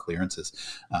his centre clearances.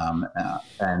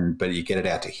 But you get it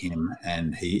out to him,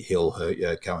 and he'll hurt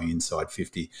you going inside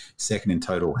 50. 2nd in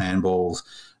total handballs.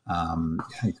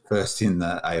 He's 1st in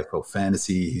the AFL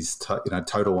fantasy. He's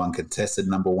total uncontested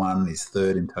 #1. He's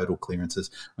 3rd in total clearances.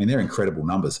 I mean, they're incredible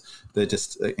numbers. They're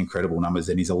just incredible numbers,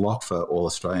 and he's a lock for All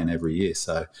Australian every year.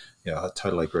 So, I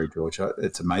totally agree, George.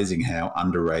 It's amazing how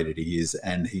underrated he is,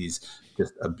 and he's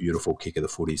just a beautiful kick of the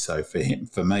footy. So for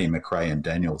me, McRae and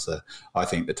Daniels are, I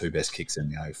think, the 2 best kicks in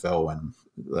the AFL, and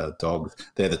the Dogs,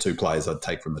 they're the 2 players I'd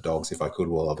take from the Dogs if I could.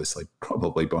 Well, obviously,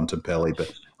 probably Bontempelli,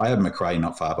 but I have McRae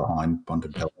not far behind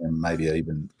Bontempelli, and maybe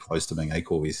even close to being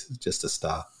equal. He's just a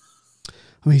star.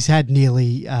 I mean, he's had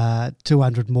nearly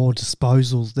 200 more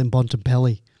disposals than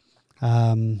Bontempelli.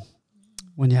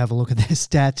 When you have a look at their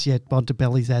stats, yet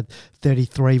Bontempelli's had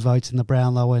 33 votes in the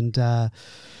Brownlow, and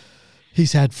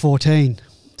he's had 14.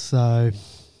 So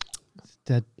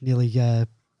that nearly, Yeah,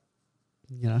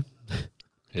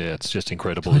 it's just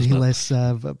incredible, 20 isn't it? less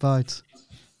votes.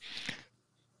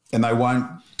 And they won't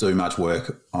do much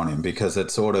work on him because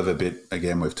it's sort of a bit,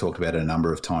 again, we've talked about it a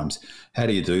number of times. How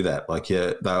do you do that?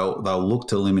 They'll look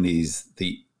to limit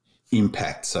the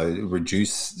impact, so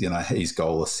reduce his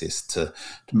goal assist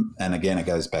and again, it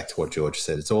goes back to what George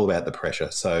said. It's all about the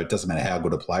pressure. So it doesn't matter how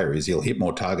good a player is, he'll hit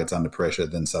more targets under pressure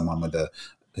than someone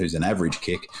who's an average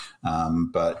kick.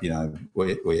 But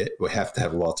we have to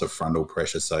have lots of frontal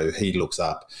pressure. So he looks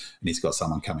up and he's got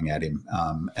someone coming at him.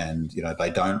 And they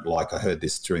don't like. I heard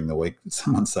this during the week.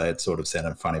 Someone say it sort of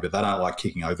sounded funny, but they don't like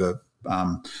kicking over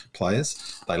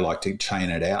players. They like to chain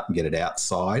it out and get it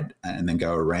outside and then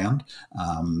go around.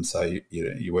 So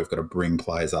we've got to bring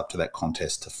players up to that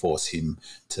contest to force him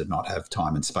to not have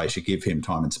time and space. You give him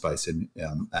time and space,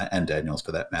 and Daniels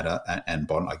for that matter, and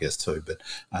Bond, I guess, too. But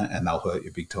and they'll hurt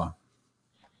you big time.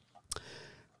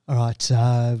 All right,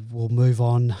 we'll move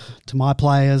on to my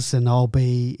players, and I'll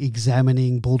be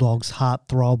examining Bulldogs'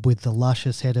 heartthrob with the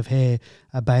luscious head of hair,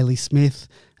 Bailey Smith,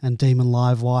 and Demon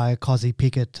Livewire, Cozzy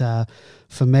Pickett.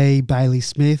 For me, Bailey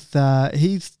Smith,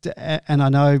 and I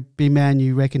know, B-Man,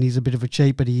 you reckon he's a bit of a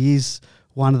cheat, but he is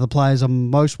one of the players I'm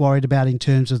most worried about in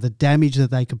terms of the damage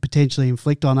that they could potentially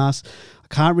inflict on us. I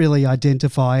can't really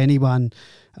identify anyone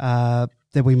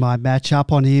that we might match up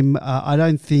on him. I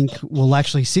don't think we'll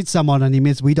actually sit someone on him,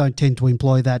 as we don't tend to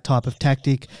employ that type of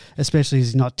tactic, especially as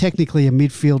he's not technically a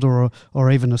midfielder or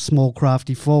even a small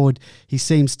crafty forward. He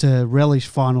seems to relish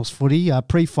finals footy.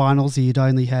 Pre-finals, he had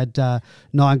only had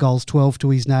 9 goals, 12 to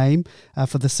his name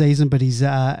for the season, but he's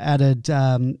added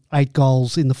 8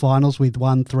 goals in the finals with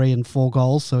 1, 3 and 4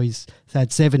 goals, so he's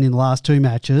had 7 in the last 2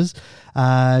 matches.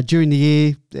 During the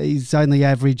year, he's only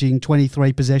averaging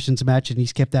 23 possessions a match, and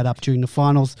he's kept that up during the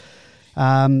finals.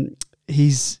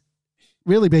 He's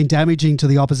really been damaging to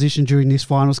the opposition during this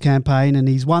finals campaign, and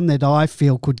he's one that I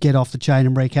feel could get off the chain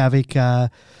and wreak havoc.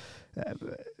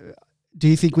 Do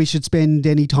you think we should spend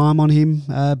any time on him,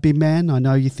 Big Man? I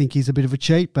know you think he's a bit of a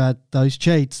cheat, but those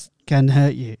cheats can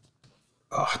hurt you.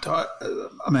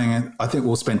 I think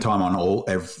we'll spend time on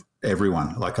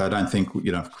everyone. Like, I don't think,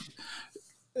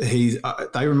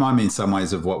 they remind me in some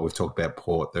ways of what we've talked about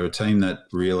Port. They're a team that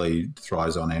really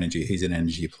thrives on energy. He's an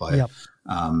energy player.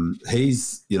 Yep.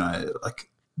 He's, you've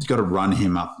got to run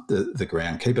him up the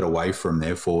ground, keep it away from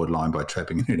their forward line by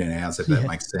trapping it in ours, if that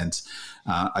makes sense.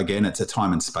 Again, it's a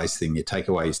time and space thing. You take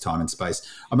away his time and space.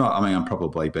 I'm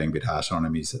probably being a bit harsh on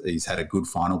him. He's had a good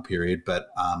final period, but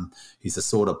he's the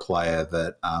sort of player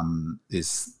that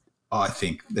is, I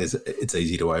think it's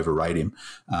easy to overrate him.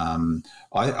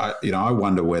 I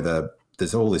wonder whether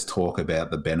there's all this talk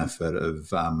about the benefit of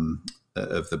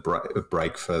the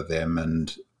break for them,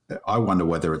 and I wonder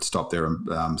whether it stopped their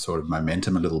sort of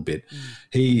momentum a little bit.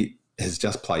 He has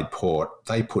just played Port.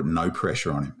 They put no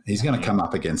pressure on him. He's going to come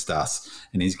up against us,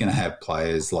 and he's going to have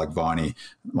players like Viney,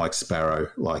 like Sparrow,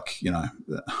 like,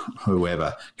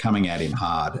 whoever, coming at him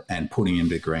hard and putting him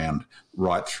to ground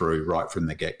right from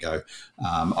the get-go.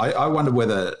 I wonder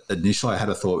whether initially I had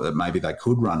a thought that maybe they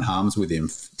could run harms with him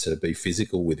to be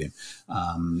physical with him.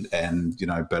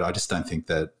 But I just don't think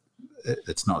that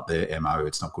it's not their MO.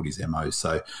 It's not good his MO.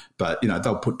 So, but,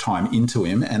 they'll put time into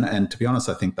him. And to be honest,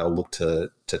 I think they'll look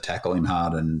to tackle him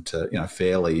hard and to,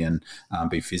 fairly and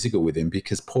be physical with him,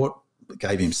 because Port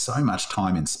gave him so much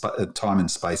time and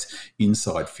space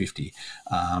inside 50.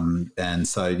 And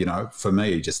so, for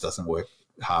me, it just doesn't work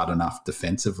hard enough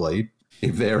defensively.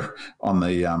 If they're on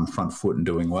the front foot and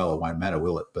doing well, it won't matter,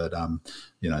 will it? But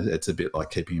it's a bit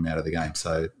like keeping him out of the game.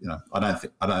 So I don't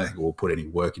think we'll put any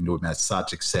work into him as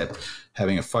such, except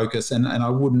having a focus. And I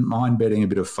wouldn't mind betting a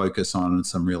bit of focus on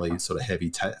some really sort of heavy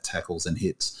tackles and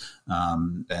hits,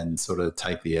 and sort of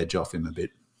take the edge off him a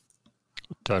bit.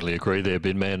 Totally agree there,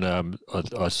 Bin Man.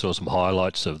 I saw some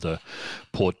highlights of the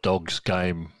Port Dogs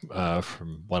game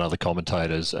from one of the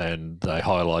commentators, and they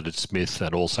highlighted Smith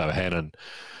and also Hannon.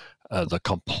 The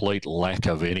complete lack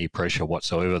of any pressure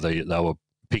whatsoever. They were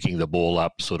picking the ball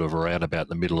up sort of around about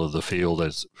the middle of the field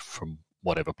as from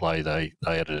whatever play they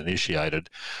had initiated.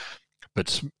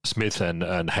 But Smith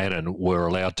and Hannon were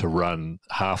allowed to run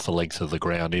half the length of the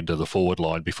ground into the forward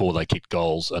line before they kicked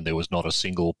goals, and there was not a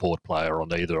single Port player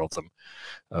on either of them.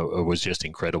 It was just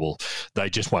incredible. They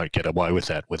just won't get away with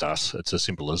that with us. It's as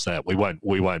simple as that. We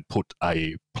won't put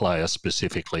a player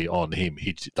specifically on him.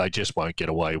 They just won't get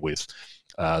away with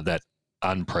that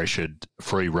unpressured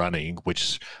free running,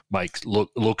 which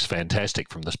looks fantastic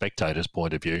from the spectators'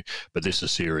 point of view. But this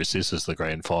is serious. This is the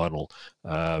grand final.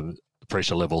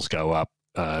 Pressure levels go up,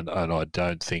 and I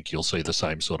don't think you'll see the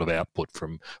same sort of output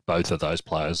from both of those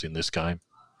players in this game.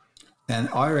 And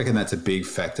I reckon that's a big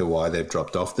factor why they've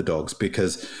dropped off the Dogs,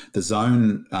 because the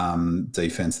zone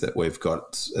defence that we've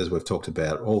got, as we've talked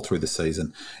about all through the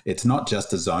season, it's not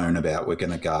just a zone about we're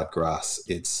going to guard grass.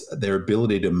 It's their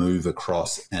ability to move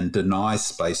across and deny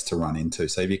space to run into.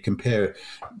 So if you compare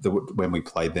when we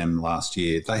played them last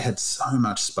year, they had so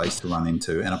much space to run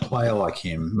into. And a player like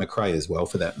him, McRae as well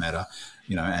for that matter,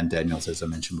 and Daniels, as I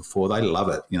mentioned before, they love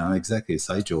it. Exactly as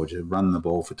say, George, run the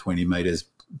ball for 20 metres,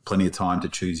 plenty of time to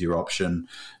choose your option,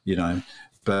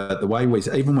 But the way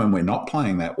even when we're not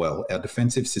playing that well, our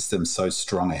defensive system's so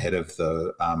strong ahead of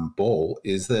the ball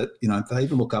is that, if they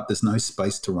even look up, there's no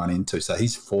space to run into. So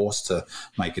he's forced to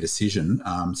make a decision.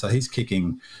 So he's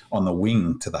kicking on the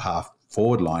wing to the half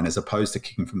forward line as opposed to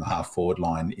kicking from the half forward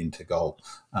line into goal.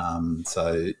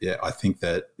 I think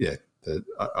that,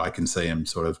 I can see him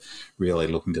sort of really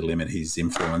looking to limit his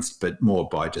influence, but more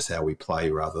by just how we play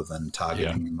rather than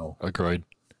targeting him more. Agreed.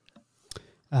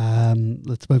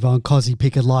 Let's move on. Cozzy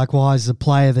Pickett, likewise, a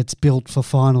player that's built for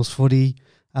finals footy.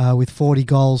 With 40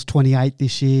 goals, 28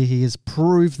 this year. He has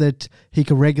proved that he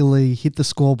can regularly hit the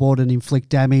scoreboard and inflict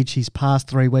damage. His past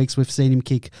 3 weeks, we've seen him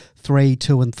kick 3,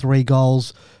 2 and 3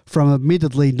 goals from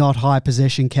admittedly not high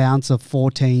possession counts of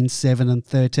 14, 7 and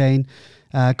 13.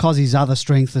 Cozzy's other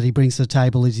strength that he brings to the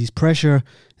table is his pressure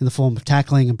in the form of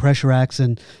tackling and pressure acts,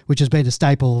 which has been a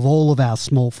staple of all of our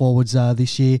small forwards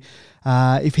this year.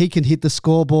 If he can hit the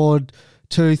scoreboard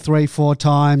 2, 3, 4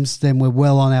 times, then we're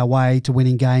well on our way to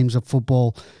winning games of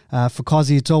football. For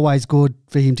Cozzy, it's always good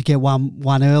for him to get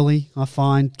one early, I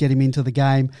find, get him into the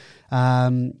game.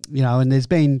 And there's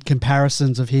been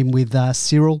comparisons of him with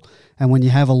Cyril, and when you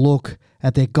have a look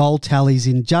at their goal tallies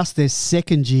in just their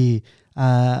second year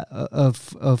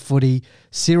of footy,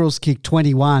 Cyril's kicked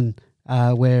 21,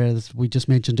 whereas we just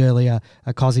mentioned earlier,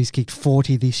 Cozzy's kicked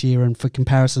 40 this year. And for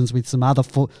comparisons with some other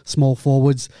small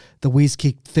forwards, the Wiz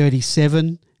kicked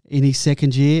 37 in his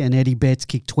second year, and Eddie Betts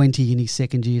kicked 20 in his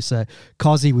second year. So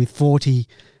Cozzy with 40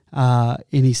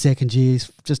 in his second year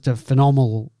is just a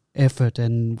phenomenal effort,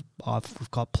 and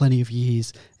I've got plenty of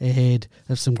years ahead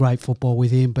of some great football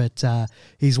with him, but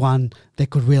he's one that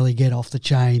could really get off the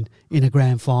chain in a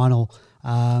grand final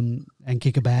and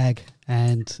kick a bag.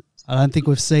 And I don't think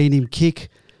we've seen him kick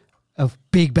a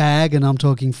big bag, and I'm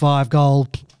talking 5 goal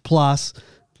plus.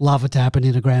 Love it to happen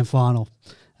in a grand final.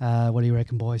 What do you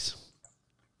reckon, boys?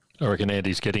 I reckon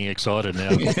Andy's getting excited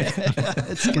now.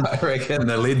 I reckon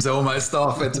the lid's almost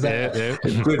off. It's good.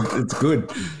 It's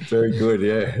good. Very good,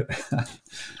 yeah.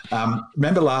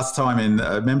 Remember last time in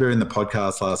the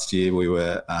podcast last year, we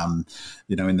were,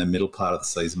 in the middle part of the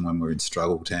season when we were in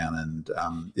Struggle Town. And,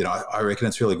 I reckon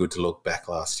it's really good to look back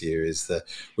last year is that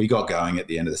we got going at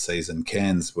the end of the season.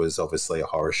 Cairns was obviously a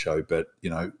horror show, but,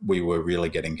 we were really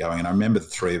getting going. And I remember the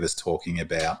three of us talking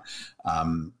about,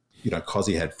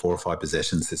 Cozzy had 4 or 5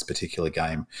 possessions this particular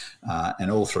game,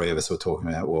 and all three of us were talking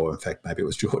about, well, in fact, maybe it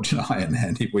was George and I, and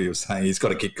Andy, we were saying he's got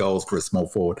to kick goals for a small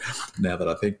forward. Now that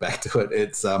I think back to it,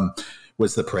 it's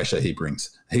was the pressure he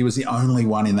brings. He was the only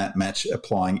one in that match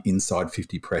applying inside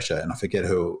 50 pressure, and I forget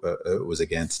who it was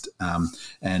against.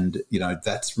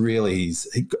 That's really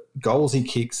goals he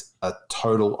kicks are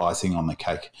total icing on the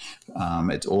cake.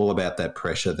 It's all about that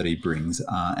pressure that he brings,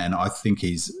 and I think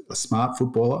he's a smart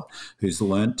footballer who's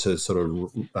learnt to sort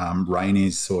of rein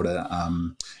his sort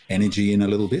of energy in a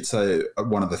little bit. So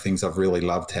one of the things I've really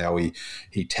loved how he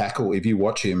tackle. If you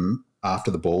watch him,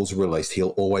 after the ball's released,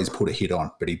 he'll always put a hit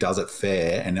on, but he does it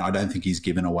fair. And I don't think he's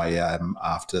given away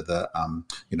after the,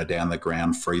 down the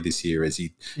ground free this year as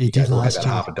he did last about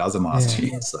year. half a dozen last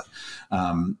year. So,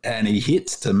 and he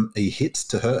hits to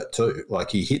hurt too.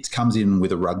 Like he comes in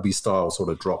with a rugby style sort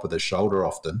of drop of the shoulder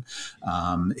often.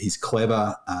 He's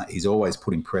clever. He's always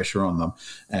putting pressure on them.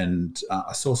 And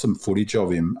I saw some footage of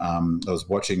him. I was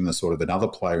watching the sort of another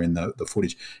player in the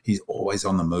footage. He's always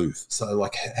on the move. So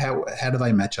like how do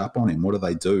they match up on him? What do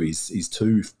they do? He's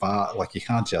too far. Like you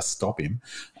can't just stop him.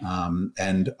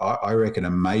 And I reckon a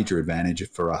major advantage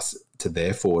for us to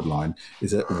their forward line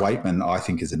is that Waitman, I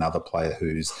think, is another player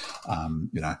who's,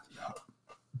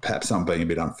 perhaps I'm being a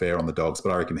bit unfair on the Dogs,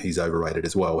 but I reckon he's overrated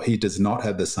as well. He does not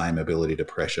have the same ability to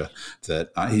pressure that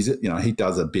he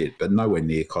does a bit, but nowhere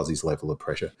near Cozzy's level of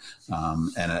pressure.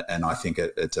 And I think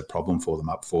it's a problem for them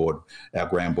up forward. Our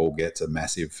ground ball they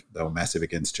were massive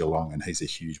against Geelong, and he's a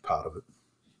huge part of it.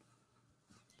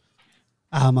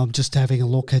 I'm just having a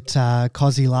look at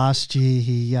Cozzy last year.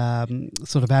 He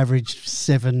sort of averaged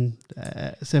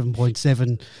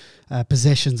 7.7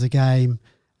 possessions a game,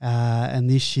 and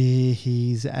this year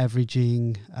he's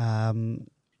averaging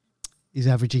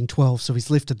 12, so he's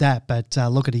lifted that. But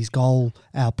look at his goal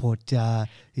output.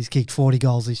 He's kicked 40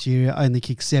 goals this year, only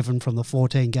kicked 7 from the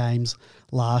 14 games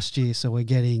last year. So we're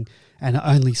getting, and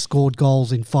only scored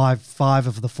goals in five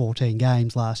of the 14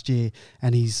 games last year.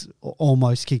 And he's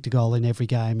almost kicked a goal in every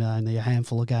game, only a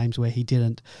handful of games where he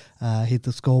didn't hit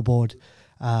the scoreboard.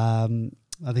 I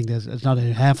think it's not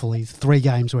a handful. He's 3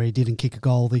 games where he didn't kick a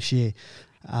goal this year.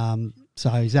 So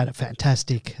he's had a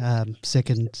fantastic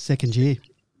second year.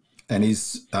 And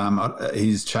he's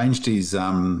changed his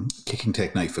kicking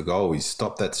technique for goal. He's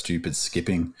stopped that stupid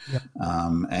skipping. Yep.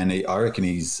 And I reckon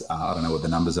he's, I don't know what the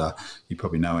numbers are. You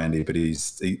probably know, Andy, but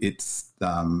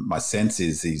my sense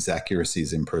is his accuracy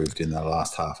has improved in the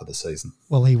last half of the season.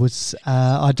 Well, he was,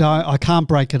 I can't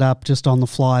break it up just on the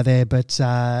fly there, but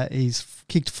he's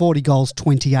kicked 40 goals,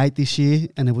 28 this year,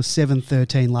 and it was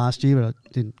 7-13 last year, but I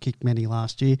didn't kick many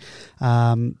last year.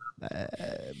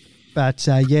 But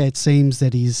it seems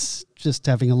that he's just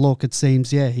having a look. It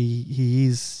seems, he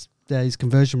is. His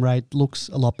conversion rate looks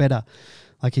a lot better.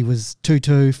 Like he was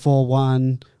 2-2,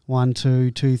 4-1,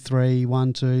 1-2, 2-3,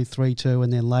 1-2, 3-2,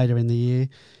 and then later in the year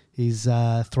he's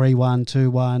 3-1,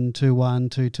 2-1, 2-1,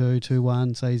 2-2,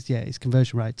 2-1. So his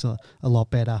conversion rate's a lot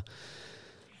better.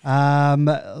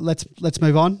 Let's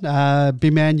move on.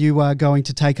 B-Man, you are going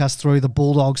to take us through the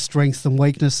Bulldogs' strengths and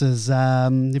weaknesses.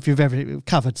 If you've ever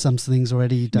covered some things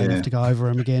already, you don't have to go over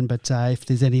them again. But if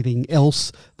there's anything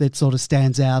else that sort of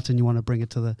stands out and you want to bring it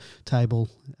to the table,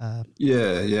 I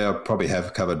probably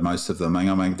have covered most of them.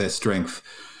 I mean, their strength.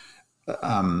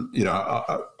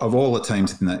 Of all the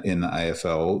teams in the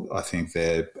AFL, I think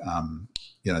they're.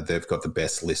 They've got the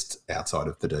best list outside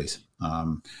of the Ds,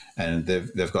 and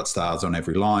they've got stars on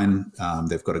every line.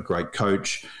 They've got a great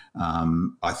coach.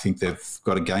 I think they've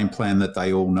got a game plan that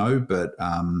they all know, but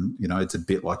it's a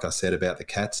bit like I said about the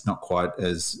Cats, not quite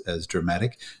as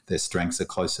dramatic. Their strengths are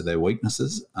close to their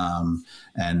weaknesses,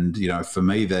 and for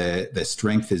me, their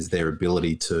strength is their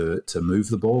ability to move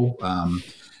the ball.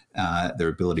 Their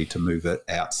ability to move it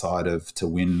outside to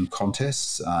win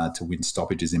contests, to win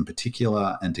stoppages in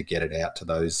particular, and to get it out to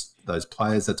those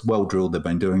players. That's well drilled. They've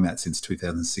been doing that since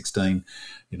 2016.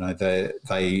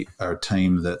 They are a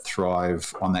team that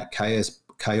thrive on that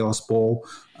chaos ball.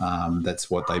 That's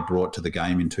what they brought to the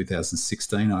game in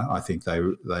 2016. I think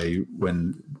they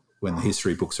when the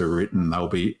history books are written, they'll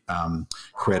be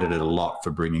credited a lot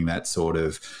for bringing that sort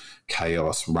of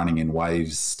chaos, running in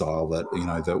waves style that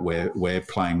we're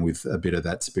playing with a bit of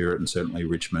that spirit, and certainly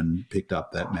Richmond picked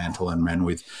up that mantle and ran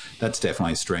with. That's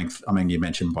definitely a strength. I mean, you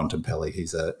mentioned Bontempelli.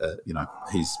 He's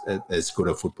he's as good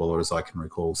a footballer as I can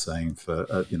recall seeing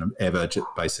for ever,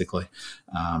 basically.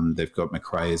 They've got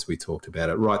McRae, as we talked about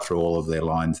it, right through all of their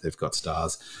lines. They've got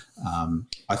stars.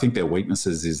 I think their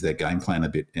weaknesses is their game plan a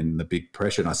bit in the big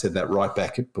pressure. And I said that right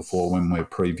back before when we're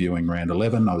previewing round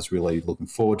 11. I was really looking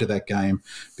forward to that game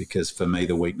because for me,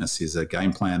 the weakness is a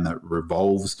game plan that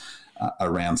revolves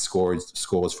around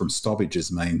scores from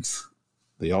stoppages. Means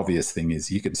the obvious thing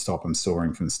is you can stop them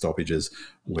scoring from stoppages.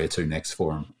 Where to next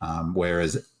for them?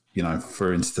 Whereas,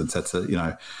 for instance, that's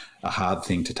a hard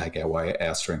thing to take away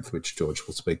our strength, which George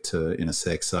will speak to in a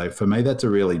sec. So for me, that's a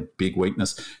really big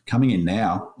weakness. Coming in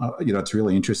now, it's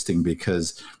really interesting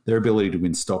because their ability to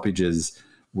win stoppages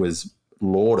was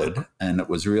lauded, and it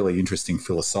was really interesting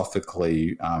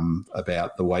philosophically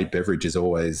about the way Beveridge has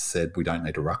always said we don't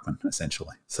need a ruckman,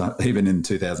 essentially. So even in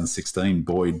 2016,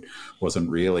 Boyd wasn't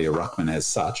really a ruckman as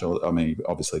such. I mean, he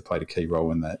obviously played a key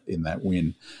role in that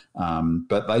win,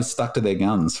 but they stuck to their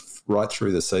guns right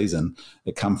through the season.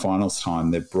 At come finals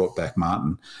time, they've brought back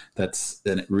Martin. That's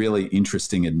a really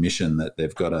interesting admission that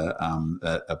they've got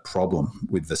a problem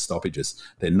with the stoppages.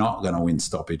 They're not going to win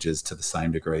stoppages to the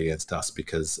same degree as us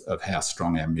because of how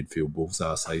strong our midfield wolves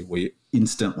are. So we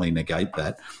instantly negate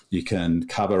that. You can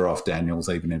cover off Daniels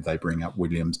even if they bring up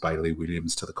Bailey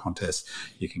Williams to the contest.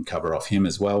 You can cover off him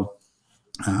as well.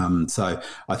 So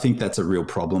I think that's a real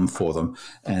problem for them.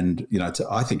 And,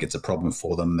 I think it's a problem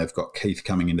for them. They've got Keith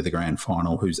coming into the grand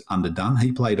final who's underdone.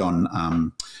 He played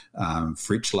on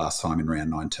Fritsch last time in round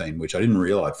 19, which I didn't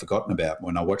realise, I'd forgotten about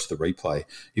when I watched the replay.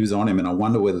 He was on him, and I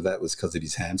wonder whether that was because of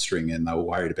his hamstring, and they were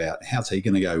worried about how's he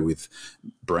going to go with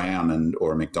Brown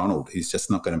or a McDonald. He's just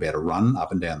not going to be able to run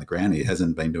up and down the ground. He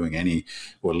hasn't been doing any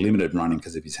or limited running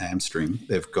because of his hamstring.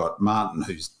 They've got Martin,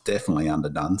 who's definitely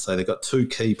underdone. So they've got two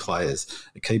key players,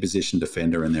 a key position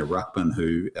defender and their ruckman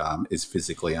who is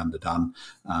physically underdone.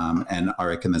 And I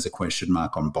reckon there's a question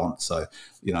mark on Bont. So,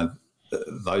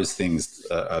 those things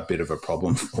are a bit of a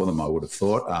problem for them, I would have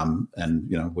thought.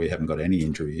 And, we haven't got any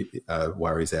injury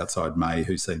worries outside May,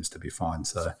 who seems to be fine.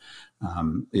 So,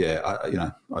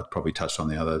 I probably touched on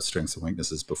the other strengths and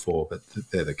weaknesses before, but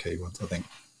they're the key ones, I think.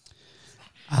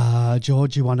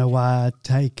 George, you want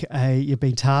to you've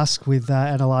been tasked with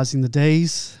analysing the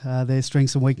Ds, their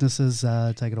strengths and weaknesses.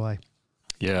 Take it away.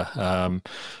 Yeah,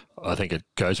 I think it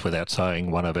goes without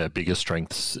saying one of our biggest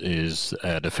strengths is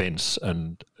our defence,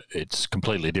 and it's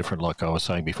completely different, like I was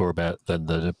saying before, than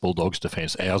the Bulldogs'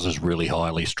 defence. Ours is really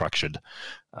highly structured.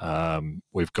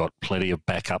 We've got plenty of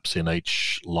backups in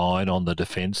each line on the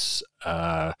defence.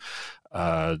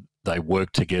 they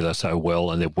work together so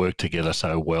well, and they've worked together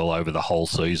so well over the whole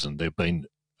season. They've been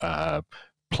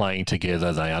playing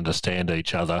together. They understand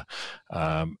each other.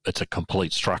 It's a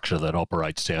complete structure that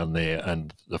operates down there,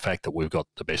 and the fact that we've got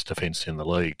the best defence in the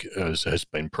league has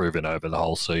been proven over the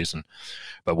whole season.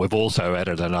 But we've also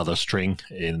added another string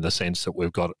in the sense that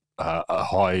we've got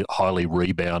a highly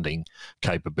rebounding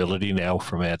capability now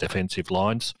from our defensive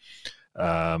lines.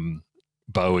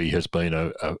 Bowie has been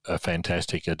a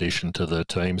fantastic addition to the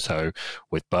team. So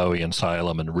with Bowie and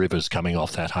Salem and Rivers coming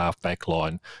off that half-back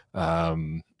line,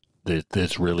 there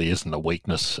really isn't a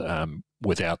weakness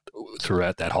throughout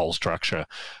that whole structure.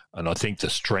 And I think the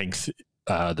strength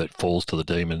that falls to the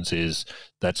Demons is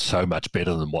that's so much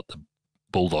better than what the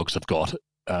Bulldogs have got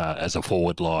as a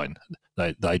forward line.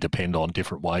 They depend on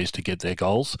different ways to get their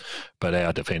goals, but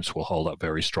our defence will hold up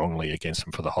very strongly against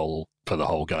them for the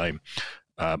whole game.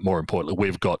 More importantly,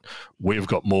 we've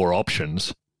got more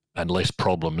options and less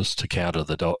problems to counter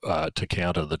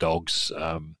the Dogs'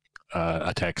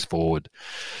 attacks forward.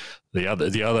 The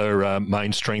other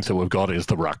main strength that we've got is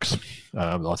the rucks.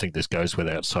 I think this goes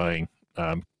without saying.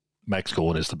 Max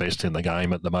Gawn is the best in the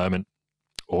game at the moment,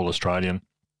 all Australian.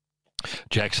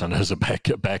 Jackson as a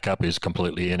backup is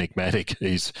completely enigmatic.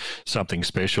 He's something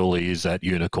special. He is that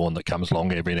unicorn that comes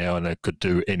along every now and then, could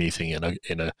do anything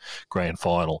in a grand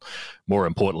final. More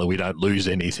importantly, we don't lose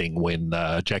anything when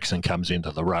Jackson comes into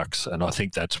the rucks, and I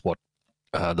think that's what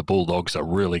the Bulldogs are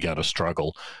really going to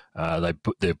struggle.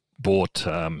 They've brought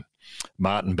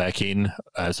Martin back in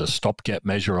as a stopgap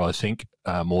measure, I think,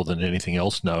 more than anything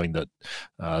else, knowing that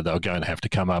they were going to have to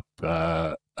come up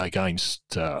against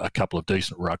a couple of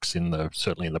decent rucks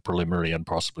certainly in the preliminary and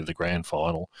possibly the grand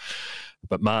final.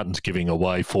 But Martin's giving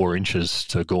away 4 inches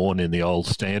to Gawn in the old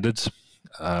standards.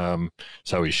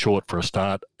 So he's short for a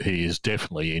start. He is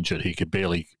definitely injured. He could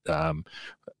barely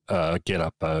get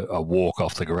up a walk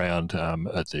off the ground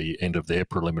at the end of their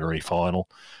preliminary final.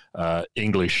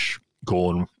 English,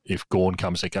 Gawn, if Gawn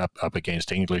comes up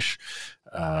against English,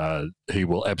 he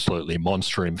will absolutely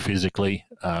monster him physically,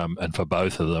 and for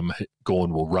both of them,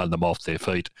 Gawn will run them off their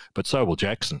feet, but so will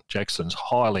Jackson. Jackson's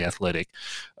highly athletic,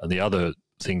 and the other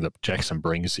thing that Jackson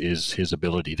brings is his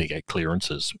ability to get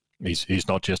clearances. He's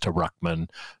not just a ruckman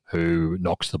who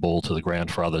knocks the ball to the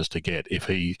ground for others to get. If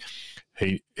he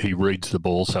reads the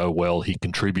ball so well, he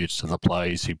contributes to the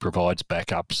plays, he provides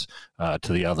backups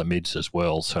to the other mids as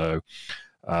well. So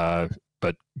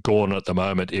but Gawn at the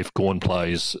moment, if Gawn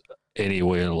plays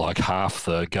anywhere like half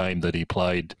the game that he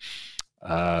played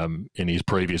in his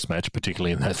previous match,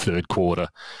 particularly in that third quarter,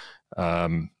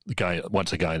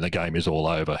 the game is all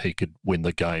over. He could win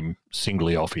the game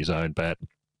singly off his own bat.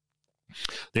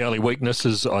 The only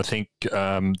weaknesses I think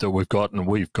that we've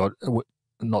got,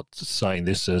 not saying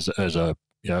this as a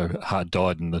hard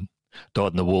dyed in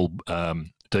the wool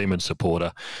Demon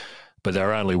supporter, but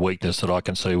their only weakness that I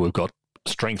can see, we've got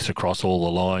strengths across all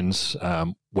the lines.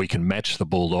 We can match the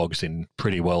Bulldogs in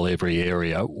pretty well every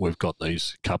area. We've got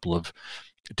these couple of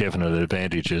definite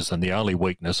advantages, and the only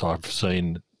weakness I've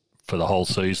seen for the whole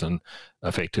season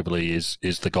effectively is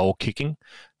the goal kicking.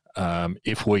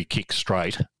 If we kick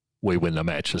straight, we win the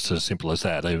match. It's as simple as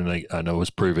that. And it was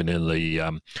proven in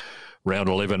the round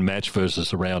 11 match versus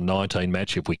the round 19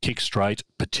 match. If we kick straight,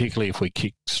 particularly if we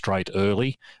kick straight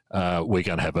early, we're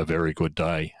going to have a very good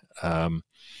day.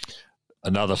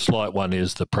 Another slight one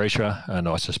is the pressure, and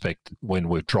I suspect when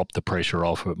we've dropped the pressure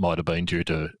off, it might have been due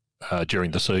to during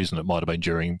the season. It might have been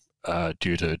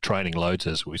due to training loads,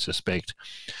 as we suspect.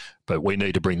 But we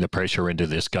need to bring the pressure into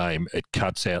this game. It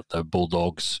cuts out the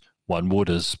Bulldogs. One would,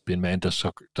 as Bin Man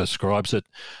describes it,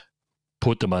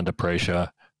 put them under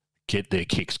pressure, get their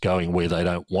kicks going where they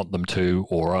don't want them to,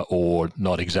 or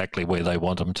not exactly where they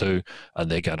want them to,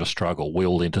 and they're going to struggle.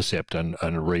 We'll intercept and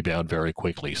rebound very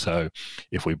quickly. So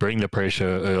if we bring the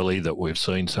pressure early that we've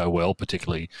seen so well,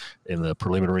 particularly in the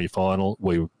preliminary final,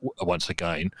 we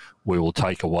will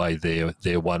take away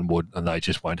their one wood, and they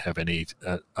just won't have any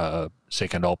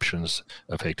second options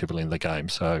effectively in the game.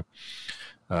 So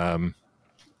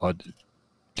I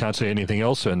can't see anything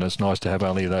else, and it's nice to have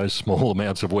only those small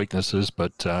amounts of weaknesses,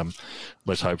 but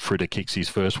let's hope Fritter kicks his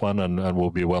first one and we'll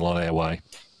be well on our way.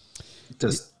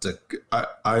 Just the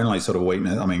only sort of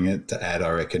weakness, to add, I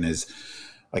reckon, is,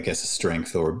 I guess, a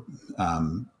strength, or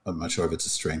I'm not sure if it's a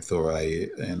strength or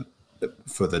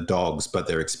for the Dogs, but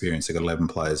their experience. They've got 11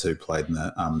 players who played in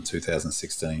the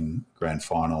 2016 Grand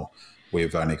Final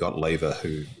we've only got Lever,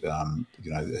 who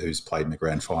who's played in the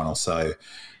grand final. So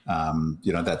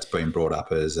that's been brought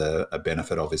up as a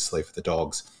benefit, obviously, for the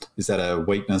Dogs. Is that a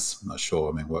weakness? I'm not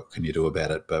sure. I mean, what can you do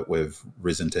about it? But we've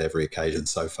risen to every occasion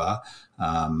so far.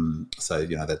 So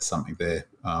that's something there.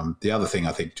 The other thing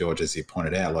I think, George, as you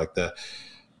pointed out,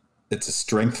 it's a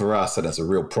strength for us and it's a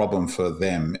real problem for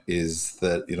them is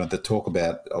that, the talk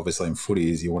about, obviously in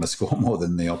footy, is you want to score more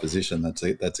than the opposition.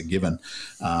 That's a given.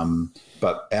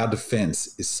 But our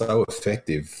defence is so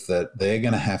effective that they're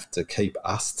going to have to keep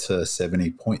us to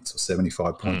 70 points or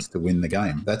 75 points to win the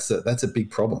game. That's a big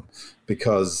problem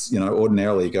because,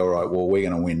 ordinarily you go, right, well, we're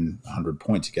going to win 100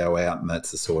 points. You go out and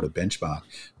that's the sort of benchmark.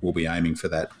 We'll be aiming for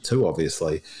that too,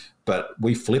 obviously. But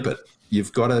we flip it.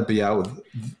 You've got to be able.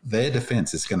 Their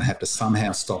defence is going to have to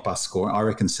somehow stop us scoring. I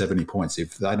reckon 70 points.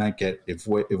 If they don't get, if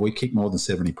we kick more than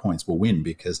 70 points, we'll win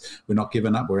because we're not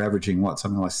giving up. We're averaging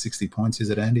something like 60 points, is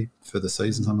it, Andy, for the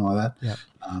season, something like that?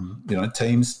 Yeah.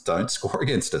 Teams don't score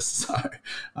against us. So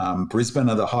Brisbane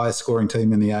are the highest scoring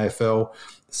team in the AFL.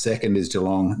 Second is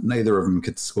Geelong. Neither of them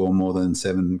could score more than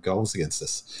 7 goals against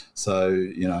us. So,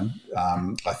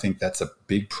 I think that's a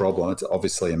big problem. It's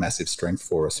obviously a massive strength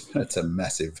for us, but it's a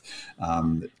massive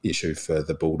issue for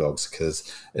the Bulldogs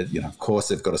because, of course,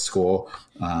 they've got to score,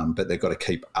 but they've got to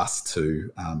keep us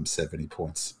to 70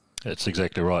 points. That's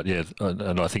exactly right, yeah.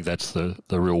 And I think that's the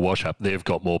real wash-up. They've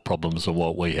got more problems than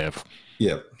what we have.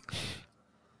 Yeah.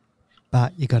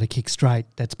 But you got to kick straight.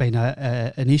 That's been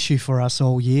an issue for us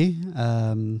all year.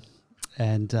 Got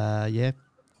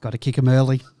to kick them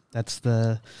early. That's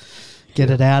get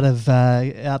it out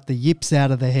the yips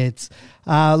out of the heads.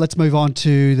 Let's move on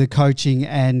to the coaching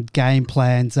and game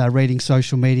plans. Reading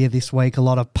social media this week, a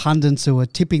lot of pundits who are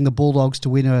tipping the Bulldogs to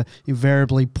win are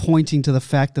invariably pointing to the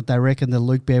fact that they reckon that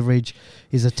Luke Beveridge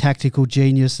is a tactical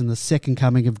genius and the second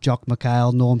coming of Jock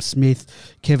McHale, Norm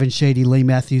Smith, Kevin Sheedy, Lee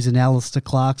Matthews and Alistair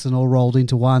Clarkson all rolled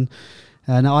into one.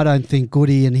 And I don't think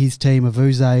Goody and his team of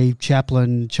Uze,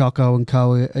 Chaplin, Choco and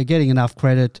co are getting enough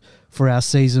credit for our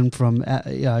season from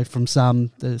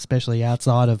some, especially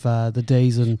outside of the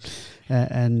Ds and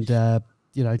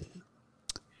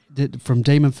from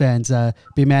Demon fans.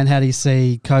 Big man, how do you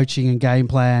see coaching and game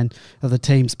plan of the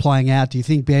teams playing out? Do you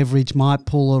think Beveridge might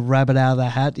pull a rabbit out of the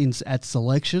hat at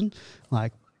selection,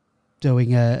 like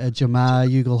doing a Jamar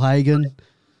Ugle-Hagan,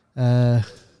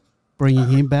 bringing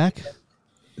him back?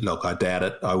 Look, I doubt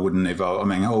it. I wouldn't if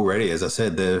already, as I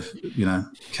said,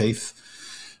 Keith,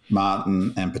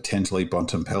 Martin and potentially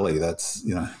Bontempelli. That's,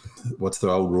 what's the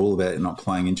old rule about not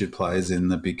playing injured players in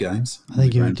the big games? I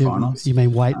think you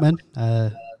mean Waitman.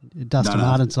 Dustin No.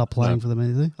 Martin's not playing for them,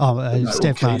 is he?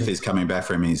 Steph Martin. Keith is coming back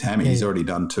from his hammy. He's already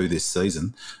done 2 this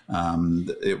season.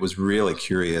 It was really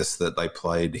curious that they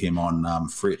played him on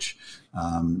Fritsch.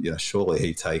 Surely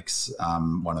he takes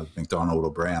one of McDonald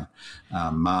or Brown.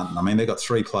 Martin, they've got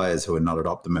 3 players who are not at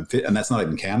optimum fit, and that's not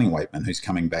even counting Waitman, who's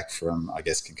coming back from, I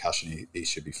guess, concussion. He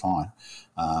should be fine.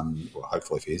 Well,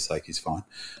 hopefully for his sake, he's fine.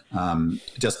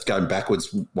 Just going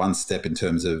backwards one step in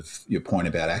terms of your point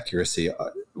about accuracy,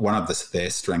 one of their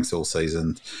strengths all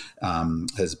season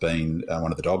has been,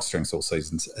 one of the Dogs' strengths all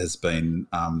seasons has been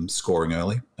scoring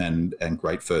early and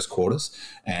great first quarters.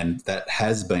 And that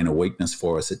has been a weakness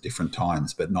for us at different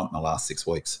times, but not in the last 6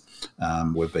 weeks.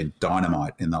 We've been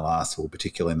dynamite in the last,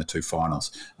 particularly in the 2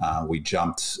 finals. We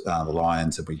jumped the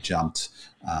Lions and we jumped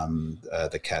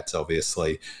the Cats,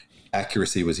 obviously.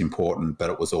 Accuracy was important, but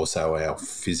it was also our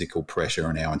physical pressure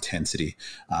and our intensity.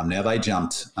 Now, they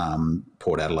jumped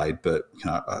Port Adelaide, but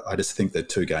I just think the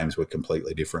 2 games were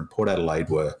completely different. Port Adelaide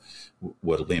were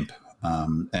limp.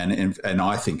 And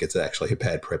I think it's actually a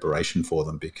bad preparation for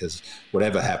them because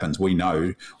whatever happens, we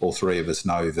know, all 3 of us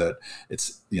know that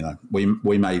it's, we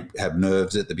may have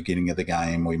nerves at the beginning of the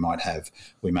game. We might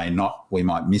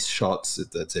miss shots.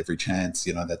 That's every chance.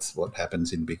 That's what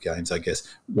happens in big games. I guess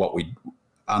what we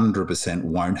 100%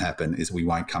 won't happen is we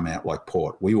won't come out like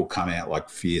Port. We will come out like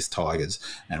fierce tigers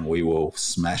and we will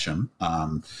smash them.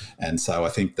 And so I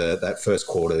think that first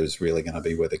quarter is really going to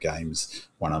be where the game's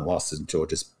won and lost. And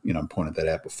George has pointed that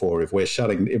out before. If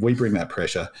we bring that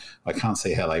pressure, I can't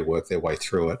see how they work their way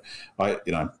through it.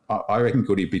 I reckon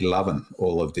Goody'd be loving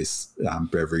all of this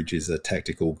Beveridge is a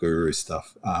tactical guru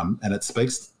stuff. And it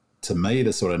speaks to me,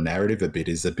 the sort of narrative a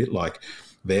bit like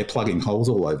they're plugging holes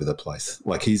all over the place.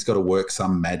 Like he's got to work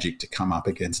some magic to come up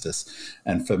against us.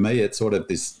 And for me, it's sort of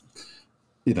this,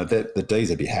 the Ds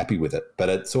would be happy with it, but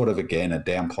it sort of, again, it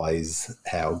downplays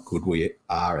how good we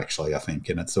are actually, I think.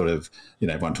 And it's sort of,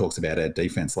 everyone talks about our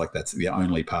defence like that's the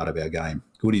only part of our game.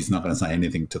 Goody's not going to say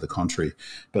anything to the contrary.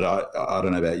 But I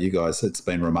don't know about you guys. It's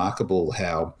been remarkable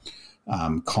how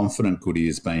confident Goody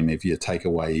has been. If you take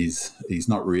away he's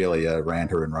not really a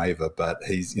ranter and raver, but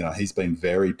he's been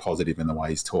very positive in the way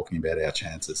he's talking about our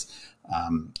chances.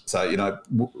 So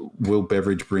will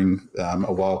Beveridge bring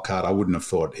a wild card? I wouldn't have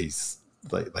thought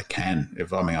they can.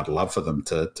 I'd love for them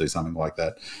to do something like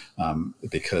that,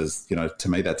 because to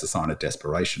me that's a sign of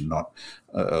desperation, not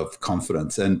of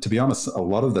confidence. And to be honest, a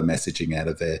lot of the messaging out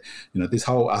of there, this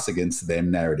whole us against them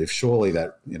narrative, surely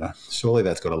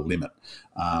that's got a limit,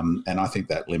 and I think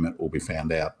that limit will be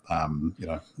found out,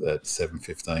 at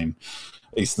 7:15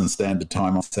 Eastern Standard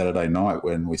Time on Saturday night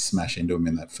when we smash into them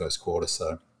in that first quarter.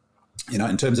 So,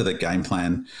 in terms of the game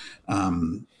plan.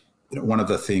 One of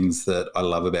the things that I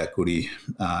love about Goody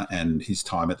and his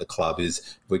time at the club is,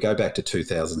 if we go back to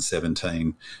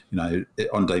 2017,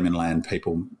 on Demon Land,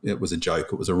 it was a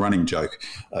joke. It was a running joke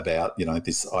about,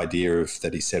 this idea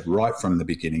that he said right from the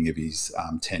beginning of his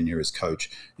tenure as coach,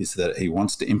 is that he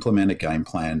wants to implement a game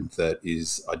plan that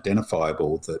is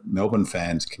identifiable, that Melbourne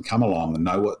fans can come along and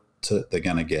know what they're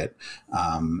going to get,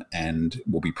 and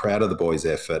we'll be proud of the boys'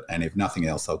 effort, and if nothing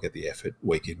else, they'll get the effort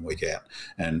week in, week out,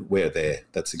 and we're there.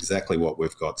 That's exactly what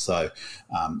we've got. So,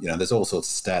 there's all sorts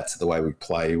of stats of the way we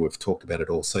play. We've talked about it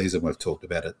all season. We've talked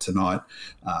about it tonight.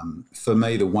 For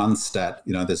me, the one stat,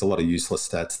 there's a lot of useless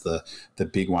stats. The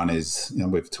big one is,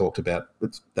 we've talked about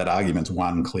that argument's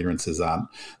won. Clearances aren't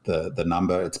the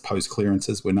number. It's post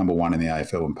clearances. We're number one in the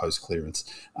AFL in post clearance,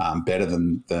 better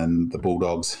than the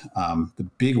Bulldogs. The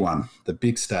big one, the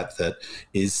big stat that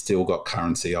is still got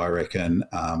currency, I reckon,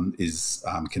 is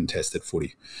contested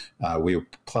footy. We were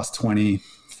plus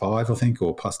 25, I think,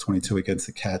 or plus 22 against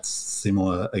the Cats,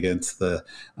 similar against the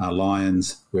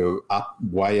Lions. We were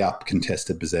way up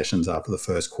contested possessions after the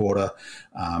first quarter.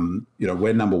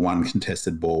 We're number one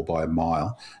contested ball by a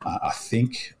mile. I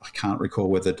can't recall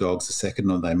whether the Dogs are second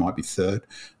or they might be third.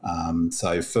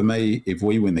 So for me, if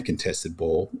we win the contested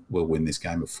ball, we'll win this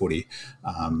game of footy.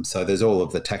 So there's all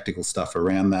of the tactical stuff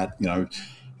around that.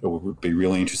 It would be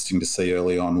really interesting to see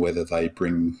early on whether they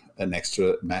bring an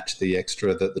extra, match the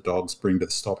extra that the Dogs bring to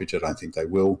the stoppage. I don't think they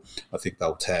will. I think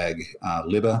they'll tag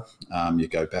Libba. You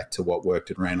go back to what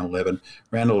worked in round 11.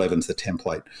 Round 11's the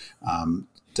template.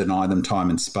 Deny them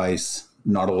time and space,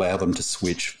 not allow them to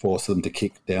switch, force them to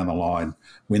kick down the line,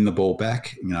 win the ball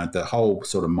back. The whole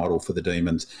sort of model for the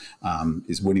Demons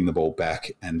is winning the ball back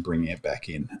and bringing it back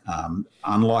in.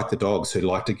 Unlike the Dogs, who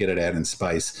like to get it out in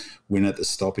space, win at the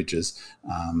stoppages,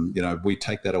 we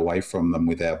take that away from them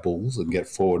with our Bulls and get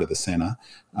forward to the centre.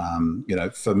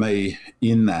 For me,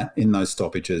 in those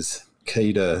stoppages,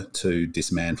 key to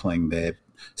dismantling their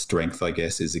strength, I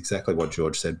guess, is exactly what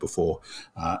George said before.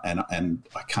 And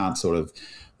I can't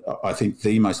I think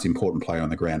the most important player on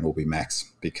the ground will be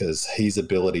Max, because his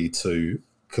ability to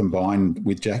combine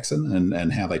with Jackson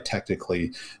and how they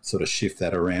tactically sort of shift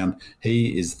that around,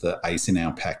 he is the ace in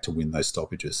our pack to win those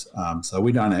stoppages. So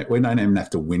we don't even have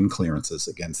to win clearances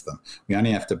against them. We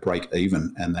only have to break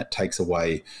even, and that takes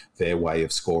away their way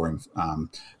of scoring.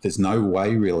 There's no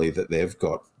way really that they've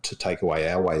got to take away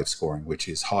our way of scoring, which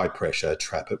is high pressure,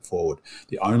 trap it forward.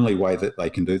 The only way that they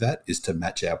can do that is to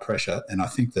match our pressure. And I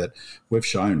think that we've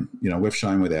shown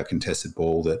with our contested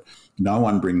ball that no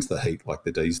one brings the heat like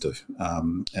the D's do.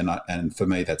 And for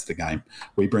me, that's the game.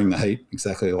 We bring the heat,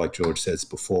 exactly like George says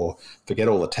before. Forget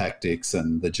all the tactics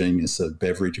and the genius of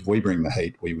Beveridge. If we bring the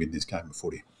heat, we win this game of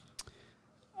footy.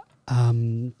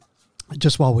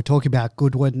 Just while we're talking about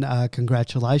Goodwin,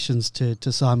 congratulations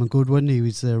to Simon Goodwin. He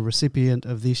was the recipient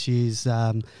of this year's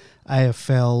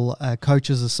AFL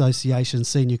Coaches Association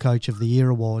Senior Coach of the Year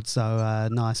award. So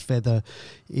nice feather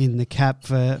in the cap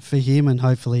for him, and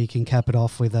hopefully he can cap it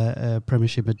off with a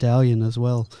premiership medallion as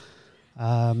well.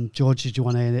 George, did you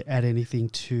want to add anything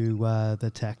to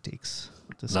the tactics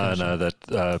discussion? No,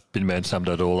 that Bin Man summed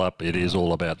it all up. It is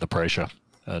all about the pressure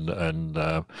and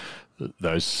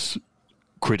those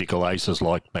critical aces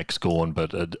like Max Gawn,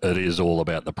 but it is all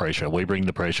about the pressure. We bring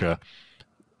the pressure,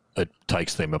 it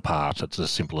takes them apart. It's as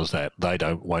simple as that. They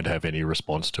won't have any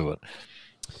response to it.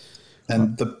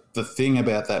 And the thing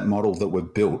about that model that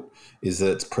we've built is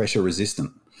that it's pressure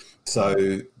resistant.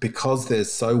 So because they're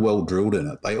so well drilled in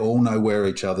it, they all know where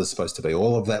each other's supposed to be.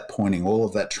 All of that pointing, all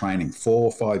of that training, 4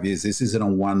 or 5 years, this isn't a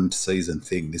one-season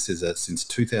thing. This is since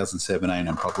 2017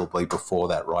 and probably before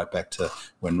that, right back to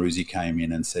when Ruzi came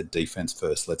in and said, defence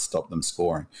first, let's stop them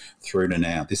scoring, through to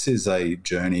now. This is a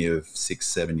journey of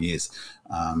 6-7 years.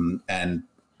 And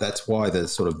that's why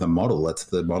that's the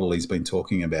model he's been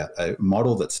talking about, a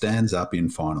model that stands up in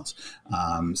finals.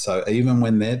 So even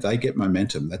when they get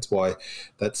momentum,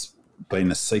 that's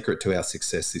been a secret to our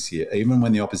success this year. Even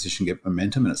when the opposition get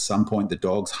momentum, and at some point the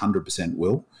Dogs 100%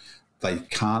 will, they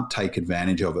can't take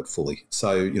advantage of it fully.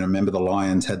 So, remember the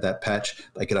Lions had that patch.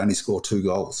 They could only score 2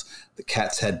 goals. The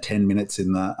Cats had 10 minutes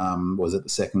in the, the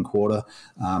second quarter.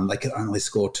 They could only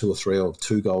score 2 or 3 or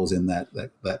 2 goals in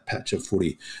that patch of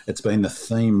footy. It's been the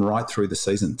theme right through the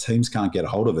season. Teams can't get a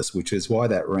hold of us, which is why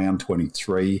that round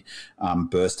 23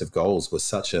 burst of goals was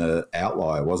such an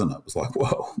outlier, wasn't it? It was like,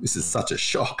 whoa, this is such a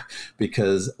shock,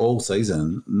 because all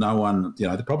season, no one,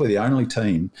 they're probably the only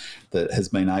team that has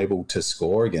been able to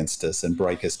score against us and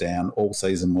break us down all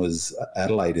season was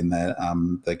Adelaide in that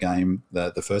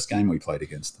the first game we played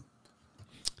against them.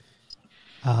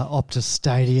 Optus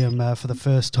Stadium for the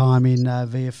first time in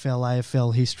VFL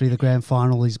AFL history. The grand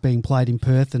final is being played in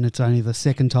Perth, and it's only the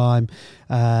second time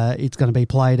it's going to be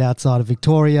played outside of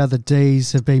Victoria. The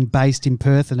D's have been based in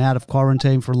Perth and out of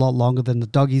quarantine for a lot longer than the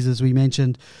Doggies, as we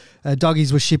mentioned.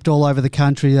 Doggies were shipped all over the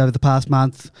country over the past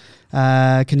month.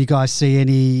 Can you guys see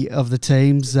any of the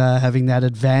teams having that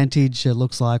advantage? It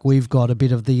looks like we've got a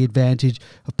bit of the advantage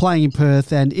of playing in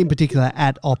Perth, and in particular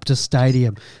at Optus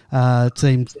Stadium.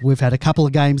 We've had a couple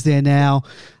of games there now.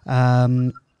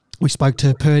 We spoke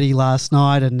to Purdy last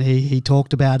night, and he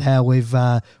talked about how we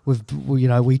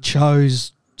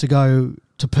chose to go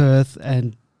to Perth,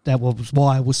 and that was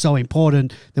why it was so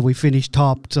important that we finished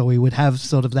top, so we would have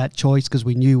sort of that choice, because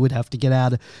we knew we'd have to get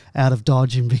out of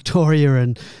Dodge in Victoria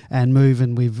and move,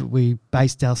 and we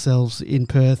based ourselves in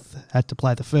Perth, had to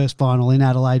play the first final in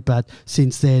Adelaide, but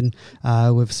since then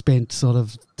we've spent sort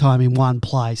of time in one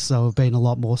place, so we've been a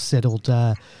lot more settled.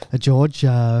 George,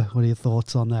 what are your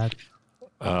thoughts on that?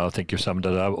 I think you've summed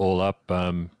it all up.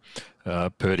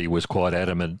 Purdy was quite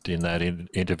adamant in that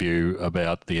interview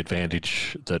about the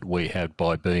advantage that we had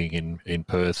by being in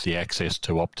Perth, the access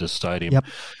to Optus Stadium,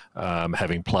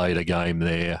 having played a game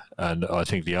there. And I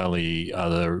think the only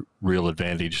other real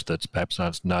advantage that's perhaps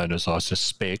not known, as I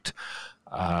suspect,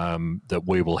 that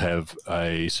we will have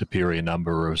a superior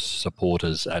number of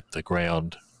supporters at the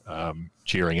ground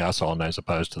cheering us on as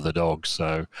opposed to the Dogs.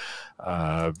 So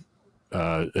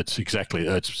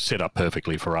it's set up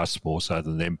perfectly for us more so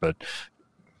than them. But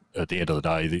at the end of the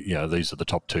day, these are the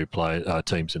top 2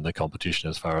 teams in the competition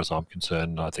as far as I'm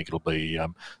concerned. I think it'll be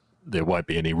there won't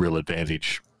be any real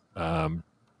advantage from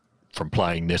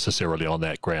playing necessarily on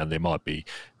that ground. There might be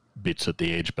bits at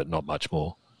the edge, but not much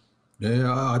more.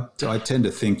 Yeah, I tend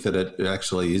to think that it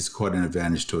actually is quite an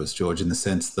advantage to us, George, in the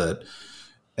sense that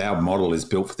our model is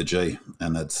built for the G,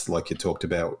 and it's like you talked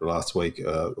about last week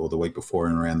or the week before,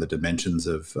 and around the dimensions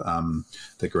of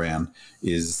the ground,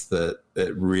 is that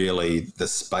it really, the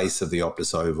space of the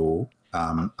Optus Oval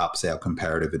ups our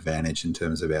comparative advantage in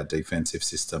terms of our defensive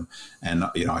system. And,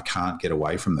 I can't get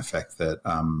away from the fact that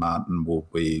Martin will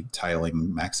be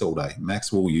tailing Max all day.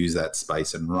 Max will use that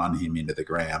space and run him into the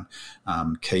ground.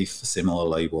 Keith,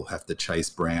 similarly, will have to chase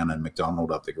Brown and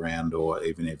McDonald up the ground, or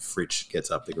even if Fritsch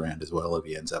gets up the ground as well, if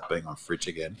he ends up being on Fritsch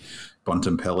again.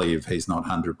 Bontempelli, if he's not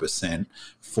 100%,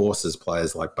 forces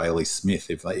players like Bailey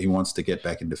Smith, if he wants to get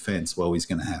back in defence, well, he's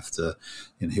going to have to,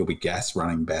 he'll be gas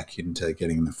running back into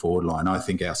getting in the forward line. I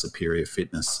think our superior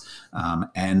fitness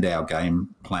and our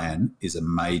game plan is a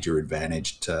major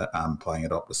advantage to playing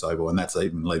at Optus Oval, and that's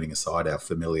even leaving aside our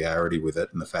familiarity with it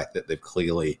and the fact that they've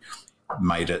clearly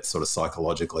made it sort of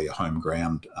psychologically a home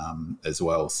ground as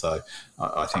well. So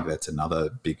I think that's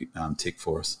another big tick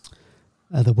for us.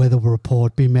 The weather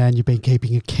report, B-Man, you've been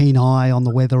keeping a keen eye on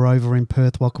the weather over in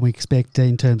Perth. What can we expect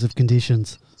in terms of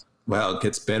conditions? Well, it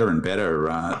gets better and better,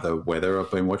 the weather. I've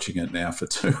been watching it now for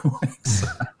 2 weeks.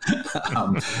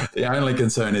 The only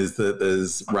concern is that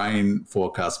there's rain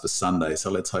forecast for Sunday,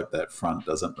 so let's hope that front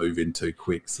doesn't move in too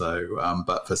quick. So,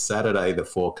 but for Saturday, the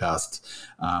forecast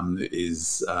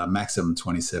is maximum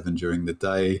 27 during the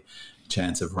day.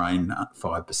 Chance of rain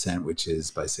 5%, which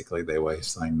is basically their way of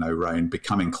saying no rain.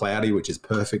 Becoming cloudy, which is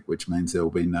perfect, which means there will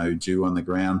be no dew on the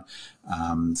ground.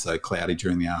 So cloudy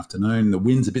during the afternoon. The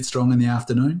wind's a bit strong in the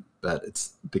afternoon, but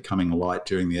it's becoming light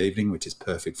during the evening, which is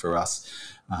perfect for us.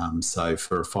 So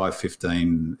for a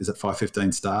 5:15, is it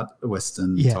 5:15 start,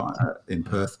 Western time in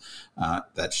Perth?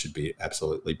 That should be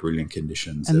absolutely brilliant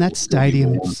conditions. And that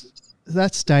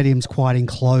stadium's quite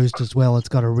enclosed as well. It's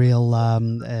got a real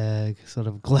sort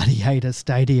of gladiator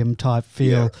stadium type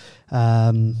feel.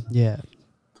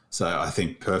 So I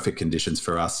think perfect conditions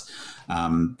for us.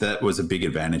 That was a big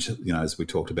advantage, as we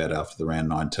talked about after the round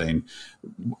 19.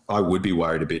 I would be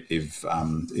worried a bit if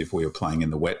we were playing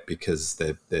in the wet, because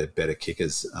they're better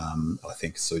kickers. I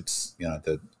think suits,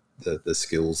 the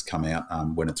skills come out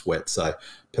when it's wet. So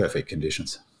perfect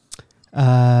conditions.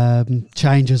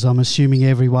 Changes. I'm assuming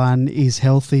everyone is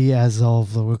healthy as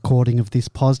of the recording of this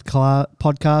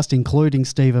podcast, including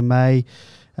Stephen May.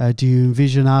 Do you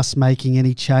envision us making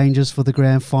any changes for the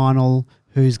grand final?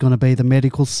 Who's going to be the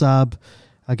medical sub?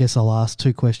 I guess I'll ask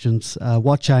two questions.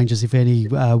 What changes, if any,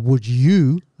 would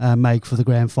you make for the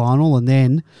grand final? And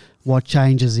then what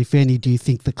changes, if any, do you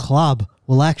think the club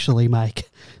will actually make?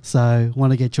 So I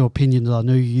want to get your opinions on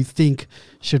who you think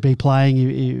should be playing,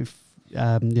 if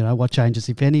what changes,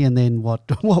 if any, and then what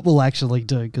we'll actually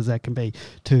do, because that can be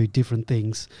two different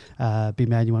things. Big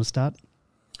Man, you want to start?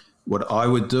 What I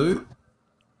would do,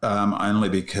 only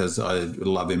because I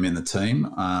love him in the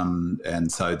team,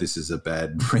 and so this is a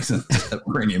bad reason to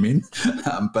bring him in,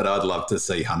 but I'd love to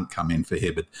see Hunt come in for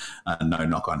Hibberd. No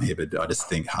knock on Hibberd. I just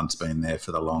think Hunt's been there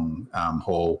for the long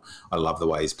haul. I love the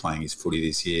way he's playing his footy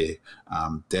this year.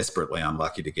 Desperately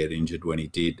unlucky to get injured when he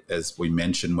did. As we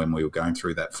mentioned when we were going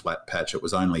through that flat patch, it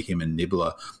was only him and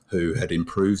Nibbler who had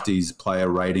improved his player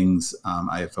ratings,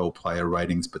 AFL player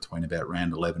ratings, between about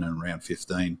round 11 and round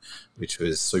 15, which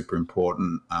was super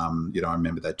important. I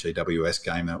remember that GWS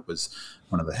game. That was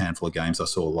one of the handful of games I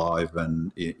saw live,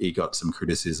 and he got some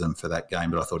criticism for that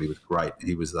game, but I thought he was great.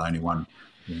 He was the only one,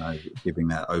 giving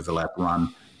that overlap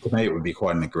run. To me, it would be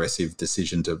quite an aggressive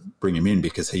decision to bring him in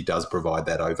because he does provide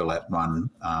that overlap run.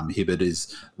 Hibberd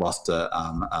has lost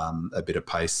a bit of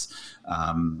pace.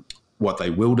 What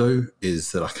they will do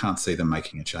is that I can't see them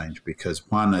making a change because,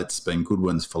 one, it's been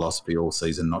Goodwin's philosophy all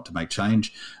season not to make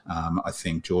change. I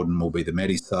think Jordan will be the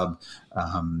Medi sub.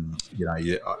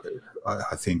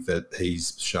 I think that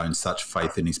he's shown such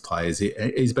faith in his players.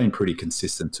 He's been pretty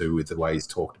consistent too with the way he's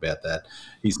talked about that.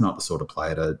 He's not the sort of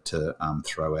player to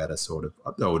throw out a sort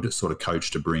of coach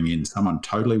to bring in someone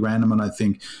totally random. And I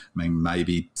think,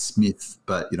 maybe Smith,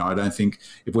 but I don't think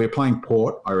if we're playing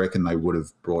Port, I reckon they would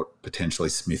have brought potentially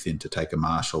Smith in to take a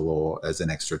Marshall or as an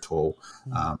extra tall.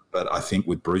 But I think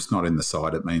with Bruce not in the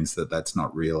side, it means that that's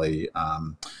not really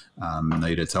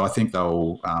needed. So I think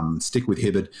they'll stick with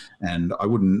Hibberd, and I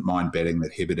wouldn't mind betting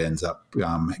that Hibberd ends up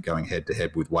going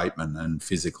head-to-head with Waitman and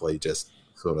physically just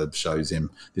sort of shows him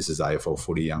this is AFL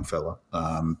footy, young fella,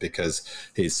 because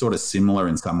he's sort of similar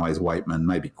in some ways, Waitman,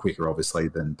 maybe quicker obviously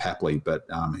than Papley, but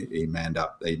he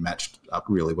matched up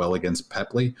really well against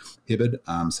Papley, Hibberd.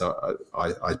 So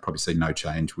I probably see no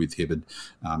change with Hibberd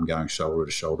going shoulder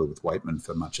to shoulder with Waitman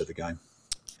for much of the game.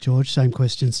 George, same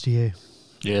questions to you.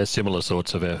 Yeah, similar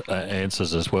sorts of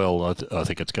answers as well. I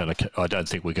think it's going to. I don't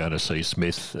think we're going to see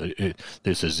Smith.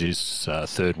 This is his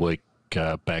third week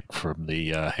back from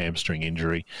the hamstring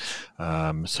injury,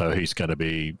 so he's going to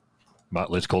be,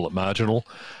 let's call it, marginal.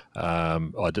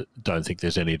 I don't think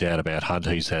there's any doubt about Hunt.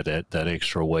 He's had that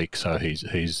extra week, so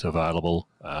he's available.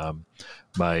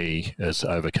 May has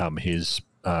overcome his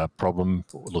problem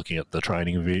looking at the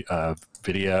training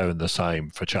video, and the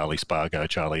same for Charlie Spargo.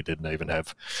 Charlie didn't even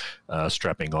have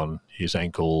strapping on his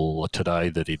ankle today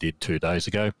that he did 2 days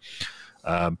ago.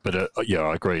 But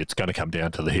I agree, it's going to come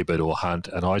down to the Hibberd or Hunt,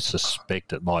 and I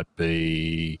suspect it might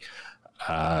be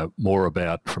more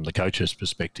about, from the coach's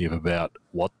perspective, about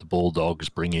what the Bulldogs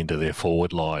bring into their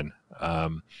forward line.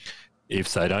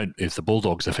 If the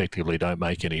Bulldogs effectively don't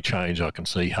make any change, I can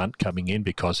see Hunt coming in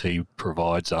because he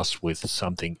provides us with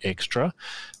something extra.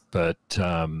 But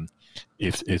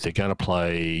if they're going to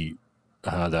play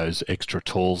those extra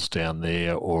talls down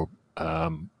there, or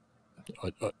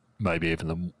maybe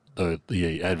even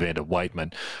the advent of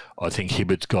Waitman, I think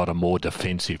Hibberd's got a more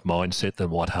defensive mindset than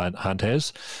what Hunt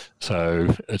has.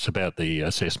 So it's about the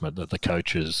assessment that the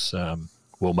coaches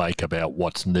will make about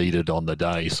what's needed on the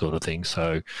day, sort of thing.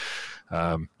 So,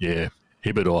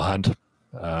 Hibberd or Hunt,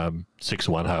 6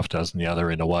 of one, half dozen the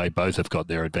other in a way. Both have got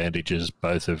their advantages.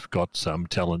 Both have got some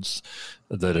talents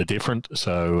that are different.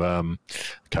 So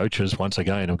coaches, once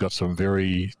again, have got some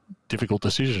very difficult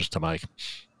decisions to make.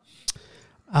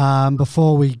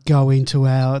 Before we go into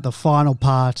the final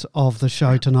part of the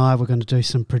show tonight, we're going to do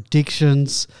some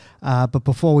predictions. But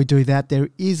before we do that, there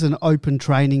is an open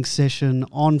training session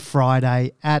on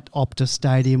Friday at Optus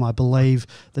Stadium. I believe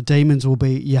the Demons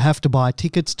you have to buy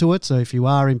tickets to it. So if you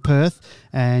are in Perth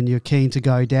and you're keen to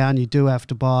go down, you do have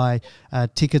to buy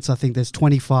tickets. I think there's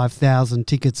 25,000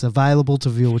 tickets available to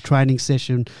view a training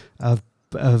session of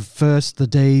first the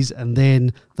D's and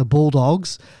then the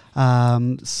Bulldogs. I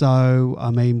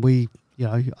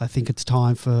think it's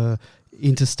time for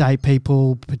interstate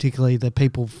people, particularly the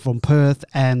people from Perth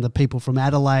and the people from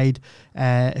Adelaide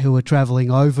who are travelling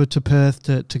over to Perth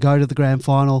to go to the grand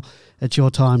final. It's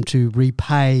your time to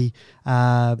repay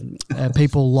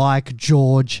people like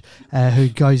George, who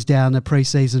goes down to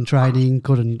pre-season training.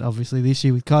 Couldn't, obviously, this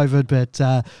year with COVID,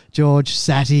 but George,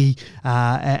 Sati,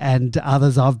 and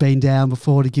others. I've been down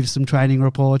before to give some training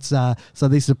reports. So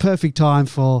this is a perfect time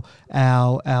for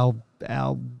our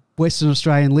Western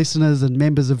Australian listeners and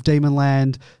members of Demon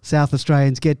Land, South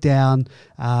Australians, get down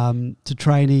to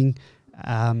training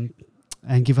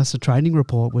and give us a training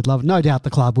report. We'd love. No doubt the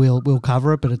club will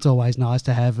cover it, but it's always nice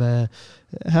to have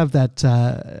that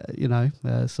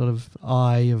sort of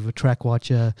eye of a track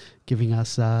watcher giving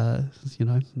us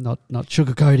not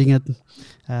sugarcoating it.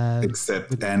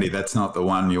 Except Andy, that's not the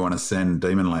one you want to send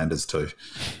Demon Landers to.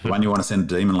 The one you want to send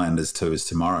Demon Landers to is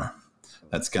tomorrow.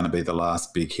 That's going to be the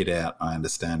last big hit out, I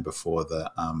understand, before the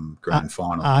grand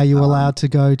final. Are you allowed to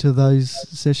go to those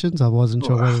sessions? I wasn't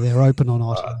sure whether they're open or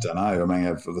not. I don't know. I mean,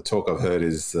 the talk I've heard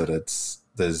is that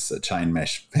there's a chain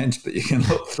mesh bench, but you can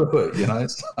look through it,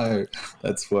 So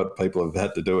that's what people have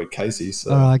had to do at Casey.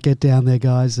 So. All right, get down there,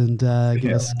 guys, and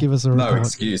give us a report. No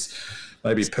excuse.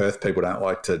 Maybe Perth people don't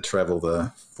like to travel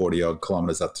the 40-odd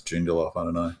kilometres up to Joondalup. I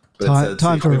don't know. But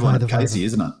time to replay the Casey,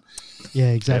 isn't it? Yeah,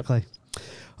 exactly. Yep.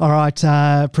 All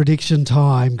right, prediction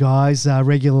time, guys.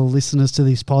 Regular listeners to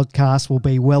this podcast will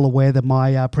be well aware that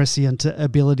my prescient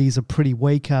abilities are pretty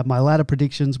weak. My latter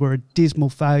predictions were a dismal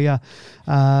failure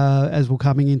as we're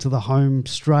coming into the home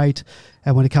straight.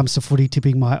 And when it comes to footy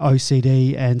tipping, my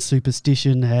OCD and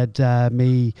superstition had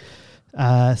me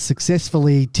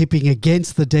successfully tipping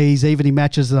against the Ds, even in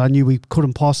matches that I knew we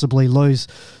couldn't possibly lose.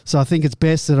 So I think it's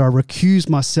best that I recuse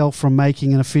myself from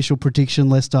making an official prediction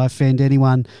lest I offend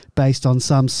anyone based on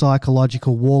some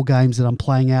psychological war games that I'm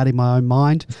playing out in my own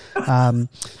mind.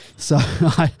 So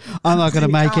I'm not going to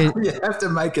make it. You have to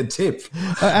make a tip.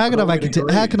 How can I make a tip?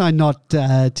 How can I not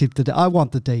tip the? I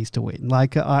want the Ds to win.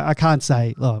 Like I can't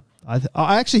say. Look,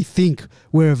 I actually think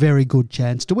we're a very good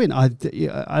chance to win.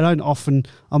 I'm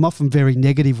often very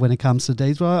negative when it comes to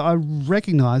Ds, but I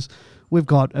recognise we've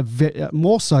got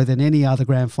more so than any other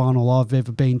grand final I've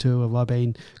ever been to have I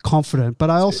been confident. But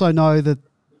I also know that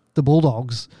the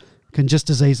Bulldogs can just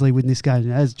as easily win this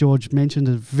game. As George mentioned,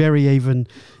 a very even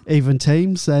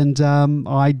teams, and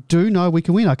I do know we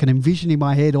can win. I can envision in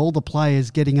my head all the players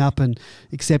getting up and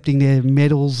accepting their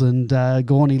medals and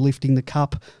Gorney lifting the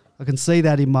cup. I can see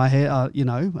that in my head.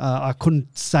 I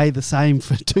couldn't say the same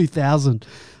for 2000.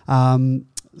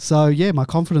 So, yeah, my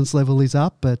confidence level is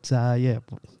up. But,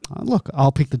 look,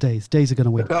 I'll pick the Ds. Ds are going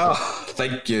to win. Oh,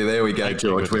 thank you. There we go,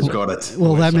 George. We've got it.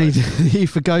 Well, that means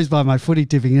if it goes by my footy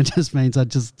tipping, it just means I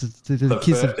just did a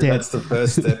kiss of death. That's the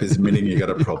first step, is admitting you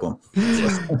got a problem.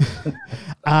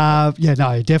 I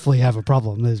definitely have a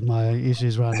problem. There's my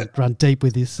issues run deep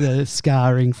with this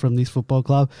scarring from this football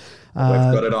club. We've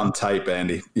got it on tape,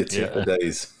 Andy. You tip the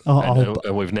Ds.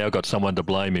 And we've now got someone to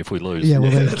blame if we lose. Yeah,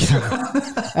 well, there you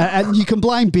go. And you can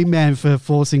blame Big Man for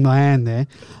forcing my hand there.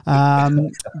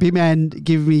 Big Man,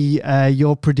 give me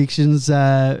your predictions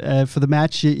for the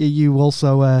match. You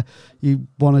also you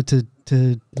wanted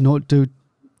to not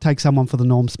take someone for the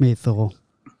Norm Smith, or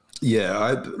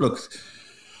look.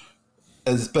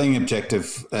 As being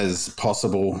objective as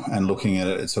possible and looking at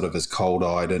it sort of as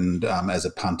cold-eyed and as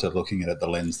a punter looking at it the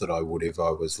lens that I would if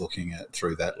I was looking at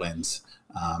through that lens.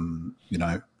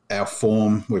 Our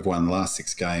form, we've won the last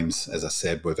 6 games. As I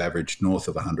said, we've averaged north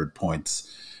of 100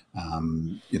 points.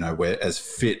 We're as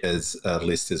fit as a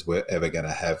list as we're ever going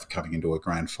to have coming into a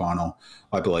grand final.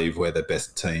 I believe we're the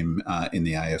best team in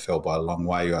the AFL by a long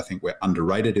way. I think we're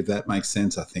underrated, if that makes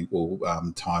sense. I think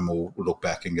time will look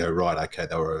back and go, right, okay,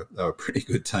 they were a pretty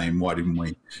good team. Why didn't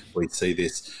we see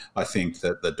this? I think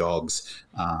that the Dogs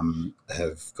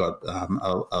have got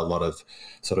a lot of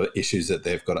sort of issues that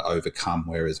they've got to overcome,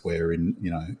 whereas we're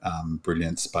in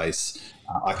brilliant space.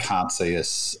 I can't see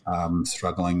us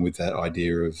struggling with that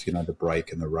idea of the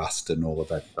break and the rust and all of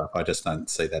that stuff. I just don't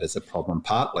see that as a problem,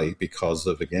 partly because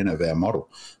of our model.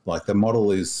 Like, the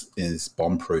model is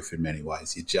bomb-proof in many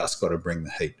ways. You just got to bring the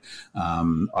heat.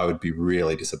 I would be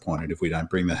really disappointed if we don't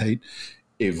bring the heat.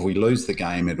 If we lose the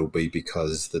game, it'll be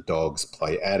because the Dogs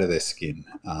play out of their skin.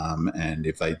 And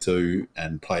if they do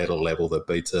and play at a level that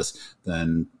beats us,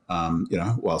 then,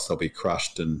 whilst they'll be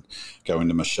crushed and go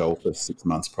into my shell for 6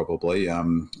 months probably,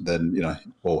 then,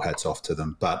 all hats off to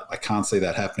them. But I can't see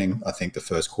that happening. I think the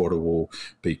first quarter will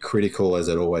be critical, as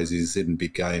it always is in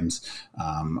big games.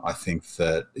 I think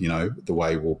that, the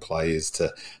way we'll play is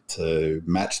to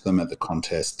match them at the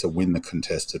contest, to win the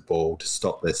contested ball, to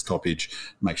stop their stoppage,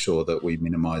 make sure that we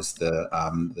minimise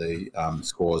the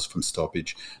scores from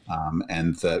stoppage,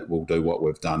 and that we'll do what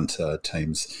we've done to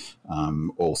teams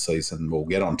all season. We'll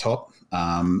get on top,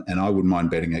 and I wouldn't mind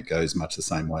betting it goes much the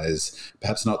same way as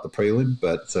perhaps not the prelim,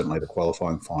 but certainly the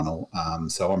qualifying final.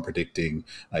 So I'm predicting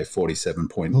a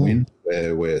 47-point win,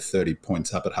 where we're 30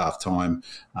 points up at halftime.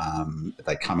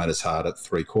 They come at us hard at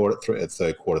third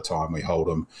quarter time. We hold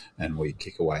them and we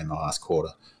kick away in the last quarter.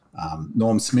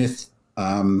 Norm Smith,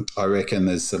 I reckon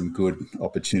there's some good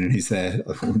opportunities there.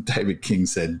 David King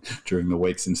said during the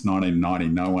week, since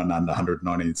 1990, no one under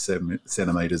 190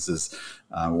 centimetres has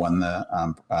won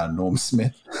the Norm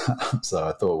Smith. So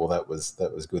I thought, well, that was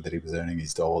good that he was earning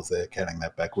his dollars there, counting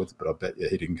that backwards. But I bet you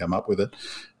he didn't come up with it.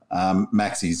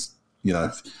 Maxi's,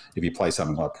 if you play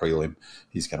something like prelim,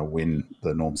 he's going to win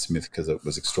the Norm Smith because it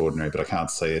was extraordinary, but I can't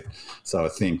see it. So I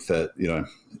think that,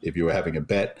 if you were having a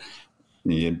bet,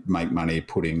 you make money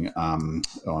putting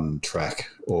on Track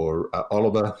or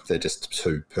Oliver. They're just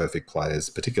two perfect players,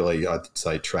 particularly I'd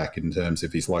say Track in terms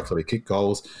of he's likely to kick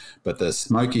goals. But the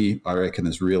Smoky, I reckon,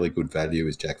 is really good value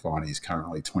is Jack Viney. He's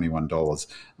currently $21.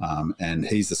 And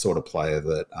he's the sort of player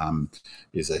that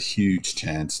is a huge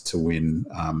chance to win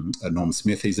a Norm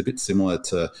Smith. He's a bit similar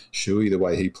to Shuey, the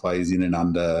way he plays in and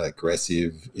under,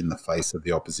 aggressive, in the face of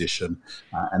the opposition.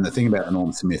 And the thing about the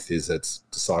Norm Smith is it's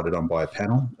decided on by a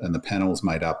panel, and the panel is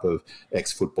made up of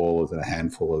ex-footballers and a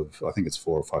handful of, I think it's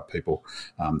 4 or 5 people,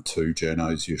 2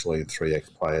 journos usually and 3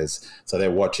 ex-players. So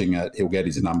they're watching it. He'll get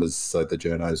his numbers, so the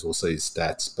journos will see his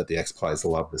stats, but the ex-players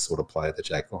love the sort of player that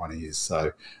Jack Viney is.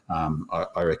 So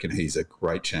I reckon he's a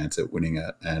great chance at winning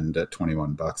it, and at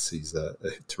 $21, he's a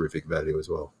terrific value as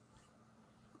well.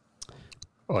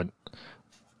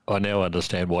 I now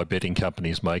understand why betting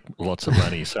companies make lots of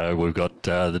money. So we've got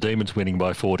the Demons winning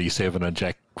by 47 and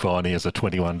Jack Viney as a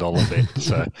 $21 bet.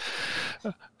 So,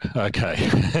 okay.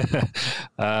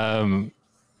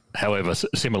 However,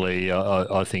 similarly,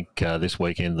 I think this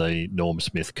weekend the Norm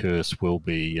Smith curse will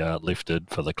be lifted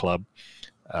for the club.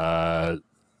 I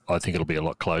think it'll be a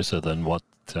lot closer than what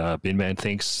Binman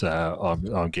thinks.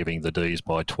 I'm giving the D's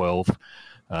by 12,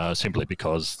 simply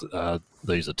because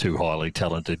these are 2 highly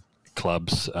talented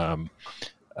clubs and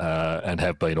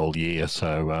have been all year.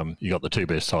 So you got the 2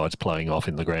 best sides playing off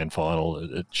in the grand final.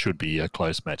 It should be a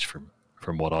close match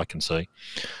from what I can see.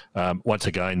 Once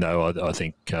again, though, I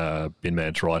think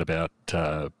Binman's right about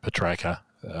Petrarca.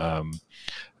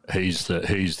 He's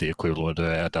the equivalent of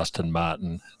our Dustin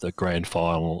Martin. The grand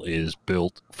final is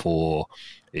built for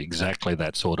exactly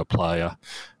that sort of player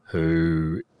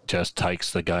who just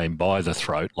takes the game by the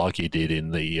throat, like he did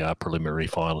in the preliminary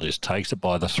final, just takes it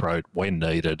by the throat when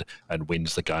needed and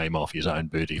wins the game off his own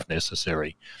boot if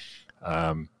necessary.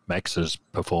 Max's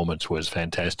performance was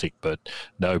fantastic, but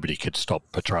nobody could stop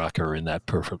Petrarca in that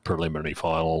preliminary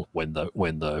final when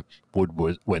the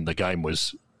game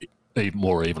was even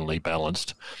more evenly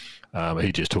balanced.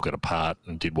 He just took it apart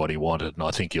and did what he wanted, and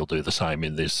I think he'll do the same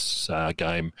in this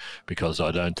game, because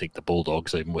I don't think the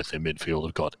Bulldogs, even with their midfield,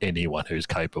 have got anyone who's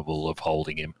capable of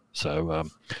holding him. So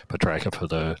Petrarca for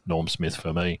the Norm Smith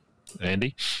for me.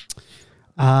 Andy?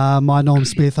 My Norm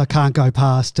Smith, I can't go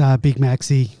past Big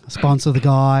Maxi. I sponsor the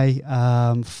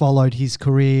guy, followed his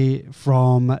career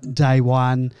from day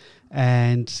one,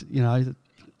 and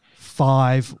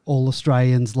 5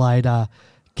 All-Australians later,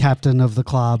 captain of the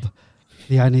club.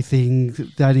 The only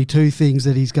 2 things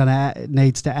that he's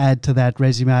needs to add to that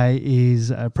resume is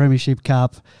a Premiership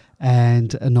Cup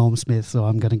and a Norm Smith. So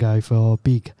I'm going to go for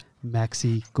Big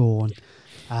Maxi Gawn.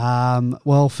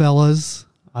 Well, fellas,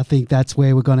 I think that's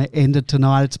where we're going to end it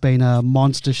tonight. It's been a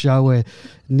monster show. We're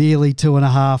nearly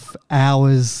 2.5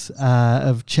 hours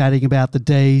of chatting about the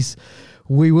Ds.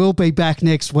 We will be back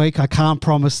next week. I can't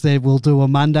promise that we'll do a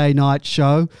Monday night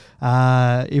show.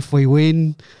 If we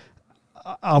win,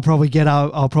 I'll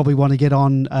probably want to get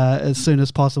on as soon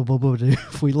as possible. But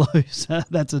if we lose,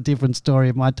 that's a different story.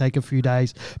 It might take a few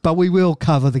days, but we will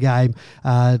cover the game.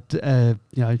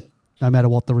 No matter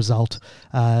what the result,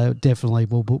 definitely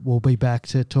we'll be back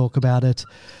to talk about it.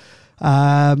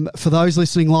 For those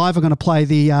listening live, I'm going to play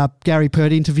the Gary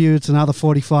Pert interview. It's another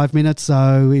 45 minutes,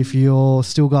 so if you're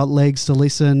still got legs to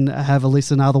listen, have a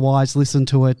listen. Otherwise, listen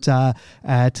to it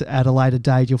at a later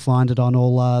date. You'll find it on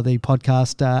all the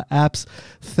podcast apps.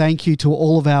 Thank you to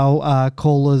all of our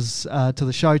callers to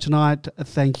the show tonight.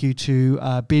 Thank you to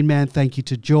Binman. Thank you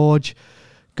to George.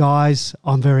 Guys,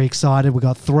 I'm very excited. We've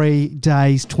got 3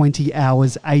 days, 20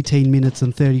 hours, 18 minutes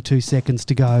and 32 seconds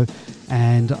to go,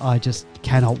 and I just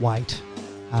cannot wait.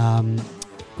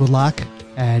 Good luck,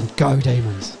 and go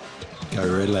Demons.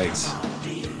 Go Red Legs.